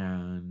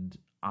 And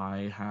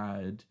I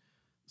had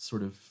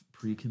sort of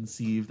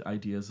preconceived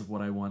ideas of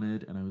what I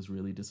wanted, and I was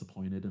really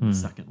disappointed in the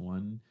second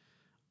one.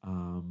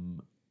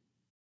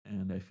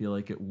 And I feel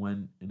like it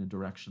went in a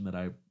direction that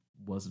I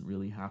wasn't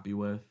really happy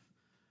with.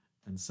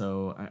 And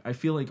so I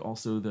feel like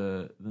also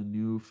the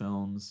new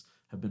films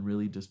have been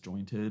really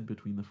disjointed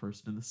between the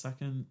first and the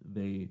second.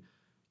 They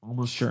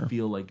almost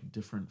feel like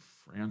different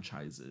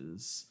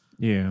franchises.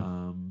 Yeah.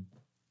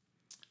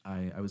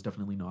 I was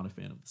definitely not a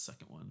fan of the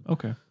second one.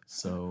 Okay.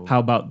 So how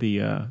about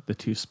the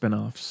two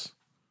spinoffs?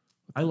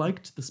 I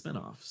liked the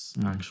spinoffs,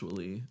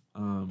 actually.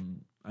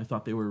 I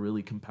thought they were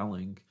really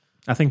compelling.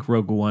 I think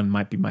Rogue One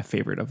might be my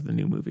favorite of the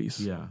new movies.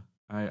 Yeah,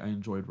 I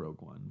enjoyed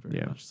Rogue One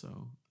very much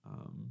so.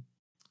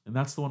 And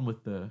that's the one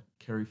with the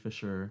Carrie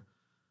Fisher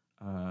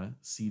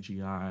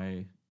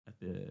CGI at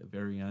the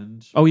very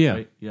end. Oh yeah,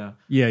 right?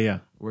 Yeah.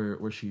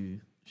 Where she's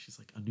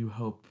like, A New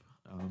Hope.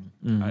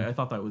 I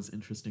thought that was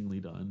interestingly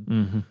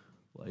done.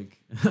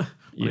 Like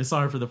when I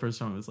saw her for the first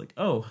time, I was like,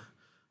 oh,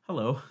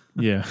 hello.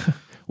 Yeah.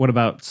 What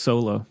about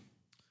Solo?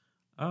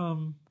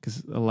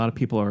 Because a lot of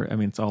people are.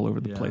 It's all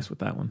over the place with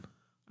that one.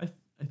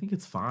 I think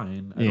it's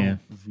fine. I don't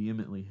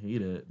vehemently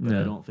hate it, but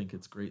I don't think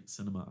it's great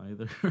cinema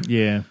either.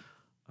 Yeah.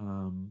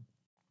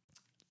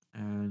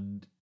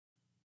 And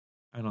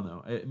I don't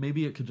know.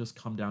 Maybe it could just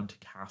come down to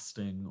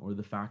casting or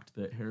the fact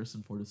that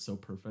Harrison Ford is so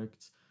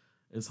perfect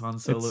as Han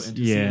Solo, and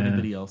to see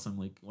anybody else, I'm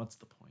like, what's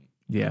the point?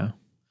 Yeah.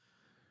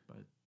 But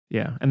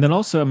yeah, and then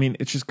also,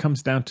 it just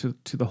comes down to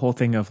the whole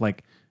thing of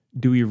like,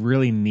 do we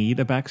really need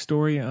a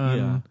backstory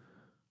on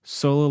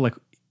Solo? Like,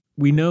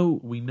 we know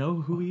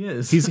who he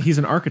is. He's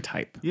an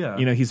archetype. Yeah.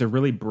 He's a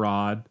really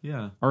broad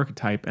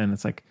archetype, and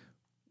it's like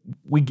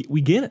we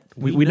get it.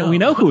 We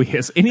know who he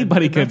is.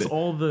 Anybody and could. That's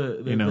all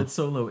that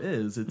Solo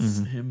is. It's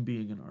him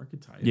being an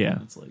archetype. Yeah.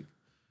 And it's like,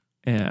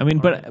 yeah.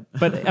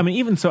 But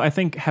even so, I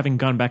think having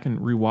gone back and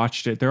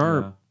rewatched it, there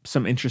are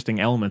some interesting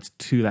elements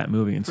to that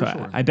movie, and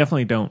I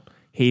definitely don't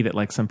hate it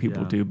like some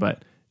people do,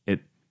 but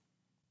it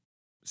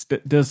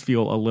does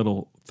feel a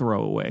little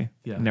throwaway.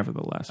 Yeah.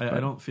 Nevertheless, I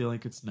don't feel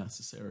like it's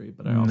necessary,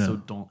 but I also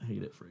don't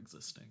hate it for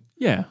existing.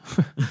 Yeah.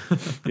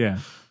 Yeah.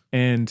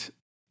 And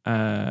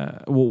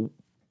well,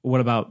 what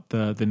about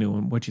the new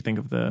one? What'd you think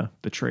of the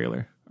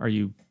trailer? Are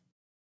you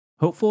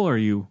hopeful? Or are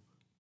you?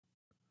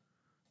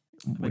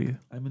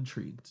 I'm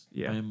intrigued.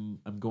 Yeah.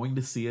 I'm going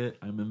to see it.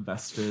 I'm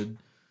invested.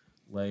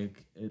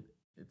 Like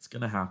it's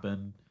gonna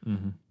happen.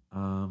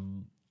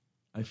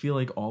 I feel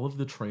like all of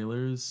the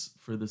trailers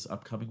for this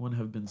upcoming one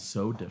have been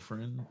so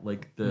different.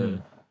 Like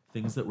the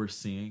things that we're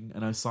seeing,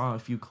 and I saw a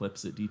few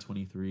clips at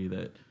D23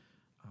 that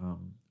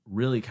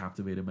really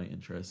captivated my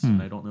interest.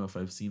 And I don't know if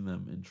I've seen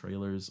them in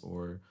trailers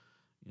or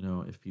you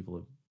know, if people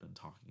have been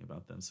talking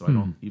about them. So I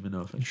don't even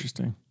know if I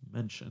Interesting. should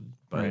mention,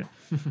 but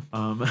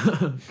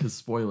Right. because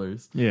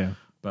spoilers. Yeah.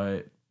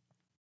 But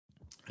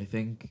I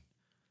think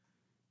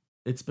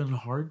it's been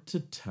hard to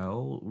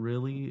tell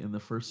really in the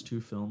first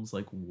two films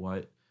like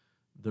what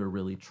they're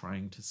really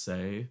trying to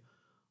say,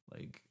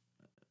 like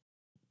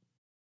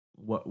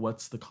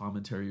what's the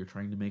commentary you're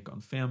trying to make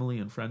on family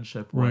and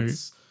friendship, Right.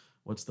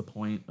 what's the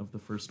point of the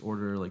First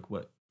Order, like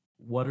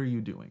what are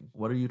you doing,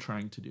 what are you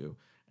trying to do?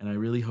 And I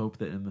really hope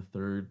that in the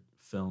third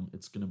film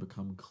it's going to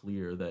become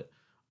clear that,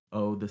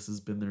 oh, this has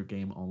been their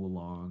game all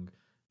along,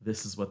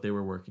 this is what they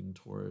were working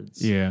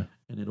towards. Yeah.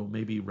 And it'll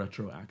maybe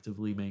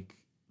retroactively make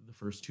the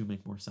first two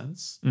make more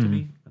sense to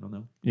me. I don't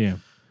know. Yeah.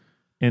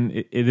 And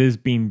it is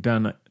being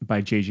done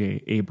by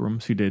J.J.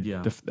 Abrams, who did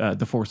Yeah.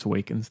 the Force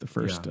Awakens, the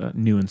first Yeah.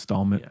 new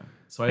installment. Yeah.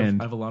 So I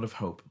have a lot of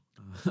hope.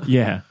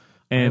 Yeah.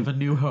 I And have a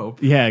new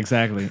hope. yeah,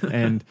 exactly.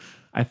 And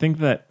I think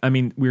that, I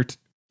mean,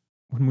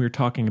 when we were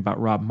talking about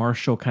Rob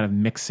Marshall kind of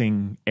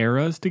mixing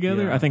eras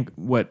together, Yeah. I think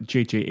what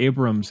J.J.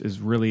 Abrams is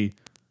really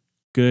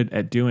good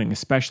at doing,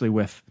 especially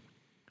with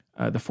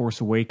The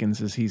Force Awakens,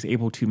 is he's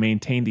able to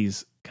maintain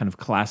these kind of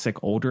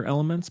classic older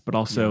elements, but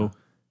also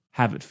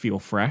have it feel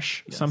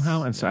fresh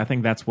somehow. And so I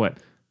think that's what,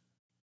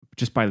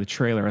 just by the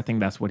trailer, I think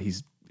that's what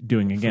he's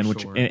doing again,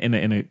 which sure.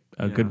 in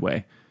a good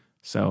way.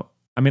 So,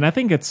 I mean, I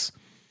think it's,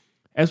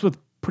 as with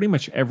pretty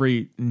much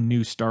every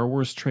new Star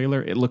Wars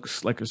trailer, it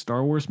looks like a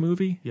Star Wars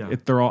movie. Yeah.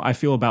 They're all, I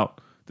feel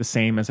about the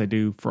same as I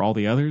do for all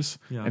the others.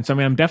 Yeah. And so, I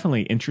mean, I'm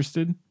definitely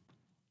interested.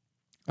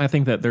 I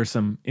think that there's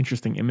some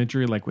interesting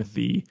imagery, like with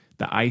the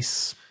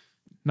ice,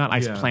 not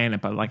ice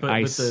planet, but like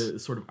ice. But the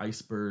sort of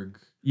iceberg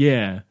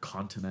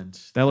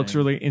continent. That looks thing.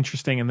 really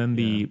interesting. And then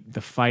the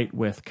fight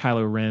with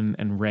Kylo Ren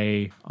and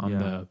Rey on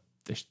the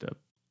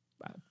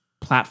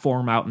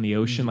platform out in the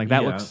ocean, like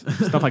that looks,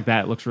 stuff like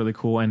that looks really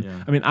cool. And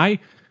I mean,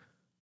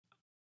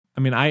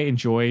 I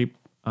enjoy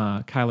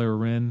Kylo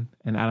Ren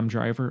and Adam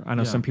Driver. I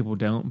know some people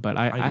don't, but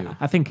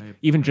I think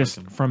even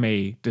just from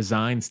a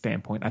design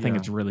standpoint, I think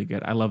it's really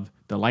good. I love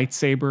the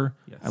lightsaber.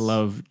 Yes. I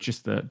love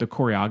just the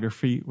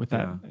choreography with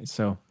that.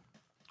 So,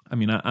 I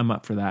mean, I'm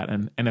up for that.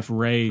 And if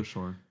Rey For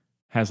sure.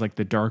 has like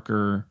the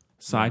darker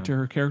side to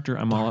her character,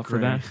 I'm all up for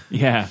that.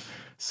 Yeah.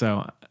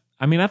 So,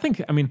 I mean,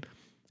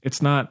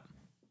 it's not,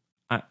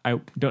 I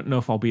don't know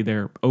if I'll be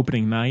there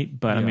opening night,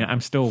 but I mean,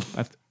 I'm still,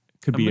 I'm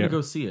gonna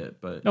go see it,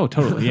 but no,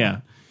 totally.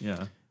 Yeah.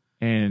 yeah.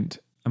 And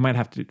I might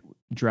have to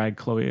drag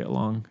Chloe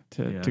along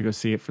to go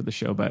see it for the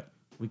show, but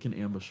we can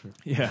ambush her.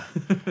 Yeah.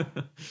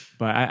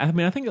 But I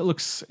mean, I think it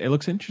looks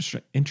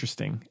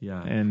interesting.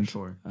 Yeah. And for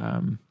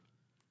sure.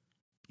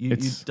 You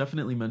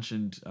definitely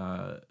mentioned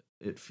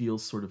it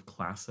feels sort of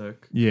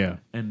classic. Yeah.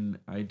 And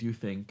I do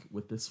think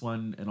with this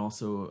one and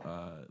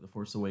also The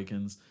Force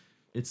Awakens,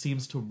 it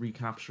seems to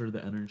recapture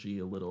the energy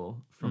a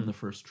little from the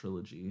first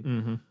trilogy.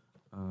 Mm-hmm.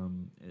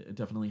 It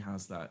definitely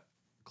has that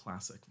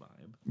classic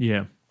vibe.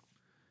 Yeah.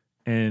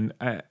 And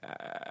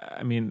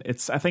I mean,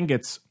 I think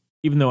it's,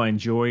 even though I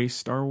enjoy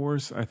Star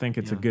Wars, I think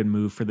it's a good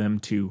move for them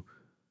to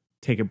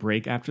take a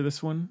break after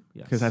this one.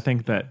 Because I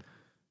think that,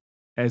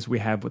 as we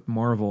have with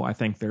Marvel, I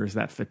think there's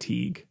that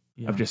fatigue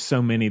of just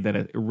so many that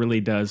it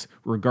really does,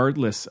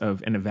 regardless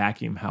of in a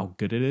vacuum how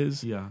good it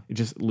is. Yeah. It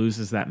just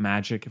loses that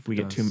magic if we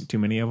get too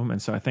many of them.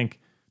 And so I think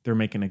they're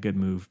making a good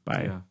move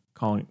by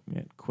calling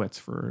it quits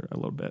for a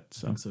little bit.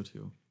 So I think so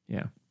too.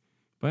 Yeah.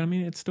 But I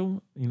mean, it's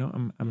still,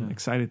 I'm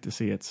excited to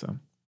see it. So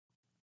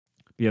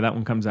yeah, that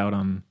one comes out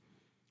on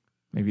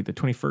maybe the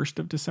 21st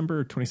of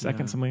December or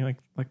 22nd, something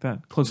like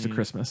that, close to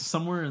Christmas.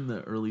 Somewhere in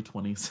the early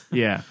 20s.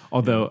 Yeah.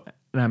 Although,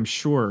 and I'm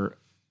sure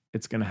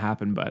it's going to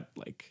happen, but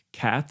like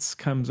Cats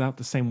comes out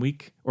the same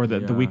week or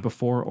the week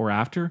before or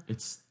after.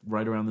 It's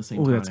right around the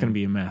same time. That's going to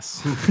be a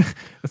mess.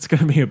 That's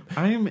going to be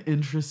I'm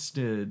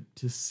interested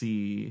to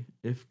see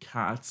if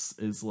Cats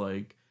is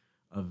like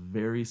a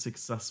very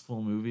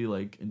successful movie,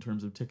 like in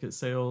terms of ticket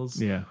sales.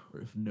 Yeah.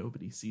 Or if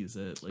nobody sees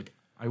it. Like,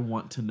 I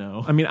want to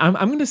know. I mean, I'm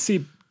going to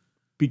see,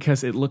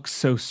 because it looks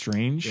so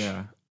strange.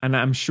 Yeah. And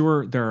I'm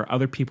sure there are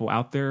other people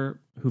out there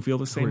who feel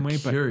the same way.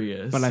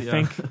 Curious, but I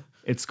think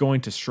it's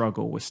going to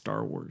struggle with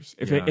Star Wars.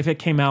 If it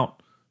came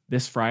out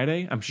this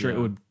Friday, I'm sure it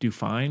would do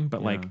fine.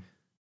 But like,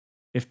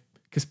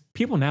 because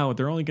people now,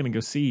 they're only going to go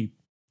see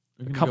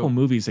a couple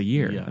movies a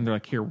year, and they're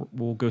like, here,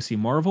 we'll go see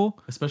Marvel,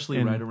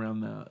 especially right around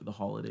the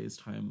holidays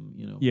time.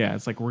 Yeah,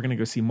 it's like we're going to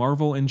go see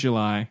Marvel in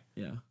July.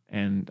 Yeah.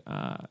 And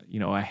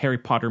a Harry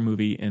Potter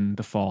movie in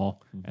the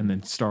fall, and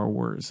then Star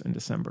Wars in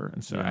December.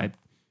 And so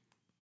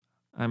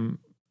I'm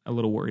a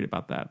little worried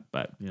about that,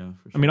 but for sure.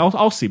 I mean,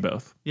 I'll see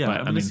both. Yeah, but,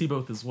 I'm going to see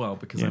both as well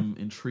because I'm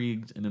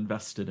intrigued and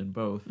invested in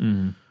both.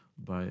 Mm-hmm.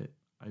 But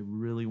I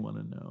really want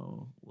to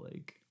know,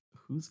 like,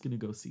 who's going to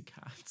go see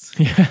Cats?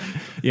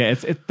 Yeah.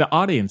 It's the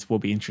audience will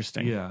be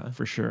interesting. Yeah,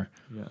 for sure.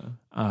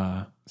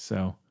 Yeah.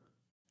 So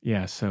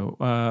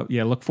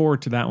look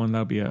forward to that one.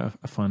 That'll be a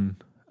fun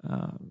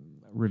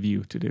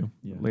review to do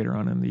later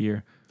on in the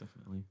year.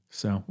 Definitely.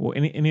 So, well,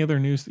 any other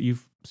news that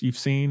you've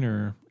seen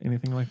or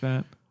anything like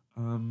that?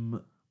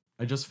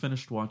 I just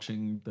finished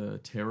watching the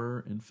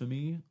Terror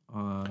Infamy.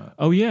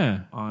 Oh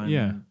yeah, On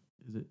yeah.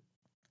 Is it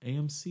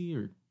AMC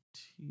or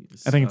T?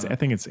 I think it's AMC.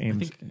 I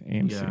think,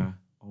 AMC. Yeah,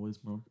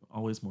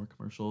 always more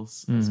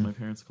commercials, Mm. as my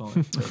parents call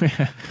it.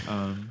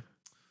 But,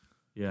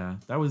 yeah,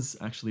 that was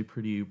actually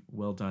pretty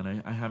well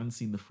done. I haven't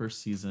seen the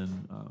first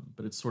season,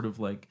 but it's sort of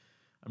like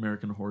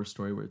American Horror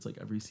Story, where it's like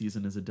every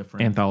season is a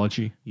different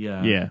Anthology.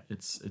 Yeah.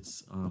 It's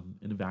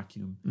in a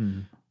vacuum,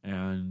 Mm.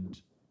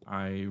 and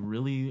I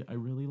really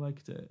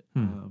liked it.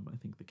 I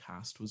think the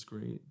cast was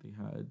great. They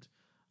had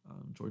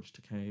George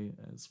Takei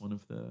as one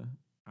of the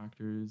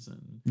actors,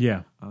 and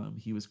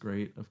he was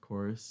great, of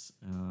course.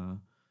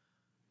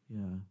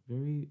 Yeah,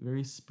 very,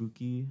 very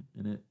spooky,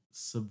 and it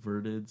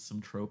subverted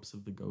some tropes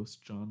of the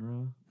ghost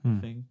genre, I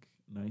think,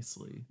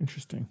 nicely.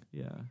 Interesting.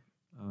 Yeah.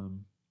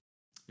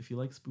 If you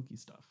like spooky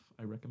stuff,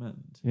 I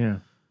recommend. Yeah.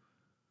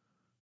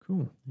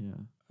 Cool. Yeah.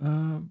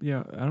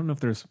 Yeah, I don't know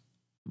if there's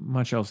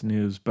much else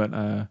news, but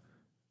and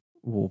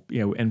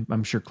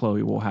I'm sure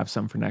Chloe will have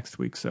some for next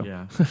week. So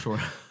yeah, sure.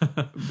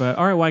 But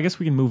all right, well, I guess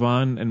we can move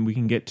on and we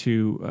can get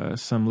to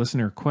some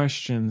listener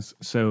questions.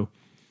 So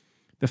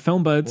the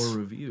Film Buds or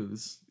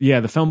reviews. Yeah,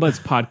 the Film Buds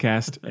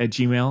podcast at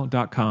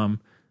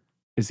gmail.com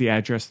is the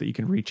address that you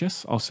can reach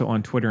us. Also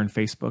on Twitter and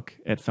Facebook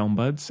at Film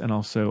Buds, and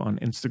also on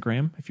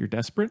Instagram if you're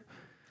desperate.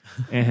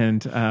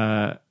 And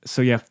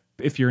so yeah,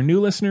 if you're a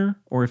new listener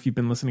or if you've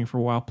been listening for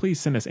a while, please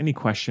send us any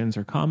questions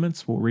or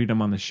comments. We'll read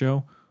them on the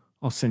show.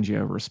 I'll send you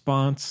a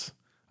response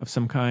of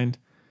some kind.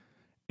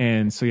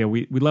 And so yeah,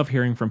 we love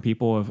hearing from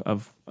people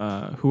of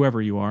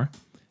whoever you are.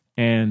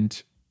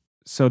 And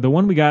so the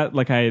one we got,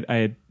 like I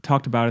had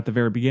talked about at the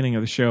very beginning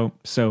of the show.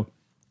 So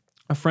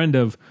a friend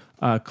of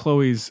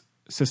Chloe's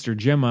sister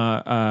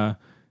Gemma,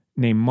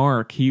 named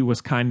Mark, he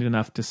was kind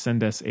enough to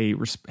send us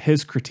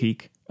his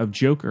critique of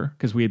Joker,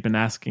 because we had been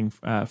asking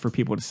for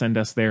people to send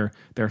us their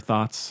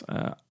thoughts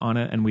on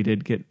it, and we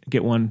did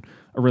get one,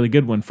 a really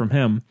good one from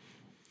him.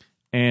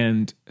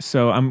 And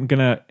so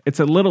it's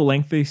a little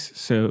lengthy,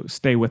 so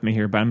stay with me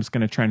here, but I'm just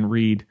gonna try and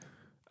read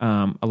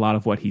a lot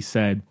of what he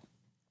said.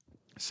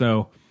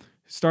 So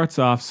starts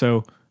off,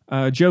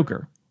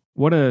 Joker,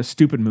 what a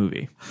stupid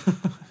movie.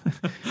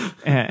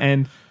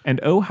 and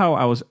oh, how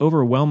I was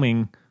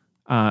overwhelmingly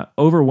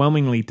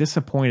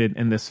disappointed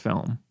in this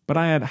film. But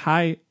I had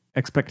high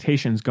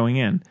expectations going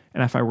in,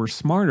 and if I were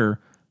smarter,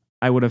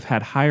 I would have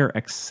had higher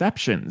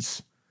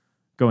exceptions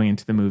going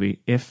into the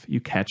movie, if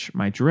you catch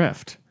my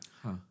drift.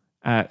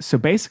 So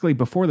basically,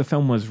 before the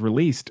film was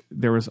released,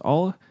 there was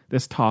all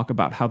this talk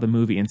about how the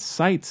movie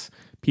incites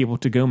people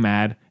to go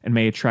mad and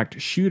may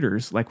attract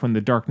shooters, like when The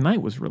Dark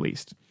Knight was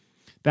released.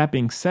 That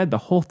being said, the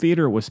whole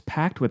theater was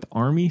packed with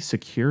army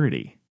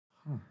security.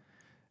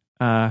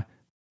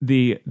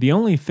 The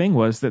only thing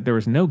was that there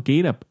was no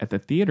gate up at the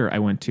theater I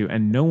went to,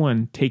 and no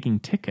one taking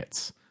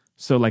tickets.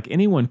 So like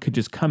anyone could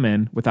just come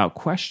in without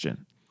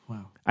question.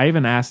 Wow. I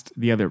even asked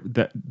the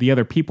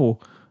other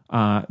people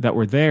that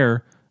were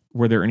there,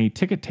 were there any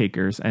ticket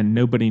takers, and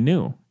nobody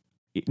knew.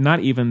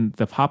 Not even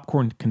the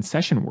popcorn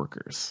concession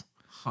workers.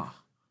 Huh.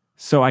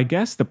 So I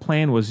guess the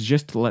plan was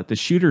just to let the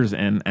shooters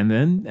in and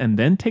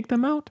then take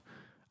them out.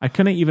 I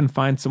couldn't even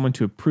find someone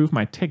to approve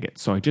my ticket,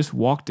 so I just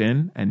walked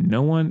in and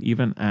no one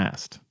even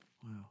asked.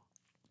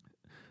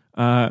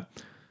 Wow.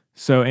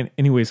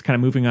 Anyways, kind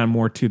of moving on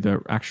more to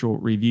the actual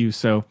review.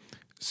 So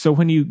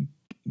when you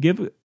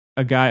give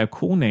a guy a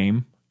cool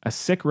name, a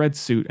sick red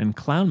suit, and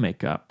clown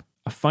makeup,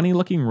 a funny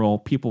looking role,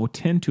 people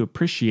tend to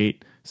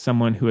appreciate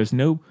someone who has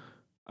no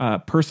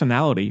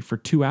personality for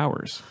 2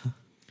 hours.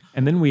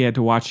 And then we had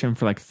to watch him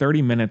for like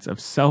 30 minutes of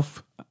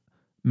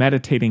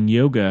self-meditating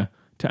yoga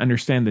to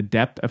understand the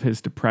depth of his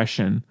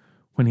depression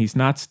when he's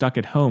not stuck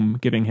at home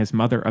giving his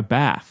mother a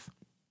bath.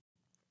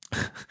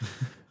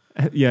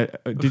 Yeah.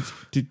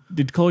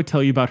 Did Chloe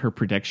tell you about her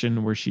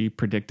prediction where she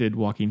predicted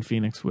Joaquin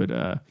Phoenix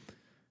would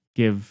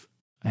give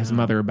his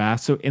mother a bath?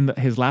 So in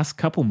his last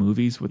couple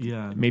movies, with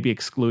maybe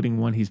excluding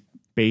one, he's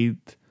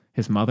bathed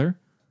his mother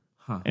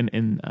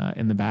in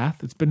the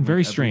bath. It's been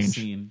very strange.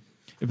 Scene.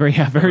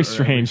 Very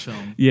strange.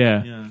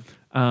 Yeah.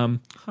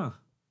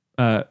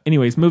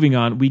 Anyways, moving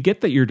on. We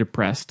get that you're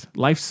depressed.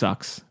 Life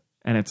sucks,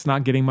 and it's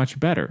not getting much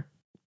better.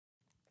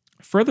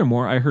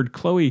 Furthermore, I heard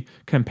Chloe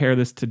compare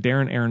this to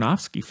Darren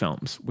Aronofsky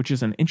films, which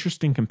is an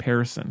interesting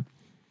comparison.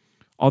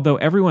 Although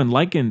everyone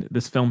likened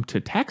this film to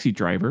Taxi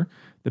Driver,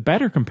 the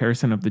better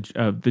comparison of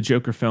the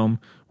Joker film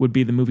would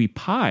be the movie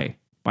Pi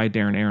by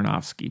Darren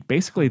Aronofsky.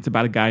 Basically, it's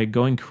about a guy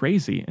going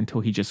crazy until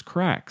he just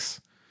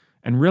cracks.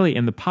 And really,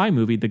 in the Pi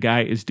movie, the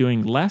guy is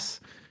doing less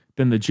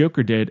than the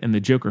Joker did in the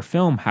Joker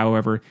film.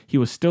 However, he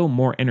was still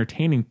more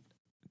entertaining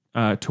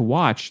to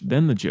watch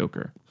than the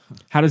Joker.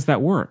 How does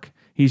that work?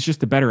 He's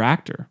just a better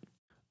actor.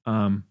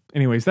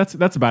 Anyways, that's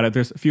about it.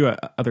 There's a few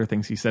other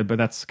things he said, but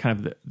that's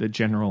kind of the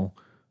general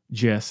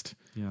gist.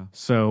 Yeah.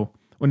 So,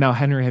 well, now,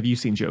 Henry, have you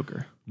seen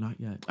Joker? Not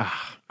yet.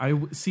 I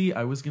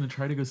was going to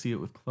try to go see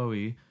it with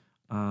Chloe,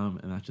 and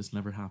that just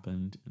never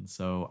happened. And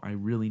so I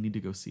really need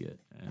to go see it,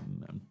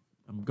 and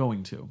I'm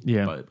going to.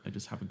 Yeah. But I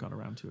just haven't got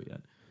around to it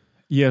yet.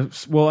 Yeah.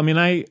 Well, I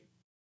mean,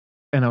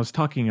 and I was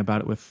talking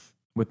about it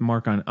with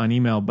Mark on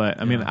email, but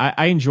I mean,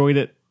 I enjoyed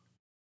it.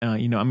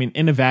 You know, I mean,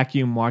 in a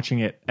vacuum, watching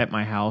it at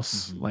my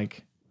house,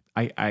 like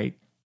I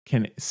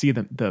can see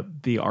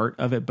the art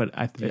of it, but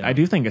I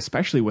do think,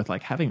 especially with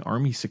like having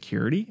army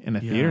security in a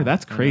theater,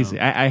 that's crazy.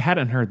 I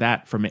hadn't heard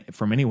that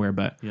from anywhere,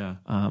 but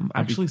I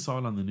actually saw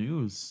it on the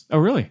news. Oh,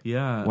 really?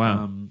 Yeah.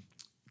 Wow.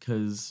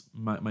 Because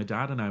my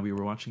dad and I, we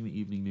were watching the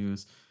evening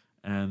news,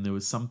 and there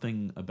was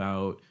something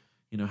about,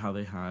 you know, how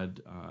they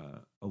had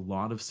a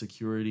lot of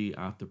security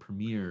at the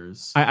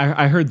premieres.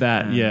 I heard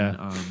that. And,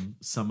 yeah.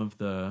 Some of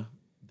the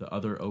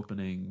other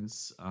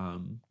openings,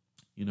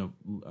 you know,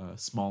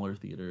 smaller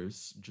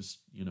theaters, just,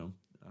 you know,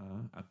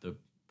 at the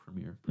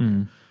premiere.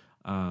 And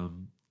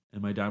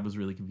my dad was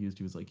really confused.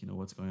 He was like, you know,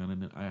 what's going on?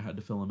 And I had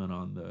to fill him in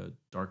on the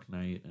Dark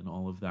Knight and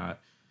all of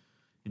that,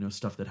 you know,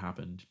 stuff that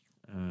happened.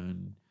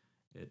 And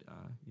it,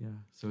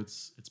 so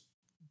it's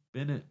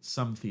been at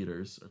some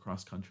theaters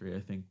across country, I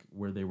think,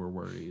 where they were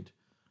worried.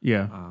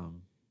 Yeah.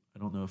 I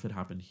don't know if it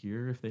happened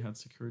here, if they had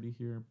security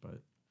here,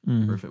 but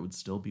or if it would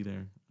still be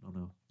there. I don't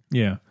know.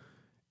 Yeah.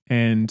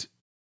 And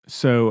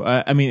so,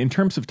 I mean, in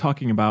terms of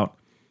talking about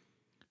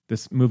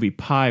this movie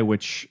Pi,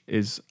 which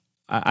is,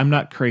 I'm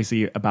not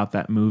crazy about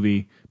that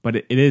movie, but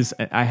it is,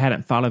 I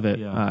hadn't thought of it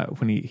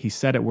when he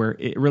said it, where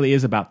it really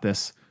is about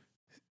this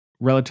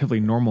relatively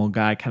normal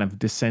guy kind of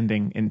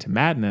descending into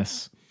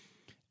madness.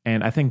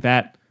 And I think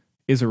that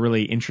is a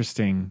really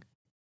interesting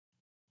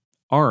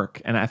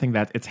arc. And I think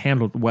that it's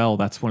handled well.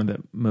 That's one of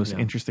the most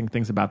interesting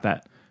things about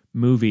that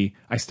movie.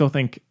 I still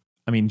think,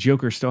 I mean,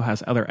 Joker still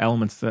has other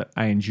elements that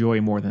I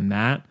enjoy more than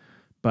that.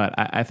 But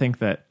I think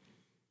that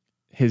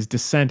his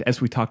descent,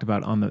 as we talked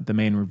about on the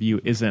main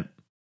review,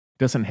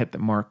 doesn't hit the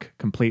mark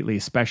completely,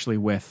 especially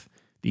with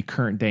the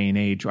current day and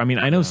age. I mean,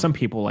 I know some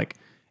people, like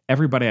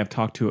everybody I've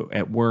talked to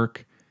at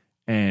work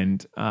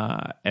and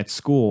at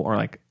school, are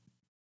like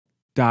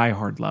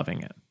diehard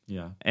loving it.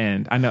 Yeah.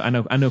 And I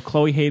know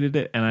Chloe hated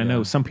it, and I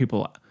know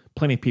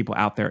plenty of people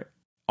out there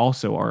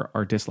also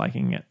are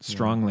disliking it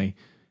strongly.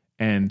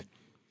 And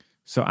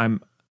so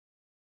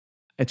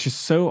it's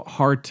just so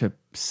hard to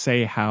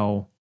say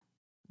how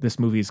this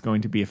movie is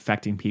going to be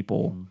affecting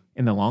people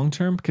in the long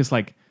term, because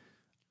like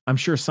I'm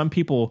sure some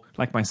people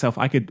like myself,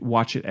 I could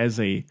watch it as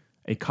a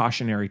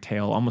cautionary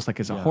tale, almost like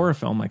as a horror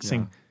film, like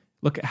saying,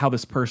 look at how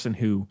this person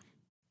who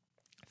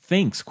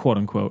thinks, quote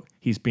unquote,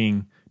 he's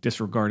being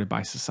disregarded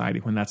by society,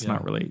 when that's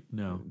not really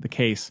the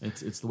case.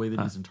 It's the way that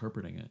he's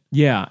interpreting it.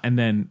 Yeah. And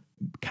then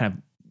kind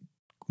of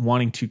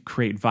wanting to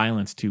create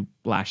violence to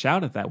lash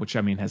out at that, which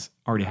I mean has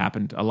already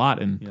happened a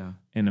lot in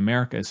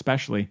America,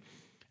 especially.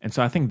 And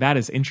so I think that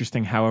is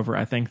interesting. However,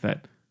 I think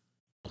that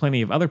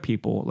plenty of other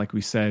people, like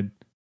we said,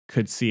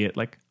 could see it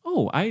like,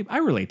 oh, I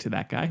relate to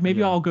that guy.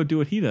 Maybe I'll go do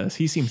what he does.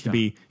 He seems to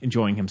be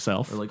enjoying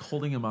himself. Or like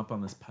holding him up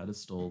on this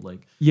pedestal.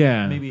 Like,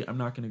 maybe I'm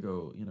not going to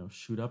go, you know,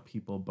 shoot up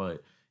people,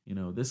 but you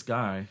know, this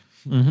guy,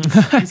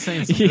 he's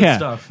saying some good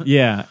stuff.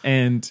 Yeah.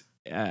 And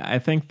I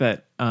think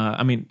that,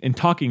 I mean, in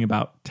talking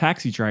about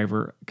Taxi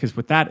Driver, because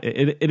with that,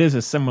 it is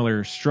a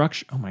similar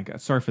structure. Oh my God.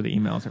 Sorry for the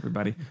emails,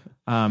 everybody.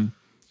 So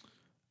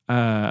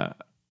I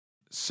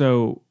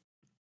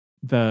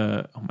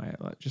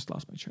just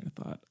lost my train of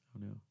thought. Oh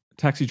no.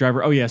 Taxi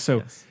Driver. Oh yeah.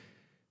 So,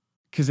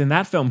 because in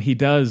that film, he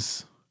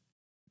does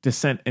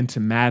descent into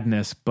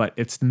madness, but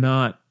it's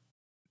not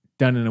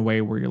done in a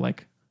way where you're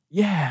like,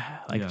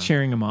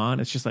 cheering him on.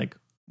 It's just like,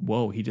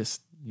 whoa, he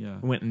just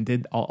went and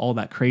did all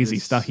that crazy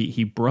stuff.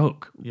 He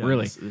broke,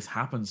 really. This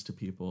happens to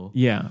people.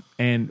 Yeah.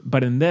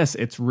 But in this,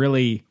 it's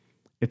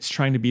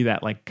trying to be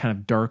that like kind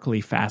of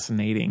darkly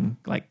fascinating,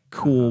 like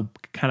cool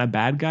kind of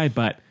bad guy.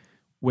 But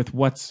with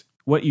what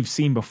you've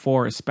seen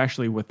before,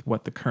 especially with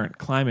what the current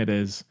climate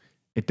is,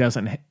 it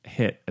doesn't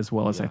hit as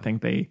well as I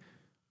think they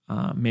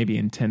maybe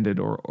intended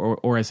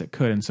or as it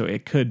could. And so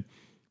it could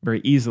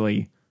very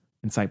easily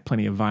incite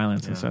plenty of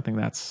violence. And so I think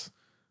that's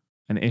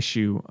an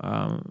issue.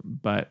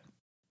 But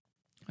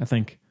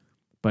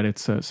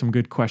it's some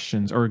good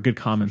questions or good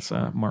comments,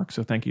 Mark.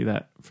 So thank you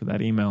for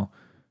that email.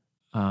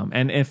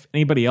 And if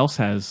anybody else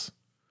has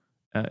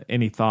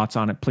any thoughts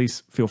on it,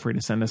 please feel free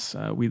to send us.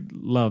 We'd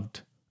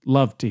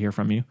love to hear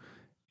from you.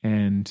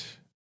 And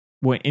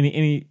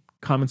any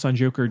comments on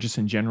Joker just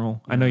in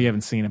general? I know you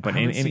haven't seen it, but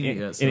I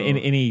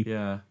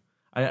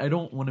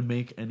don't want to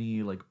make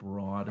any like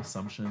broad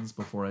assumptions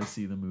before I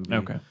see the movie.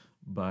 Okay.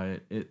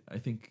 But I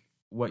think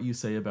what you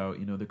say about,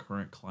 you know, the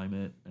current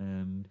climate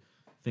and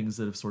things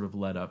that have sort of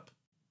led up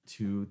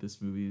to this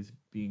movie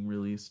being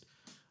released,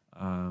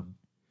 I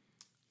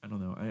don't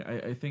know.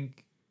 I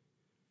think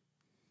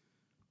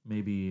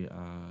maybe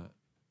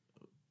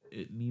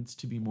it needs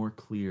to be more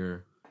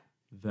clear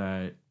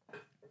that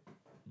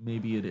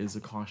maybe it is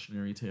a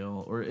cautionary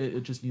tale, or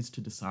it just needs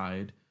to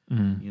decide,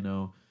 you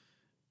know,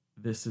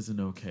 this isn't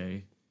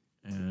okay,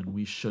 and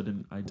we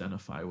shouldn't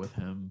identify with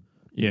him.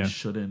 Yeah. We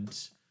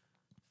shouldn't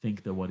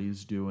think that what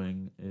he's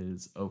doing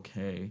is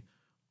okay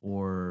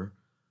or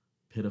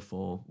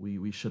pitiful.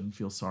 We shouldn't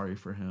feel sorry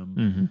for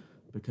him,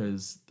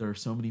 because there are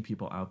so many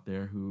people out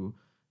there who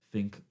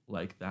think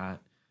like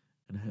that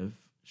and have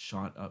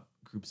shot up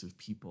groups of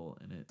people,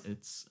 and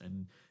it's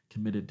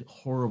committed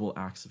horrible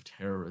acts of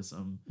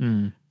terrorism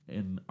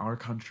in our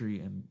country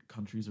and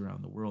countries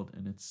around the world,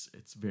 and it's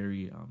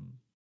very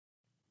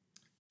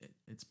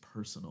it's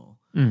personal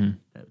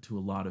to a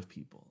lot of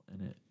people,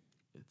 and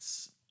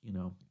it's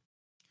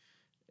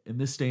in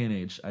this day and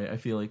age, I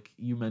feel like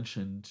you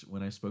mentioned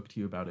when I spoke to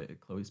you about it at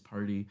Chloe's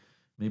party,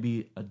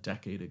 maybe a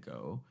decade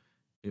ago,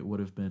 it would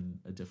have been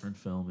a different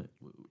film. It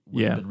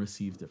would have been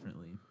received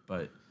differently.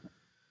 But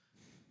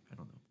I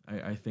don't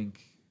know. I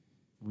think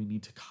we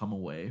need to come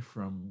away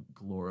from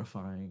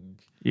glorifying,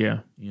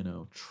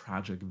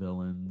 tragic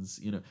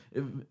villains.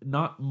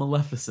 Not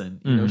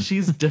Maleficent.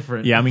 She's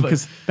different. Yeah, I mean,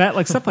 because that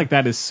stuff like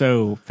that is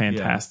so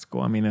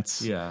fantastical. I mean,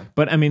 it's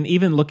But I mean,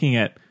 even looking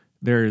at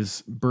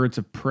there's Birds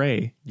of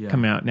Prey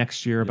coming out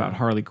next year about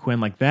Harley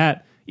Quinn, like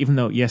that. Even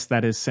though yes,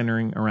 that is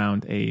centering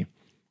around a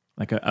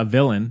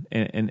villain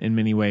in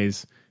many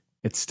ways,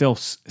 it still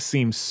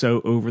seems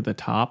so over the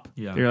top.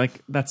 Yeah, you're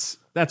like that's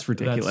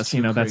ridiculous.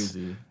 That's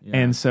crazy.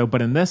 And so,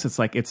 but in this, it's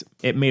like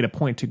it made a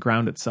point to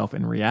ground itself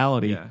in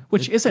reality,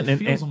 which isn't. It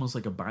feels almost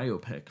like a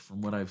biopic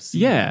from what I've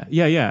seen.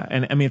 Yeah.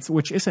 And I mean,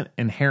 which isn't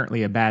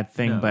inherently a bad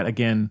thing, but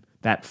again,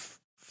 that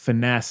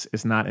finesse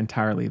is not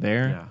entirely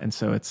there, and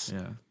so it's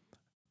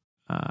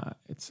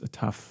a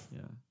tough.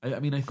 I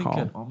mean, I think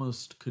call. it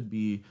almost could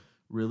be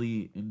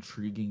really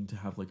intriguing to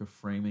have like a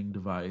framing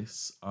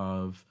device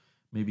of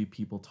maybe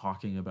people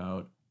talking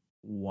about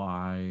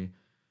why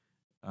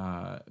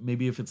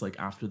maybe if it's like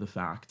after the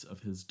fact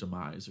of his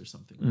demise or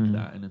something like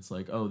that, and it's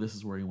like, oh, this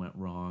is where he went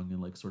wrong,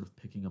 and like sort of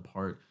picking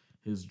apart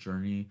his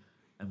journey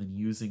and then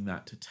using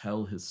that to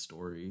tell his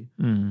story,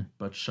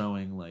 but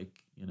showing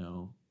like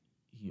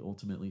he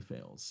ultimately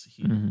fails.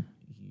 He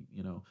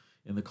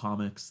in the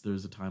comics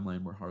there's a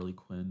timeline where Harley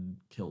Quinn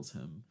kills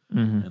him,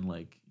 and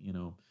like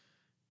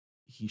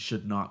he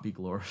should not be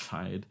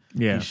glorified.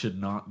 He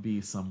should not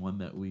be someone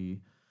that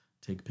we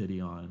take pity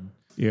on.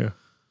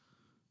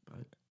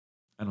 But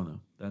I don't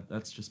know.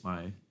 That's just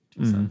my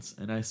 2 cents.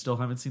 And I still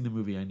haven't seen the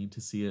movie. I need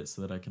to see it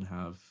so that I can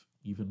have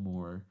even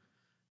more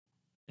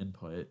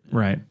input.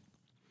 And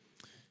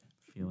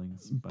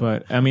feelings.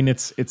 But I mean,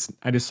 it's.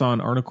 I just saw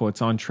an article.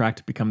 It's on track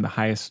to become the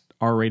highest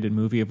R-rated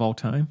movie of all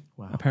time.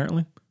 Wow.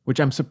 Apparently,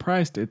 which I'm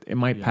surprised it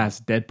might pass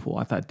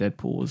Deadpool. I thought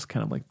Deadpool was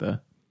kind of like the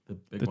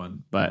big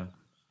one, but.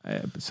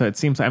 So it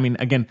seems. I mean,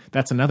 again,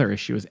 that's another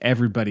issue is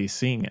everybody's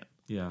seeing it.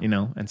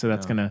 And so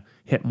that's going to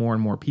hit more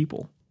and more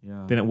people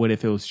than it would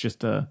if it was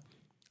just a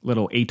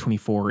little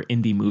A24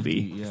 indie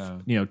movie,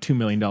 $2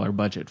 million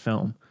budget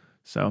film.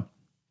 So,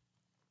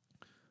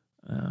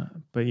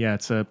 but yeah,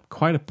 it's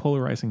quite a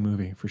polarizing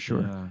movie for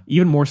sure.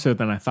 Even more so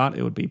than I thought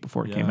it would be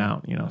before it came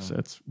out. So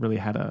it's really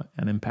had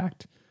an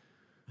impact.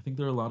 I think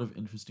there are a lot of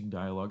interesting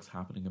dialogues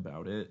happening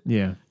about it.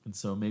 Yeah, and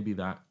so maybe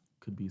that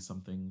could be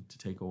something to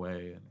take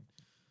away. And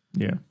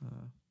I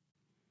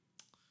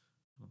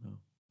don't know.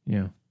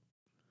 Yeah.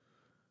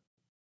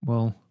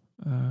 Well,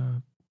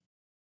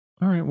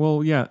 all right.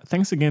 Well, yeah.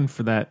 Thanks again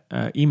for that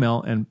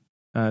email. And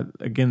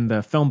again, the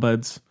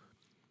filmbuds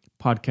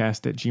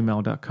podcast at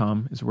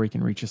gmail.com is where you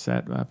can reach us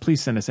at.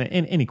 Please send us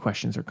any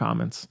questions or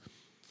comments.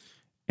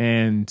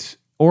 And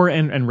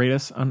rate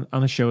us on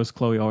the show, as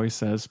Chloe always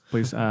says,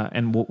 please.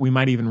 And we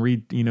might even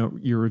read,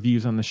 your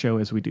reviews on the show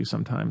as we do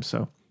sometimes.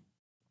 So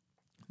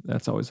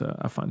that's always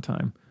a fun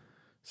time.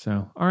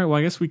 So, all right. Well,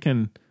 I guess we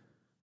can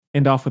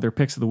end off with our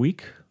picks of the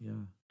week.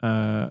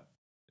 Yeah.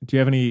 Do you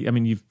have any? I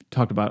mean, you've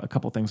talked about a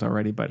couple things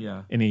already, but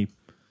any?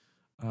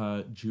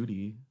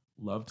 Judy,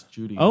 loved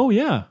Judy. Oh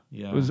yeah.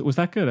 Was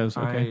that good?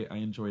 I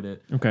enjoyed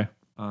it. Okay.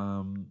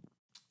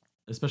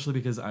 Especially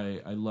because I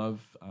love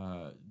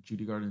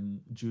Judy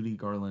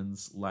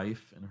Garland's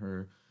life and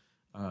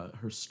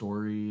her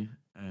story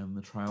and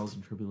the trials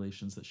and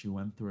tribulations that she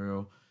went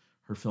through.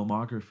 Her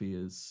filmography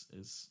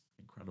is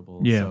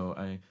incredible. Yeah.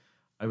 So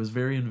I was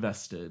very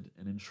invested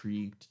and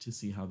intrigued to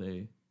see how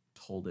they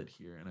told it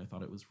here, and I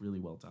thought it was really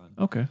well done.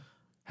 Okay.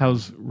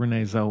 How's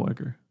Renee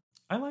Zellweger?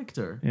 I liked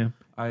her. Yeah.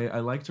 I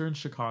liked her in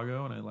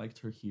Chicago, and I liked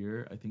her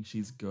here. I think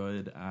she's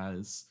good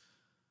as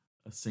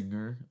a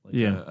singer, like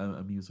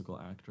a musical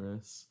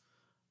actress.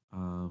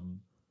 I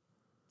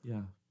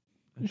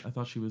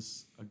thought she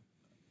was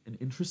an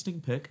interesting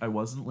pick. I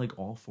wasn't like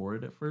all for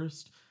it at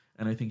first,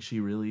 and I think she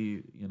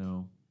really,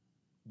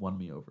 won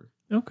me over.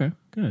 Okay,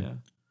 good. Yeah.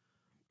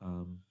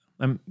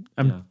 I'm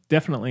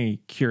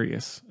definitely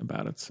curious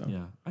about it. So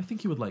yeah, I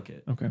think you would like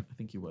it. Okay, I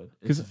think you would.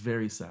 It's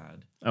very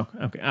sad.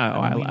 Okay.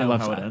 I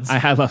love how it ends.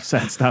 I love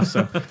sad stuff.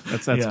 So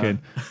that's good.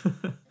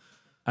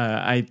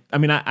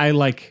 I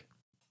like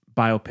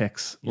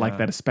biopics like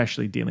that,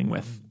 especially dealing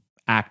with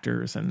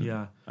actors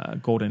and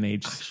golden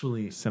age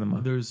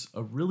cinema. There's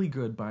a really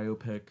good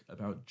biopic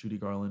about Judy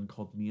Garland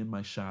called Me and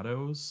My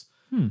Shadows,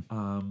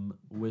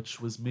 which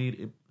was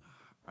made.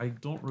 I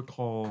don't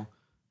recall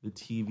the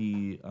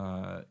TV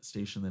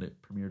station that it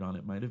premiered on.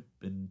 It might have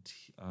been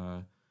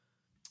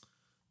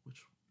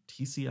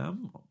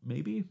TCM,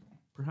 maybe,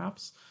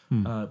 perhaps.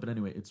 But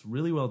anyway, it's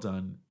really well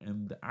done.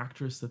 And the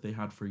actress that they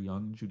had for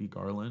young Judy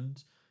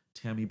Garland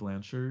Tammy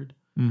Blanchard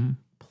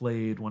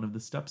played one of the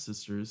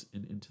stepsisters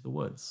in Into the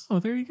Woods. Oh,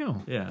 there you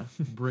go. Yeah,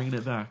 bringing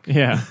it back.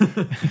 Yeah.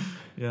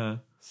 Yeah.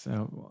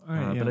 So, all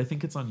right, but I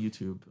think it's on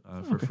YouTube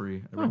for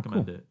free. I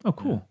recommend cool. it. Oh,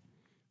 cool.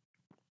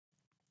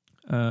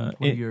 What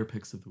are your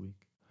picks of the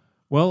week?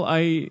 Well,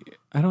 I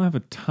don't have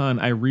a ton.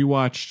 I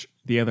rewatched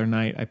the other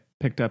night. I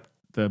picked up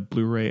the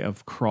Blu-ray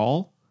of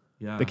Crawl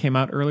that came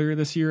out earlier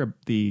this year,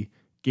 the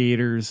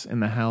Gators in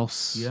the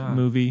House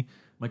movie.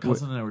 My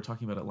cousin and I were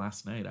talking about it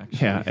last night,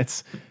 actually.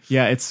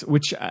 It's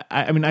which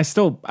I mean I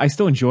still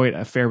enjoy it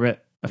a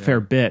fair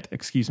bit,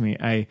 excuse me.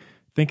 I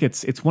think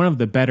it's one of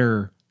the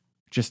better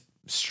just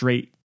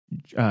straight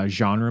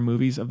genre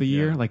movies of the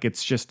year. Like,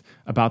 it's just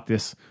about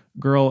this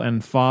girl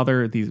and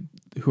father,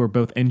 who are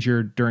both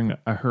injured during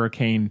a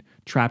hurricane,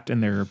 trapped in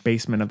their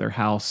basement of their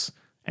house,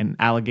 and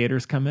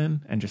alligators come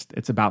in, and just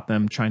it's about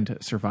them trying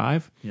to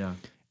survive. Yeah.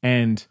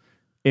 And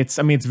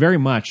it's very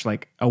much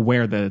like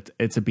aware that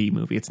it's a B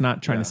movie. It's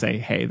not trying to say,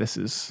 hey, this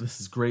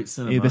is great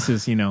cinema. This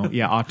is,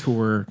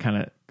 auteur kind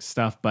of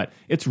stuff, but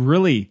it's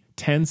really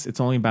tense. It's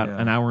only about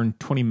an hour and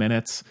 20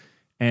 minutes,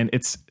 and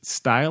it's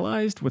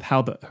stylized with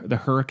how the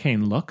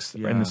hurricane looks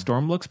and the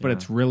storm looks, but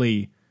it's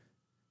really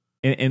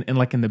in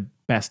like in the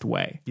best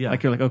way. Yeah.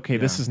 Like, you're like, okay,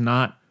 this is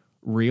not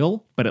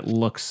real, but it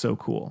looks so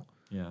cool.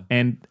 Yeah.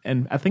 And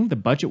I think the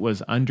budget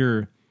was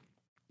under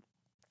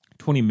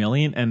 20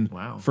 million, and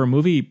for a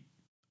movie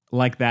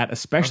like that,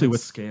 especially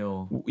with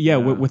scale,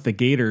 with the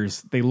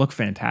Gators, they look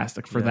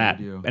fantastic for that,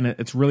 and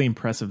it's really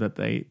impressive that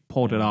they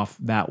pulled it off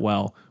that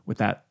well with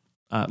that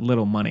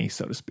little money,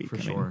 so to speak. For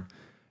sure.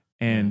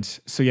 And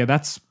so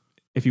that's,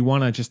 if you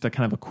want to just a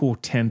kind of a cool,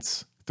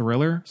 tense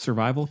thriller,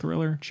 survival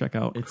thriller, check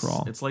out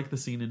Crawl. It's like the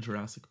scene in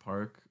Jurassic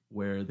Park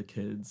where the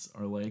kids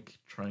are like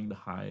trying to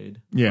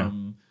hide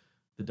from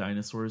the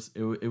dinosaurs.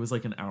 It was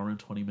like an hour and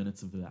 20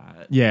 minutes of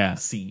that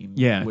scene.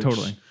 Yeah, which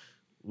totally.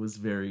 Was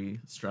very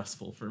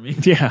stressful for me.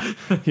 Yeah.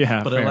 But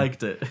fair. I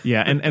liked it.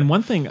 Yeah. And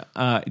one thing,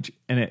 I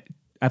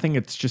think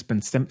it's just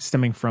been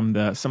stemming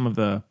from some of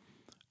the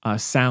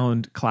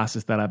sound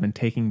classes that I've been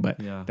taking, but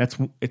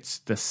it's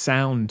the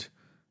sound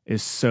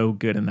is so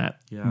good in that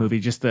movie.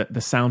 Just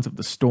the sounds of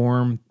the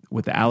storm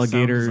with the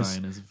alligators,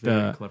 sound design is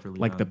very cleverly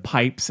done. The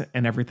pipes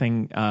and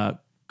everything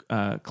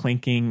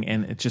clinking,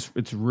 and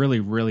it's really,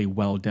 really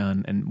well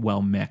done and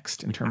well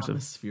mixed in terms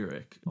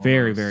atmospheric, of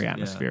very, very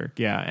atmospheric.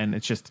 Yeah. And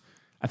it's just,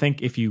 I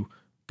think if you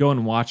go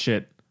and watch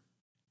it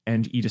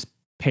and you just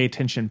pay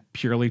attention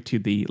purely to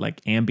the like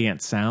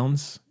ambient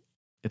sounds,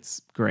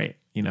 it's great.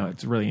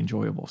 It's really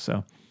enjoyable.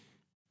 So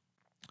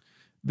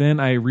then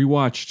I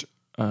rewatched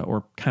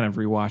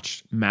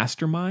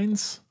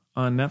Masterminds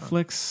on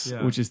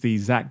Netflix, which is the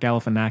Zach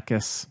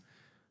Galifianakis,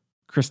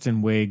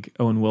 Kristen Wiig,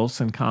 Owen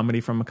Wilson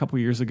comedy from a couple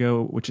years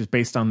ago, which is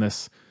based on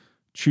this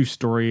true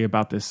story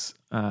about this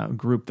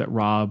group that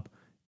rob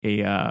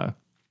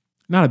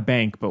not a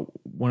bank, but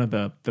one of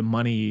the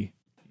money,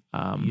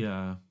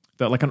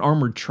 like an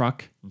armored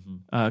truck,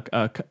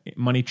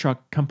 money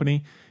truck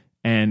company,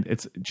 and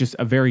it's just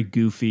a very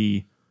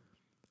goofy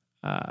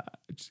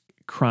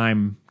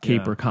crime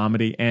caper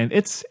comedy, and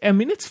it's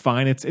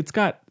fine. It's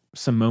got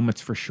some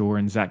moments for sure,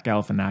 and Zach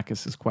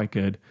Galifianakis is quite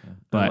good.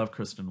 But I love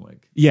Kristen Wiig.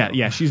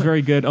 Yeah, she's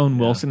very good. Owen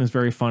Wilson is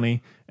very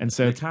funny, and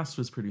so the cast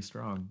was pretty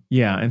strong.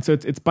 Yeah, and so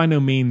it's by no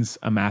means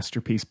a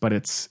masterpiece, but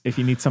it's, if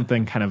you need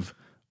something kind of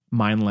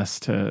mindless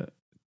to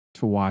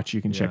watch,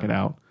 you can check it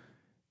out.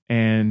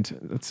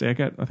 And let's see, I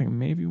think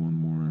maybe one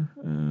more.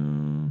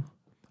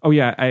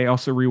 I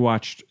also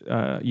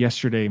rewatched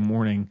yesterday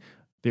morning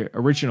the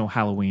original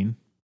Halloween,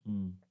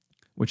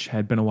 which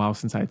had been a while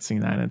since I'd seen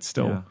that, and it's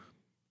still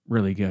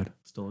really good.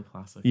 Still a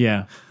classic.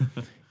 Yeah.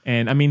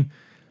 And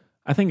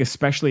I think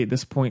especially at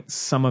this point,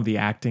 some of the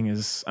acting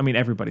is,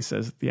 everybody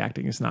says the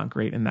acting is not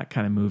great in that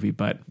kind of movie,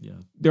 but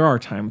there are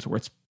times where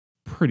it's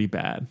pretty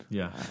bad.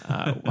 Yeah.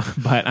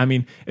 But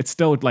it's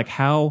still like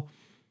how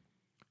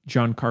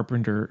John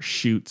Carpenter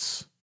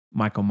shoots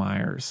Michael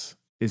Myers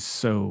is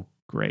so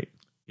great.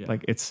 Yeah.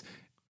 Like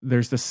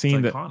there's the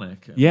scene it's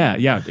iconic.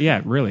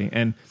 Yeah, really.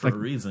 And for a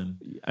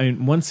reason.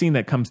 One scene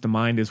that comes to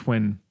mind is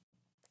when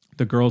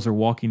the girls are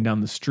walking down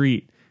the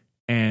street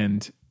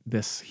and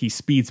he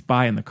speeds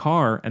by in the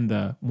car,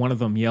 and one of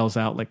them yells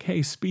out like,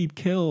 "Hey, speed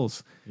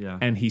kills." Yeah.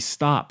 And he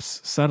stops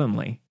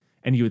suddenly,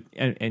 and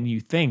you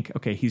think,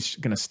 okay, he's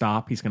going to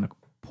stop, he's going to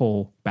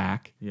pull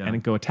back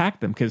and go attack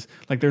them, because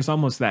like there's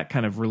almost that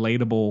kind of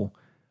relatable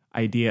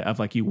idea of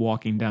like you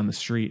walking down the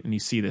street and you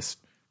see this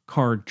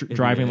car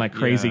driving like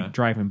crazy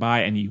driving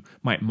by, and you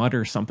might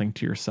mutter something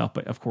to yourself,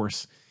 but of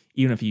course,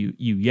 even if you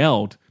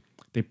yelled,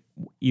 they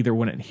either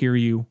wouldn't hear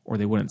you or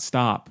they wouldn't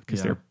stop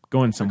because they're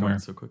going somewhere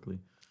so quickly.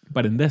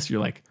 But in this, you're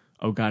like,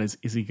 oh God,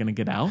 is he going to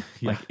get out?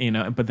 Like,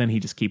 but then he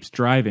just keeps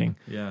driving.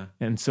 Yeah.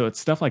 And so it's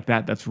stuff like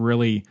that that's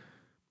really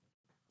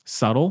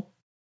subtle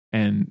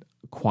and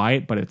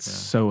quiet, but it's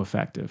so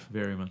effective.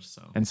 Very much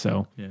so. And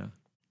so,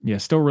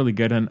 still really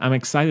good. And I'm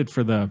excited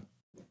for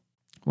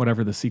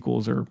whatever the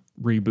sequels or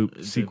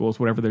reboot sequels,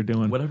 whatever they're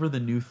doing. Whatever the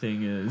new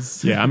thing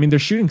is. Yeah, they're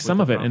shooting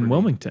some of it in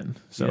Wilmington.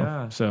 So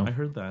I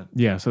heard that.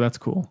 Yeah, so that's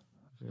cool.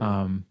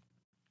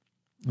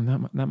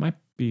 And that might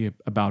be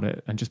about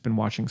it. I've just been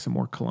watching some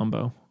more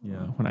Columbo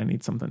when I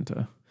need something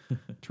to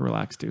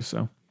relax to.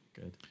 So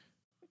Good.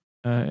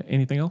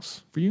 Anything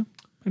else for you,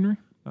 Henry?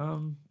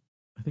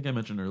 I think I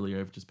mentioned earlier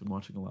I've just been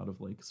watching a lot of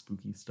like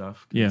spooky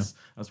stuff. Yeah.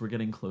 As we're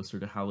getting closer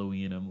to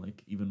Halloween, I'm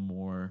like even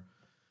more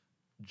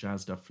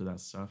jazzed up for that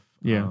stuff.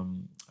 Yeah.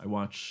 I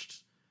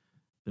watched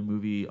the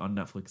movie on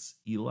Netflix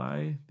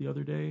Eli the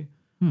other day.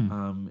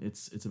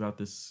 It's about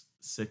this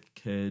sick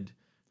kid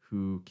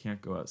who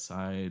can't go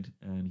outside,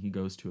 and he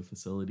goes to a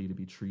facility to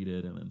be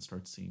treated, and then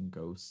starts seeing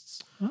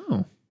ghosts.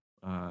 Oh.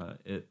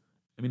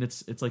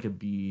 It's like a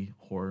B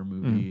horror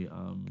movie.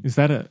 Is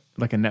that a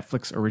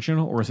Netflix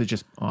original, or is it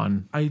just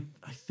on? I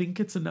think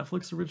it's a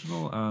Netflix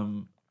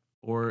original,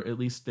 or at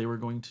least they were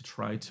going to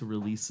try to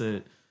release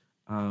it.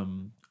 I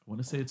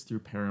want to say it's through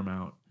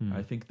Paramount.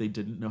 I think they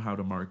didn't know how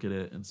to market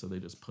it, and so they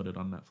just put it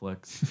on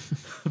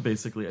Netflix.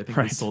 Basically, I think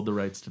they sold the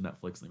rights to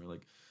Netflix, and they were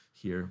like,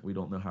 "Here, we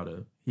don't know how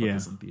to put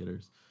this in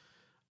theaters."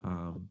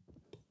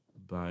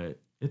 But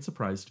it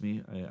surprised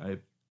me. I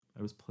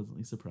was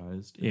pleasantly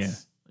surprised.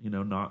 It's,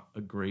 not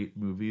a great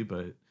movie,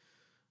 but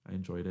I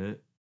enjoyed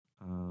it.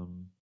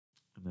 And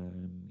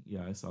then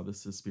I saw the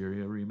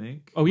Suspiria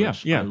remake. Oh yeah,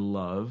 which yeah, I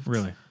loved.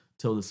 Really,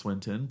 Tilda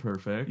Swinton,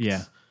 perfect.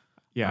 Yeah,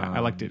 I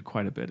liked it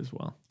quite a bit as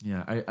well.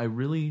 Yeah, I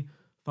really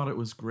thought it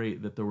was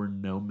great that there were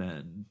no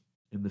men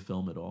in the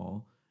film at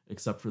all,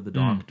 except for the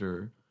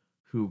doctor,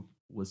 who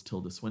was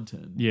Tilda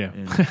Swinton. Yeah,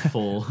 in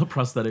full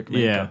prosthetic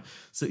makeup.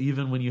 So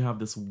even when you have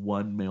this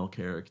one male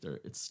character,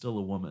 it's still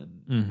a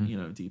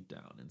woman, deep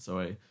down. And so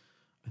I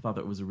thought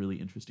that was a really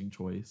interesting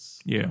choice.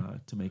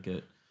 To make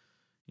it,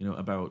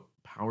 about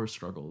power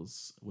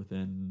struggles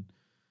within,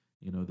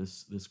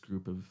 this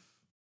group of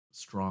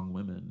strong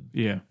women.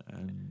 Yeah,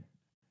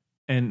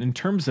 and in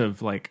terms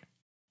of like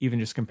even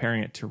just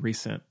comparing it to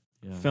recent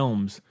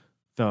films,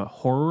 the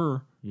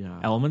horror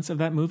elements of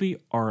that movie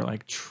are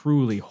like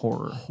truly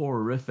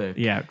horrific.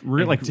 Yeah,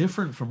 really like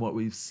different from what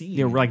we've seen.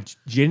 They're like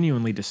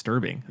genuinely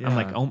disturbing. I'm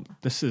like, oh,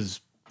 this is.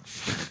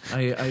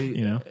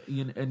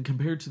 And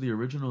compared to the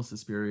original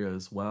Suspiria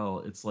as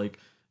well, it's like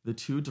the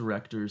two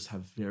directors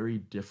have very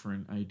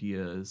different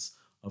ideas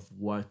of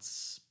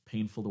what's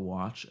painful to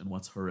watch and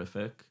what's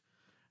horrific.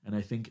 And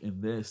I think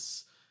in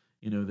this,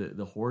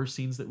 the horror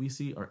scenes that we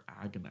see are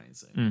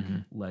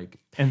agonizing, like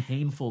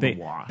painful to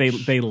watch.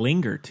 They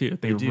linger too.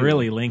 They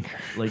really linger.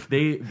 Like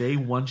they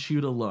want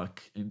you to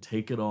look and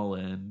take it all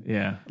in.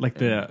 Yeah, like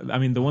the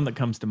one that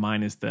comes to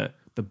mind is the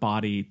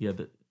body. Yeah,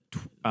 the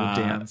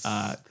dance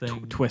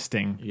thing.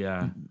 Twisting.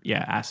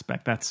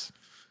 Aspect. That's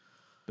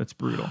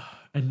brutal.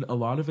 And a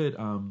lot of it,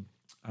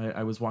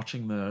 I was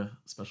watching the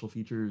special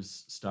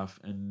features stuff,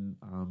 and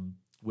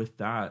with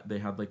that they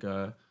had like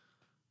a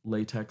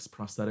latex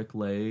prosthetic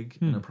leg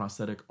and a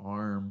prosthetic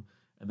arm,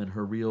 and then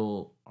her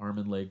real arm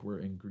and leg were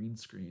in green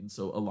screen.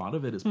 So a lot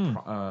of it is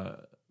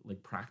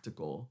like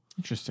practical.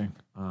 Interesting.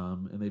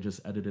 And they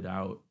just edited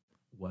out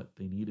what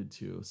they needed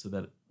to, so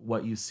that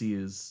what you see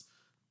is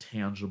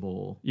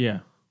tangible. Yeah.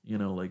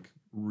 Like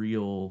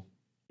real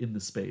in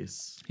the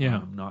space.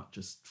 Yeah. Not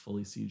just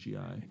fully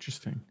CGI.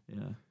 Interesting.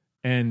 Yeah.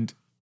 And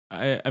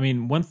I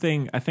mean, one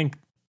thing I think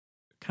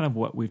kind of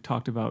what we've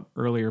talked about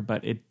earlier,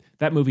 but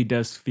that movie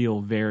does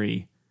feel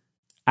very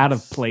out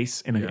of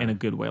place in a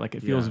good way. Like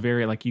it feels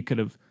very like you could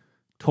have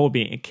told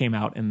me it came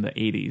out in the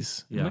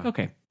 80s. Yeah. I'm like,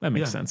 okay, that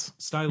makes sense.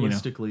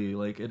 Stylistically,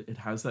 like it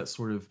has that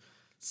sort of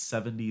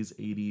 70s,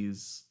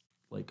 80s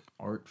like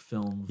art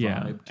film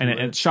vibe. And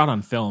it's shot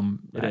on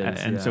film. It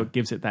is, and so it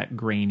gives it that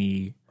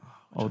grainy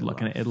old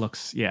look. And it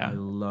looks, I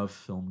love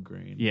film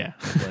grain. Yeah.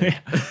 Like,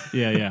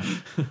 yeah.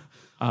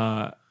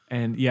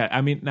 And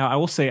I mean, now I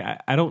will say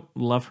I don't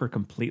love her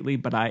completely,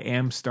 but I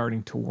am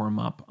starting to warm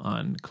up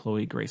on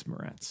Chloe Grace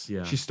Moretz.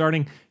 Yeah. She's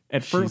starting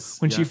at first,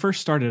 when she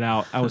first started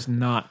out, I was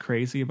not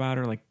crazy about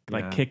her,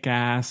 like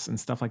Kick-Ass and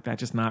stuff like that,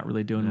 just not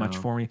really doing much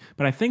for me.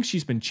 But I think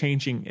she's been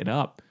changing it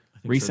up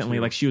recently.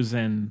 So like she was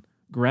in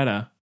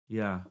Greta,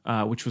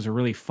 which was a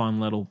really fun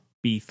little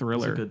B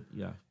thriller.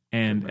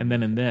 And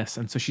then in this,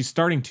 and so she's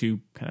starting to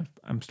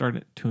I'm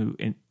starting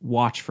to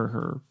watch for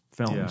her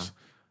films. Yeah.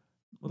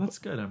 Well, that's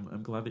good.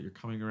 I'm glad that you're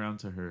coming around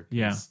to her.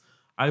 Yeah,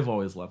 I've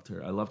always loved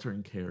her. I loved her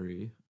in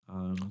Carrie.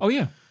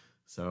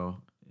 So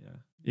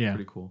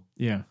pretty cool.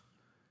 Yeah.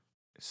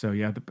 So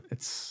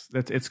it's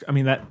I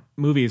mean, that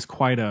movie is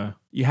quite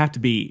you have to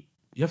be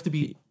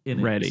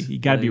in ready. It. You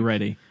got to be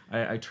ready.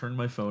 I turned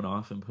my phone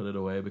off and put it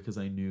away because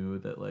I knew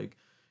that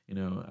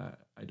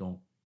I don't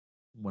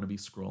want to be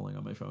scrolling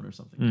on my phone or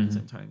something at the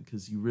same time,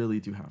 because you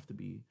really do have to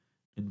be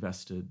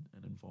invested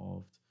and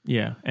involved.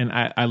 Yeah, and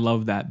I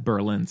love that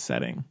Berlin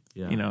setting.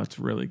 Yeah, it's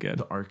really good.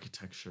 The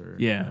architecture.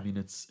 Yeah, I mean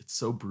it's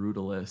so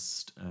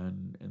brutalist,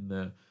 and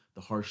the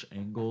harsh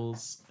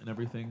angles and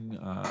everything.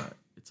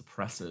 It's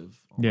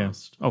oppressive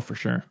almost. Yeah. Oh, for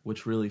sure.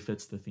 Which really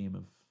fits the theme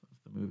of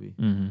the movie.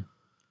 Mm-hmm.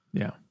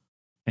 Yeah,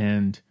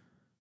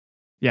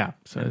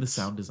 so and the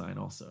sound design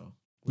also.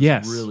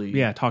 Really.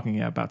 Yeah,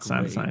 talking about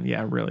sound design.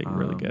 Yeah, really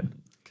good.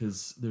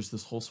 Because there's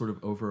this whole sort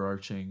of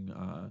overarching,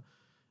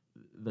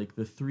 like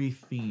the three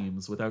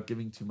themes, without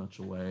giving too much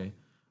away,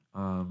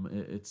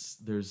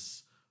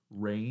 There's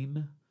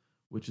Rain,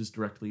 which is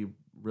directly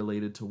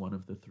related to one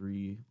of the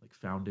three like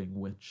founding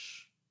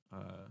witch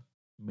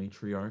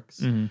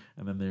matriarchs, and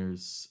then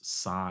there's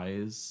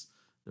Sighs.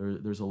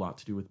 There's a lot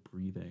to do with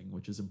breathing,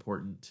 which is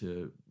important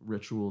to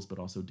rituals, but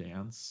also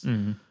dance.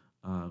 And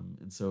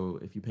so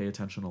if you pay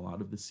attention, a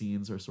lot of the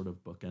scenes are sort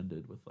of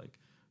bookended with like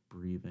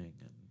breathing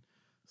and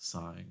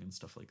sighing and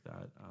stuff like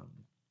that.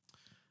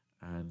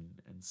 And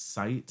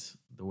sight,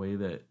 the way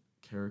that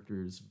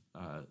characters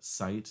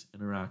sight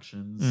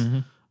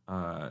interactions,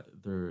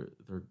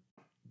 their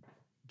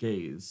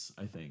gaze,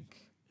 I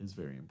think, is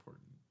very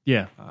important.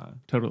 Yeah,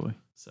 totally.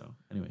 So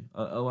anyway,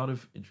 a lot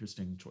of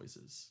interesting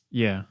choices.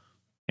 Yeah.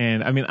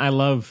 And I mean,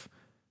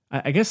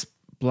 I guess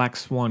Black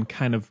Swan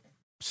kind of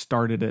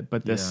started it,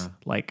 but this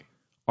like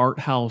art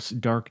house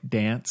dark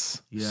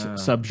dance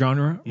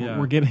subgenre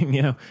we're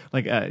getting,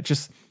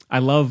 I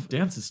love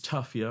dance is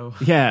tough, yo.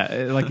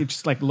 Yeah, like it's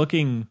just like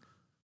looking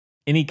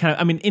any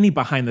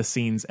behind the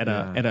scenes at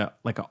a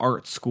like an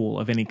art school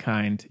of any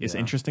kind is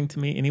interesting to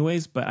me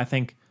anyways, but I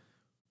think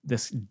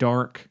this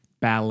dark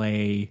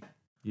ballet,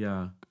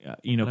 and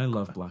I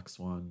love Black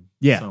Swan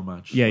so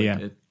much.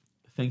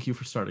 Thank you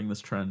for starting this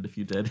trend if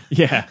you did.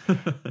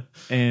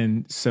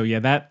 And so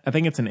that I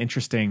think it's an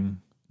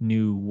interesting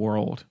new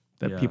world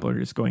that people are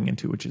just going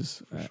into, which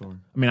is for sure.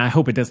 I mean, I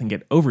hope it doesn't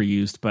get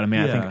overused, but I mean,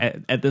 I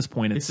think at this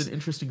point it's an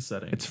interesting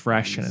setting. It's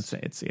fresh and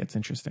it's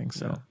interesting.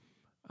 So,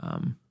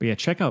 but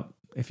check out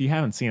if you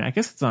haven't seen it. I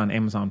guess it's on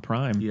Amazon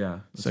Prime.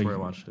 Yeah, that's where I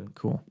watched it.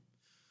 Cool.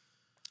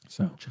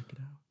 So check it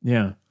out.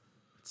 Yeah,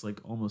 it's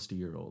like almost a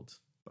year old,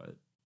 but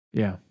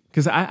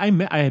because I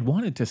had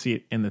wanted to see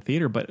it in the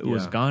theater, but it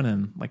was gone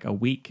in like a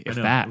week, if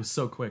that. It was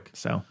so quick.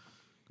 So,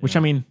 which I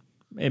mean,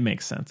 it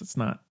makes sense. It's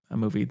not a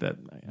movie that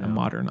a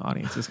modern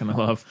audience is going to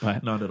love,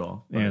 but not at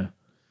all. Yeah.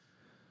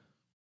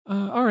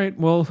 All right.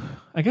 Well,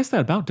 I guess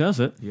that about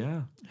does it.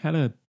 Yeah.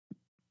 Had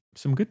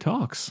some good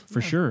talks for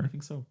sure. I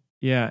think so.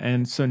 Yeah.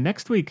 And so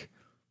next week,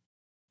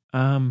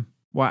 well,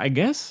 I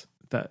guess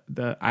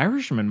the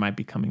Irishman might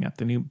be coming up,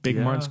 the new big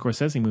Martin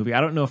Scorsese movie.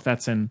 I don't know if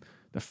that's in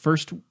the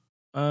first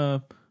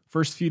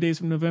few days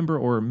of November,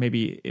 or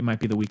maybe it might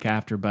be the week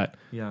after, but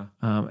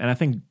and I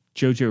think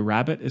Jojo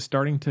Rabbit is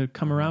starting to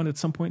come around at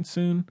some point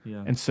soon.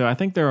 Yeah. And so I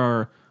think there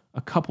are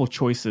a couple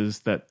choices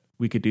that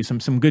we could do,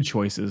 some good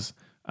choices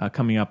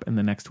coming up in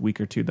the next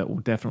week or two that we'll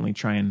definitely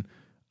try and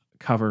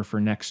cover for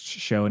next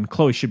show. And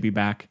Chloe should be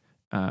back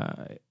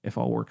if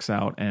all works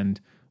out.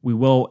 And we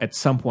will at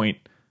some point,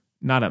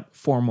 not a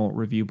formal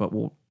review, but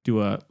we'll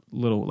do a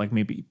little like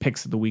maybe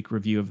picks of the week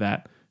review of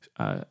that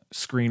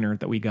screener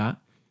that we got.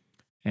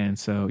 And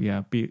so,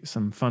 be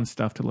some fun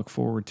stuff to look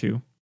forward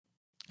to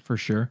for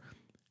sure.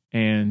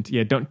 And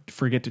don't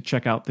forget to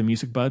check out the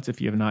Music Buds if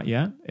you have not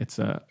yet. It's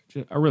a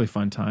really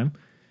fun time.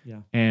 Yeah.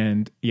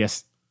 And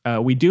yes,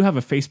 we do have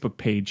a Facebook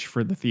page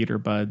for the Theater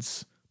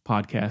Buds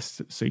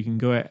podcast, so you can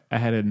go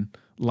ahead and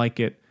like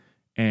it.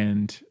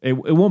 And it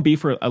won't be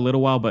for a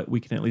little while, but we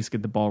can at least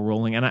get the ball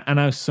rolling. And I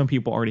know some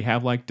people already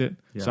have liked it,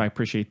 so I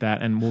appreciate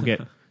that. And we'll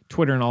get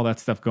Twitter and all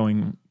that stuff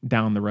going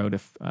down the road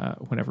if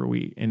whenever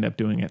we end up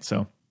doing it.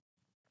 So,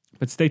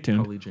 but stay tuned.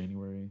 Probably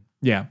January.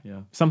 Yeah,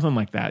 something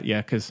like that.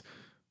 Yeah, because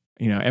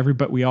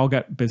we all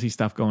got busy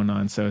stuff going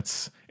on, so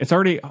it's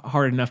already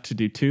hard enough to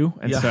do two,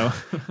 and so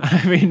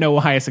I don't even know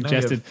why I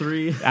suggested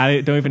 3.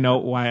 I don't even know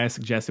why I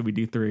suggested we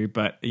do 3,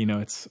 but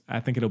I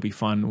think it'll be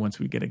fun once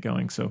we get it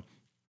going. So,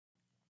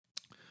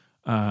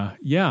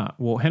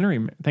 well,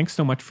 Henry, thanks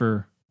so much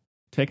for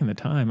taking the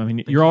time. I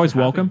mean, you're always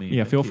welcome.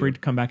 Feel free to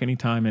come back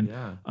anytime, and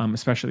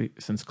especially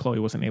since Chloe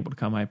wasn't able to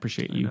come, I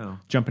appreciate you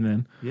jumping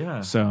in. Yeah.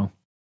 So,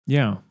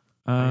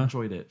 I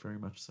enjoyed it very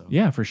much. So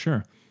yeah, for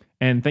sure.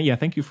 And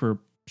thank you for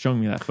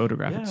showing me that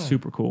photograph. It's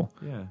super cool.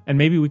 Yeah. And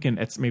maybe we can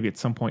maybe at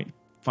some point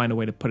find a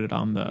way to put it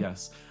on the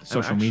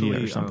social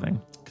media or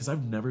something. Because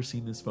I've never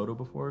seen this photo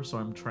before, so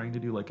I'm trying to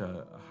do like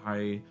a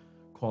high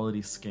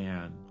quality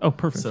scan. Oh,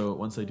 perfect. So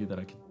once I do that,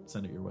 I can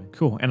send it your way.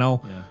 Cool. And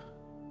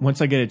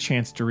once I get a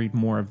chance to read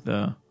more of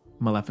the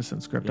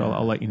Maleficent script,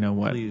 I'll let you know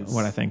what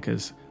I think.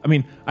 Because I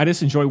mean, I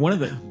just enjoy one of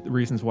the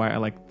reasons why I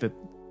like the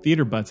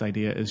Theater Buds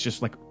idea is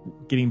just like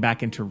getting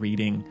back into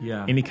reading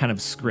any kind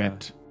of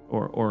script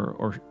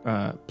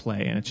or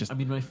play, and it's just. I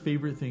mean, my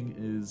favorite thing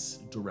is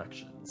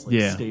directions,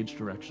 like stage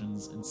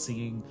directions, and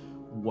seeing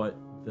what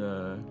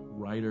the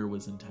writer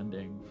was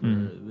intending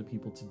for the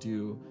people to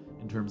do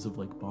in terms of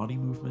like body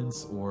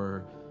movements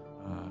or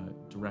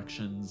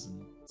directions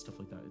and stuff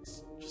like that.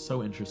 It's just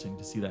so interesting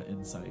to see that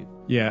insight.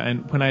 Yeah,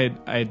 and when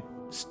I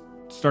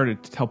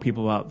started to tell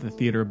people about the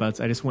Theater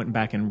Buds, I just went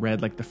back and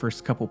read like the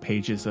first couple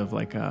pages of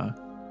like A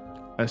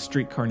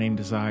Streetcar Named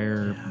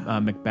Desire,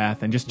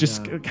 Macbeth, and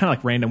just kind of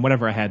like random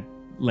whatever I had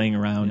laying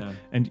around,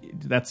 and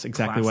that's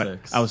exactly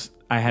Classics. what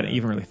I hadn't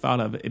even really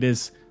thought of. It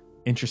is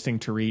interesting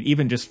to read,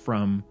 even just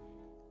from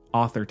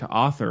author to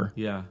author,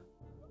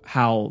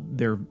 how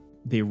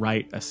they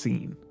write a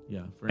scene,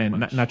 very and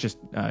much. not just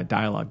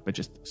dialogue, but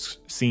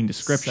just scene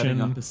description,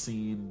 setting up a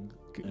scene,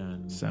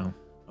 and so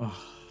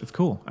it's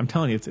cool. I'm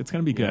telling you, it's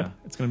going to be good.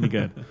 It's going to be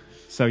good.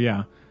 So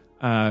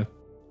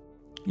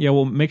Yeah,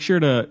 well, make sure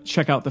to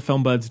check out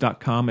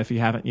thefilmbuds.com if you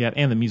haven't yet,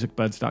 and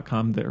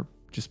themusicbuds.com. They're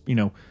just,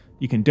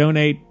 you can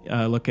donate,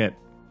 look at,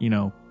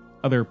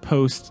 other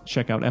posts,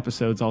 check out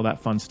episodes, all that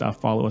fun stuff.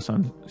 Follow us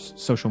on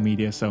social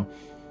media. So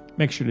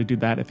make sure to do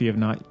that if you have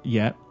not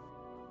yet.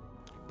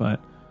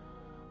 But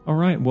all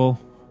right, well,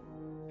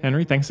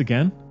 Henry, thanks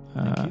again.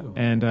 Thank you.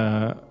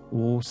 And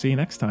we'll see you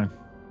next time.